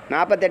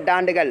 48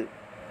 ஆண்டுகள்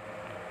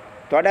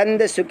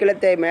தொடர்ந்து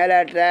சுக்கிலத்தை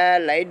மேலேற்ற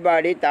லைட்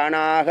பாடி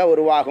தானாக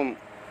உருவாகும்.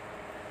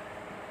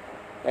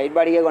 லைட்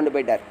பாடிக்கே கொண்டு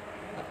போயிட்டார்.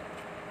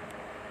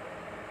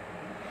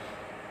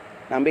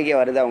 நம்பிக்கை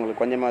வருதா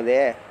உங்களுக்கு? கொஞ்சமாவது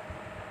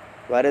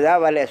வருதா?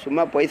 வரல,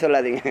 சும்மா பொய்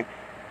சொல்லாதீங்க,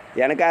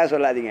 எனக்காக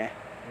சொல்லாதீங்க.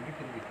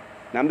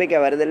 நம்பிக்கை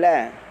வருதில்ல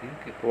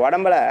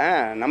உடம்புல?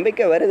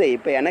 நம்பிக்கை வருது.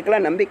 இப்போ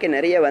எனக்கெல்லாம் நம்பிக்கை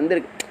நிறைய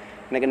வந்திருக்கு.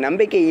 எனக்கு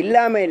நம்பிக்கை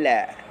இல்லாமல் இல்லை.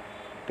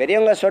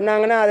 பெரியவங்க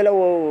சொன்னாங்கன்னா அதில்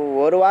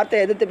ஒரு வார்த்தை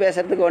எதிர்த்து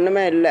பேசுகிறதுக்கு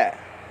ஒன்றுமே இல்லை.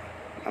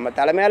 நம்ம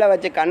தலைமையில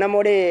வச்சு கண்ணை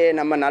மூடி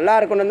நம்ம நல்லா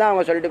இருக்கணும்னு தான்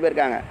அவங்க சொல்லிட்டு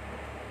போயிருக்காங்க.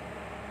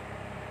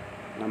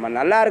 நம்ம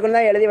நல்லா இருக்கணும்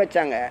தான் எழுதி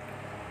வச்சாங்க.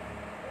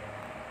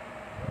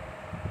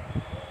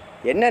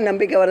 என்ன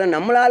நம்பிக்கை வருது?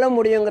 நம்மளாலும்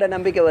முடியுங்கிற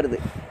நம்பிக்கை வருது.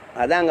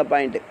 அதான் அங்கே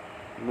பாயிண்ட்டு.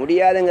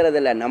 முடியாதுங்கிறது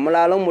இல்லை,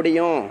 நம்மளாலும்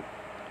முடியும்.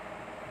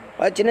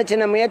 சின்ன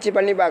சின்ன முயற்சி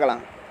பண்ணி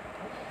பார்க்கலாம்,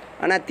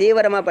 ஆனால்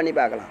தீவிரமாக பண்ணி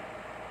பார்க்கலாம்,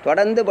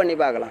 தொடர்ந்து பண்ணி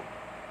பார்க்கலாம்.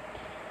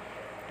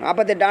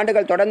 48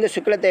 ஆண்டுகள் தொடர்ந்து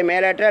சுக்கிலத்தை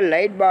மேலேற்ற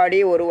லைட் பாடி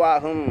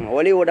உருவாகும்,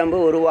 ஒளி உடம்பு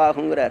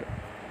உருவாகுங்கிறார்.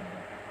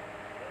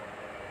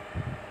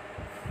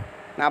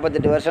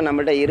 48 வருஷம்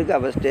நம்மள்கிட்ட இருக்கா?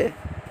 ஃபஸ்ட்டு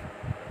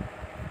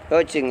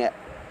யோசிச்சுங்க.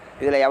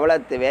 இதில் எவ்வளோ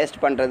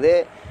வேஸ்ட் பண்ணுறது,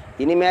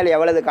 இனிமேல்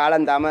எவ்வளவு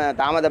காலம்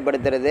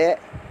தாமதப்படுத்துறது,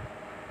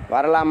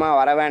 வரலாமா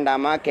வர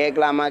வேண்டாமா,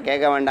 கேட்கலாமா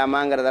கேட்க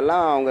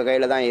வேண்டாமாங்கிறதெல்லாம் அவங்க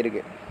கையில் தான்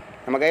இருக்குது.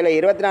 நம்ம கையில்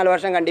 24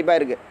 வருஷம் கண்டிப்பாக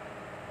இருக்குது.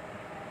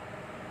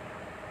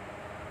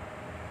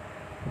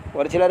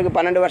 ஒரு சிலருக்கு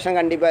 12 வருஷம்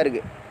கண்டிப்பாக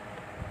இருக்குது.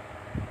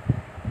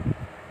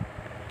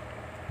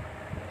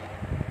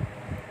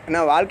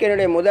 ஆனால்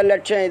வாழ்க்கையினுடைய முதல்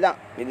லட்சியம்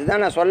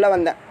இதுதான் நான் சொல்ல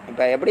வந்தேன்.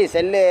 இப்போ எப்படி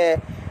செல்லு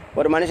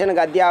ஒரு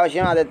மனுஷனுக்கு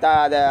அத்தியாவசியம்,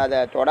 அதை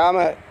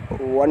தொடாமல்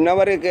 1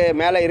 ஹவருக்கு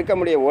மேலே இருக்க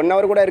முடியும், 1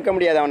 ஹவர் கூட இருக்க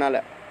முடியாது அவனால்.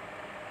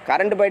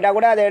 கரண்ட் போயிட்டால்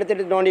கூட அதை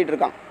எடுத்துகிட்டு நோண்டிகிட்டு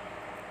இருக்கான்,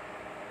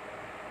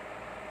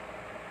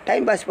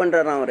 டைம் பாஸ்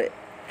பண்ணுறான் அவர்.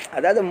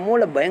 அதாவது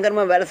மூளை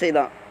பயங்கரமாக வேலை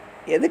செய்தான்.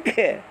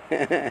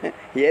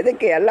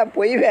 எதுக்கு எல்லாம்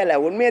பொய் வேலை,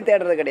 உண்மையை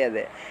தேடுறது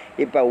கிடையாது.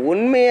 இப்போ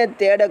உண்மையை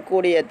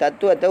தேடக்கூடிய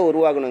தத்துவத்தை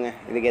உருவாக்கணுங்க.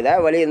 இதுக்கு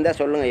ஏதாவது வழி இருந்தால்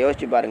சொல்லுங்கள்,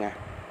 யோசிச்சு பாருங்கள்.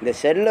 இந்த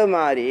செல்லு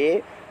மாதிரி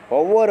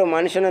ஒவ்வொரு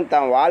மனுஷனும்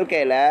தன்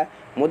வாழ்க்கையில்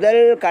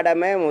முதல்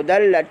கடமை,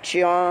 முதல்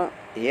லட்சியம்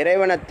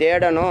இறைவனை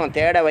தேடணும்,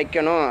 தேட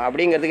வைக்கணும்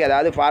அப்படிங்கிறதுக்கு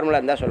ஏதாவது ஃபார்முலா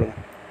இருந்தால்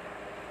சொல்லுங்கள்.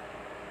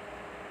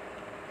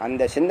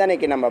 அந்த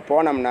சிந்தனைக்கு நம்ம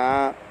போனோம்னா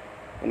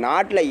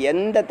நாட்டில்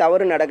எந்த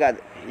தவறும் நடக்காது,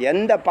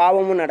 எந்த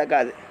பாவமும்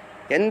நடக்காது,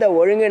 எந்த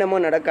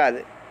ஒழுங்கினமும் நடக்காது,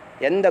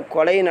 எந்த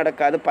கொலையும்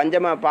நடக்காது,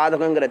 பஞ்சமா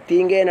பாதகங்கிற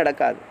தீங்கே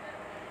நடக்காது.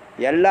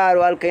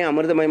 எல்லார் வாழ்க்கையும்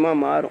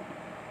அமிர்தமயமாக மாறும்.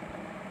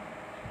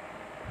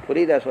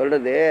 புரியுதா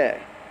சொல்கிறது?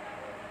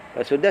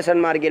 இப்போ சுத்த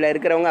சன்மார்க்கியில்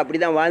இருக்கிறவங்க அப்படி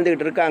தான்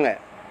வாழ்ந்துக்கிட்டு இருக்காங்க.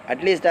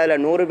 அட்லீஸ்ட்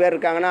அதில் 100 பேர்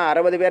இருக்காங்கன்னா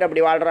 60 பேர்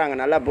அப்படி வாழ்கிறாங்க.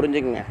 நல்லா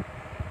புரிஞ்சுக்குங்க.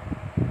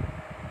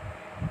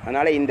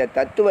 அதனால் இந்த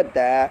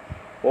தத்துவத்தை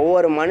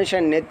ஒவ்வொரு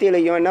மனுஷன்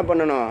நெத்திலையும் என்ன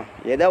பண்ணணும்,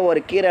 ஏதோ ஒரு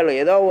கீரல்,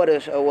 ஏதோ ஒரு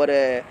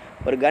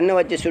ஒரு கன்னை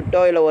வச்சு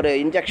சுட்டோ இல்லை ஒரு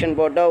இன்ஜெக்ஷன்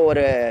போட்டோ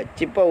ஒரு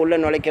சிப்பை உள்ளே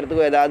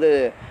நுழைக்கிறதுக்கோ ஏதாவது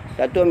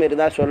தத்துவம்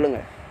இருந்தால்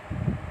சொல்லுங்கள்.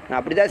 நான்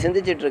அப்படி தான்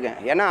சிந்திச்சிட்ருக்கேன்.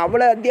 ஏன்னா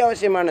அவ்வளோ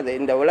அத்தியாவசியமானது.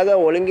 இந்த உலக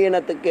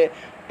ஒழுங்கீனத்துக்கு,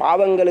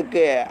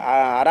 பாவங்களுக்கு,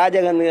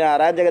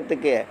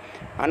 அராஜகத்துக்கு,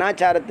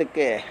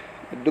 அனாச்சாரத்துக்கு,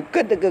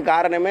 துக்கத்துக்கு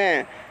காரணமே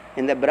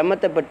இந்த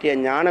பிரம்மத்தை பற்றிய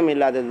ஞானம்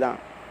இல்லாதது தான்.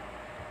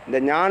 இந்த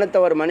ஞானத்தை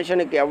ஒரு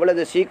மனுஷனுக்கு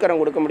எவ்வளவு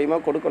சீக்கிரம் கொடுக்க முடியுமோ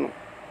கொடுக்கணும்.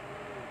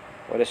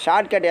 ஒரு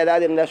ஷார்ட்கட்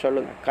ஏதாவது இருந்தால்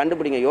சொல்லுங்கள்,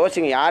 கண்டுபிடிங்க,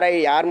 யோசிங்க.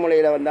 யார்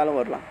மூலையில் வந்தாலும்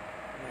வரலாம்.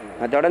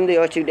 நான் தொடர்ந்து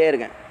யோசிச்சுக்கிட்டே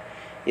இருக்கேன்.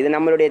 இது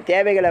நம்மளுடைய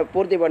தேவைகளை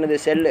பூர்த்தி பண்ணுது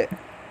செல்லு.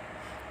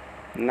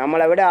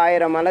 நம்மளை விட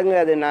 1000 மடங்கு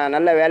அது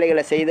நல்ல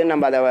வேலைகளை செய்துன்னு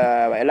நம்ம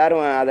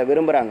எல்லோரும் அதை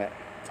விரும்புகிறாங்க.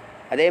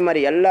 அதே மாதிரி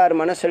எல்லார்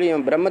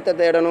மனசுலையும் பிரம்மத்தை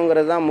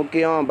தேடணுங்கிறது தான்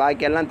முக்கியம்.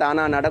 பாக்கியெல்லாம்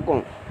தானாக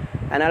நடக்கும்.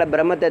 அதனால்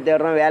பிரம்மத்தை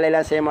தேடுறோம்,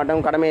 வேலையெல்லாம் செய்ய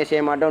மாட்டோம், கடமையை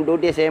செய்ய மாட்டோம்,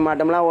 டியூட்டியை செய்ய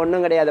மாட்டோம்லாம்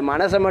ஒன்றும் கிடையாது.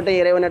 மனசை மட்டும்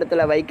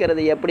இறைவனிடத்தில்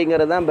வைக்கிறது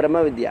எப்படிங்கிறது தான்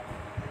பிரம்ம வித்யா.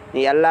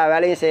 நீ எல்லா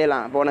வேலையும்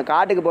செய்யலாம். இப்போ உனக்கு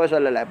காட்டுக்கு போக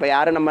சொல்லலை.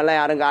 இப்போ நம்மளாம்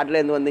யாரும்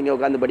காட்டிலேருந்து வந்து இங்கே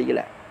உட்காந்து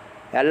படிக்கலை.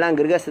 எல்லாம்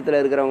கிரகஸ்தத்தில்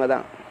இருக்கிறவங்க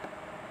தான்.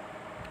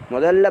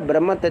 முதல்ல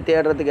பிரம்மத்தை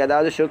தேடுறதுக்கு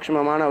ஏதாவது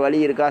சூக்ஷ்மமான வழி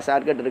இருக்கா,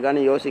 ஷார்ட்கட்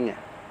இருக்கான்னு யோசிங்க.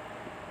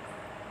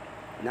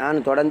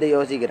 நான் தொடர்ந்து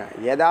யோசிக்கிறேன்.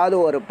 ஏதாவது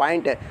ஒரு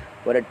பாயிண்ட்டு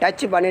ஒரு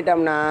டச்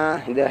பண்ணிட்டோம்னா,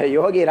 இந்த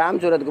யோகி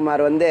ராம்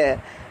சூரத்குமார் வந்து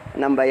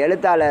நம்ம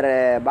எழுத்தாளர்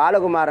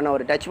பாலகுமாரனை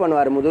ஒரு டச்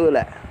பண்ணுவார்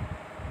முதுகில்.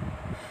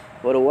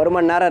 ஒரு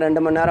மணி நேரம்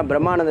 2 மணி நேரம்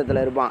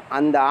பிரம்மானந்தத்தில் இருப்பான்.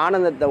 அந்த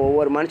ஆனந்தத்தை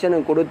ஒவ்வொரு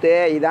மனுஷனுக்கு கொடுத்து,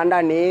 இதாண்டா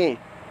நீ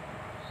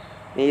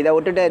இதை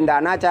விட்டுட்டு இந்த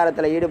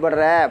அனாச்சாரத்தில்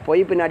ஈடுபடுற,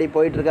 பொய் பின்னாடி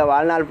போயிட்டுருக்க,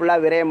 வாழ்நாள்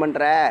ஃபுல்லாக விரயம்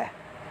பண்ணுற,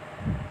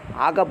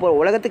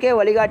 உலகத்துக்கே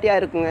வழிகாட்டியாக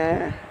இருக்குங்க.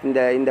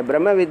 இந்த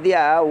பிரம்ம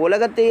வித்யா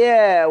உலகத்தையே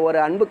ஒரு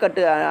அன்பு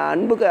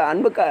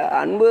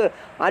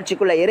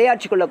ஆட்சிக்குள்ளே,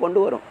 இறையாட்சிக்குள்ளே கொண்டு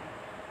வரும்.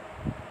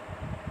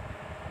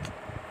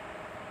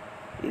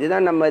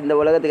 இதுதான் நம்ம இந்த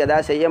உலகத்துக்கு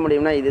எதாவது செய்ய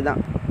முடியும்னா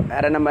இதுதான்.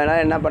 வேறு நம்ம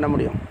எல்லாம் என்ன பண்ண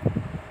முடியும்?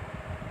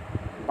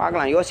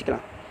 பார்க்கலாம்,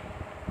 யோசிக்கலாம்.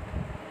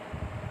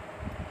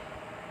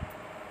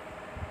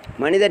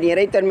 மனிதன்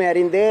இறைத்தன்மை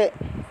அறிந்து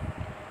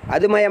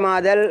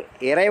அதுமயமாதல்,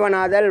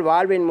 இறைவனாதல்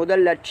வாழ்வின்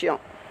முதல்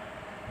லட்சியம்.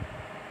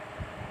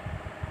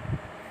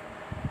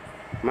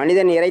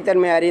 மனிதன்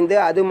இறைத்தன்மை அறிந்து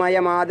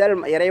அதுமயமாதல்,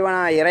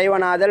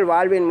 இறைவனாதல்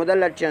வாழ்வின்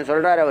முதல் லட்சியம்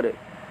சொல்கிறார் அவர்.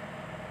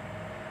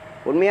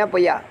 உண்மையா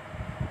பொய்யா?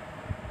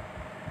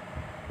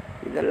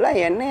 இதெல்லாம்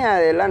என்ன,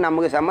 அதெல்லாம்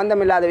நமக்கு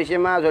சம்மந்தம் இல்லாத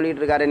விஷயமா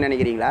சொல்லிகிட்டு இருக்காருன்னு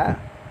நினைக்கிறீங்களா?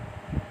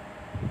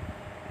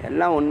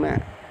 எல்லாம் உண்மை.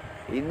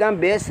 இதுதான்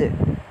பேஸு.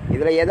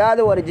 இதில்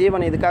ஏதாவது ஒரு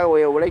ஜீவன் இதுக்காக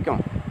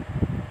உழைக்கும்.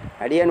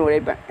 அடியேன்னு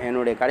உழைப்பேன்,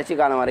 என்னுடைய கடைசி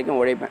காலம் வரைக்கும்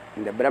உழைப்பேன்.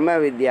 இந்த பிரம்ம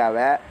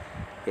வித்யாவை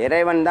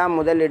இறைவன் தான்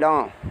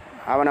முதலிடம்,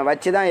 அவனை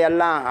வச்சு தான்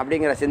எல்லாம்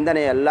அப்படிங்கிற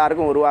சிந்தனையை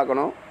எல்லாருக்கும்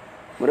உருவாக்கணும்.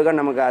 முருகன்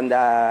நமக்கு அந்த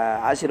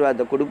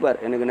ஆசீர்வாதத்தை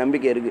கொடுப்பார், எனக்கு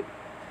நம்பிக்கை இருக்குது.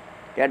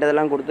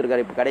 கேட்டதெல்லாம்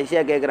கொடுத்துருக்காரு. இப்போ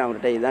கடைசியாக கேட்குறேன்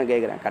அவர்கிட்ட, இதுதான்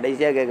கேட்குறேன்,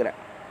 கடைசியாக கேட்குறேன்.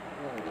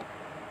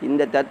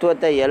 இந்த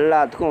தத்துவத்தை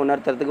எல்லாத்துக்கும்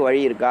உணர்த்துறதுக்கு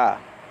வழி இருக்கா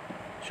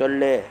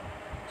சொல்லு.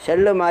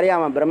 செல்லு மாதிரி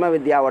அவன் பிரம்ம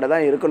வித்யாவோட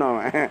தான் இருக்கணும்.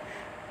 அவன்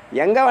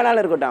எங்கே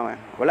வேணாலும் இருக்கட்டும்,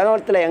 அவன்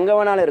உலகத்தில் எங்கே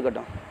வேணாலும்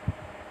இருக்கட்டும்.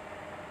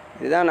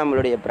 இதுதான்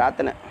நம்மளுடைய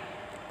பிரார்த்தனை.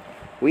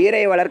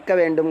 உயிரை வளர்க்க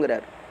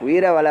வேண்டும்ங்கிறார்.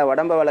 உயிரை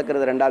உடம்பை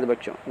வளர்க்குறது 2வது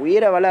பட்சம்.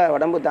 உயிரை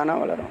உடம்பு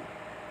தானாக வளரும்.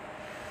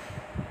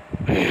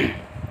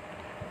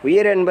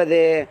 உயிர் என்பது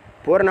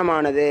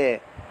பூர்ணமானது,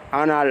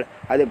 ஆனால்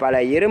அது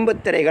பல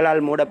இரும்புத்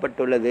திரைகளால்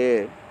மூடப்பட்டுள்ளது.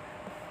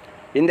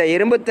 இந்த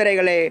இரும்புத்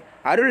திரைகளை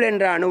அருள்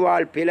என்ற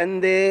அணுவால்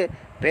பிளந்து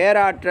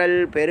பேராற்றல்,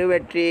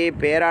 பெருவெற்றி,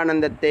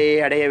 பேரானந்தத்தை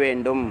அடைய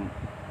வேண்டும்.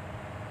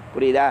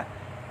 புரியுதா?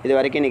 இது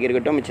வரைக்கும் இன்றைக்கி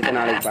இருக்கட்டும், மிச்சத்தை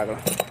நாளைக்கு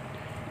பார்க்கலாம்.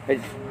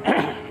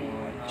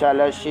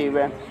 சல சிவ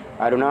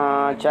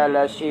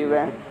அருணாச்சல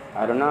சிவ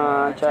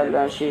அருணாச்சல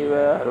சிவ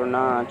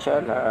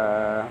அருணாச்சல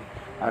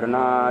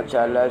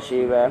அருணாச்சல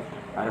சிவ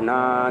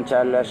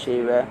அருணாச்சல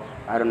சிவ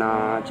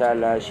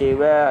அருணாச்சல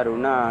சிவ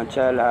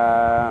அருணாச்சல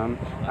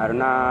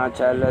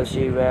அருணாச்சல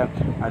சிவ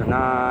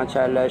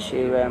அருணாச்சல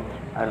சிவ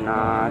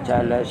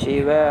அருணாச்சல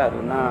சிவ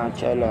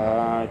அருணாச்சல.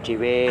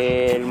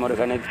 சிவேல்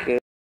முருகனுக்கு.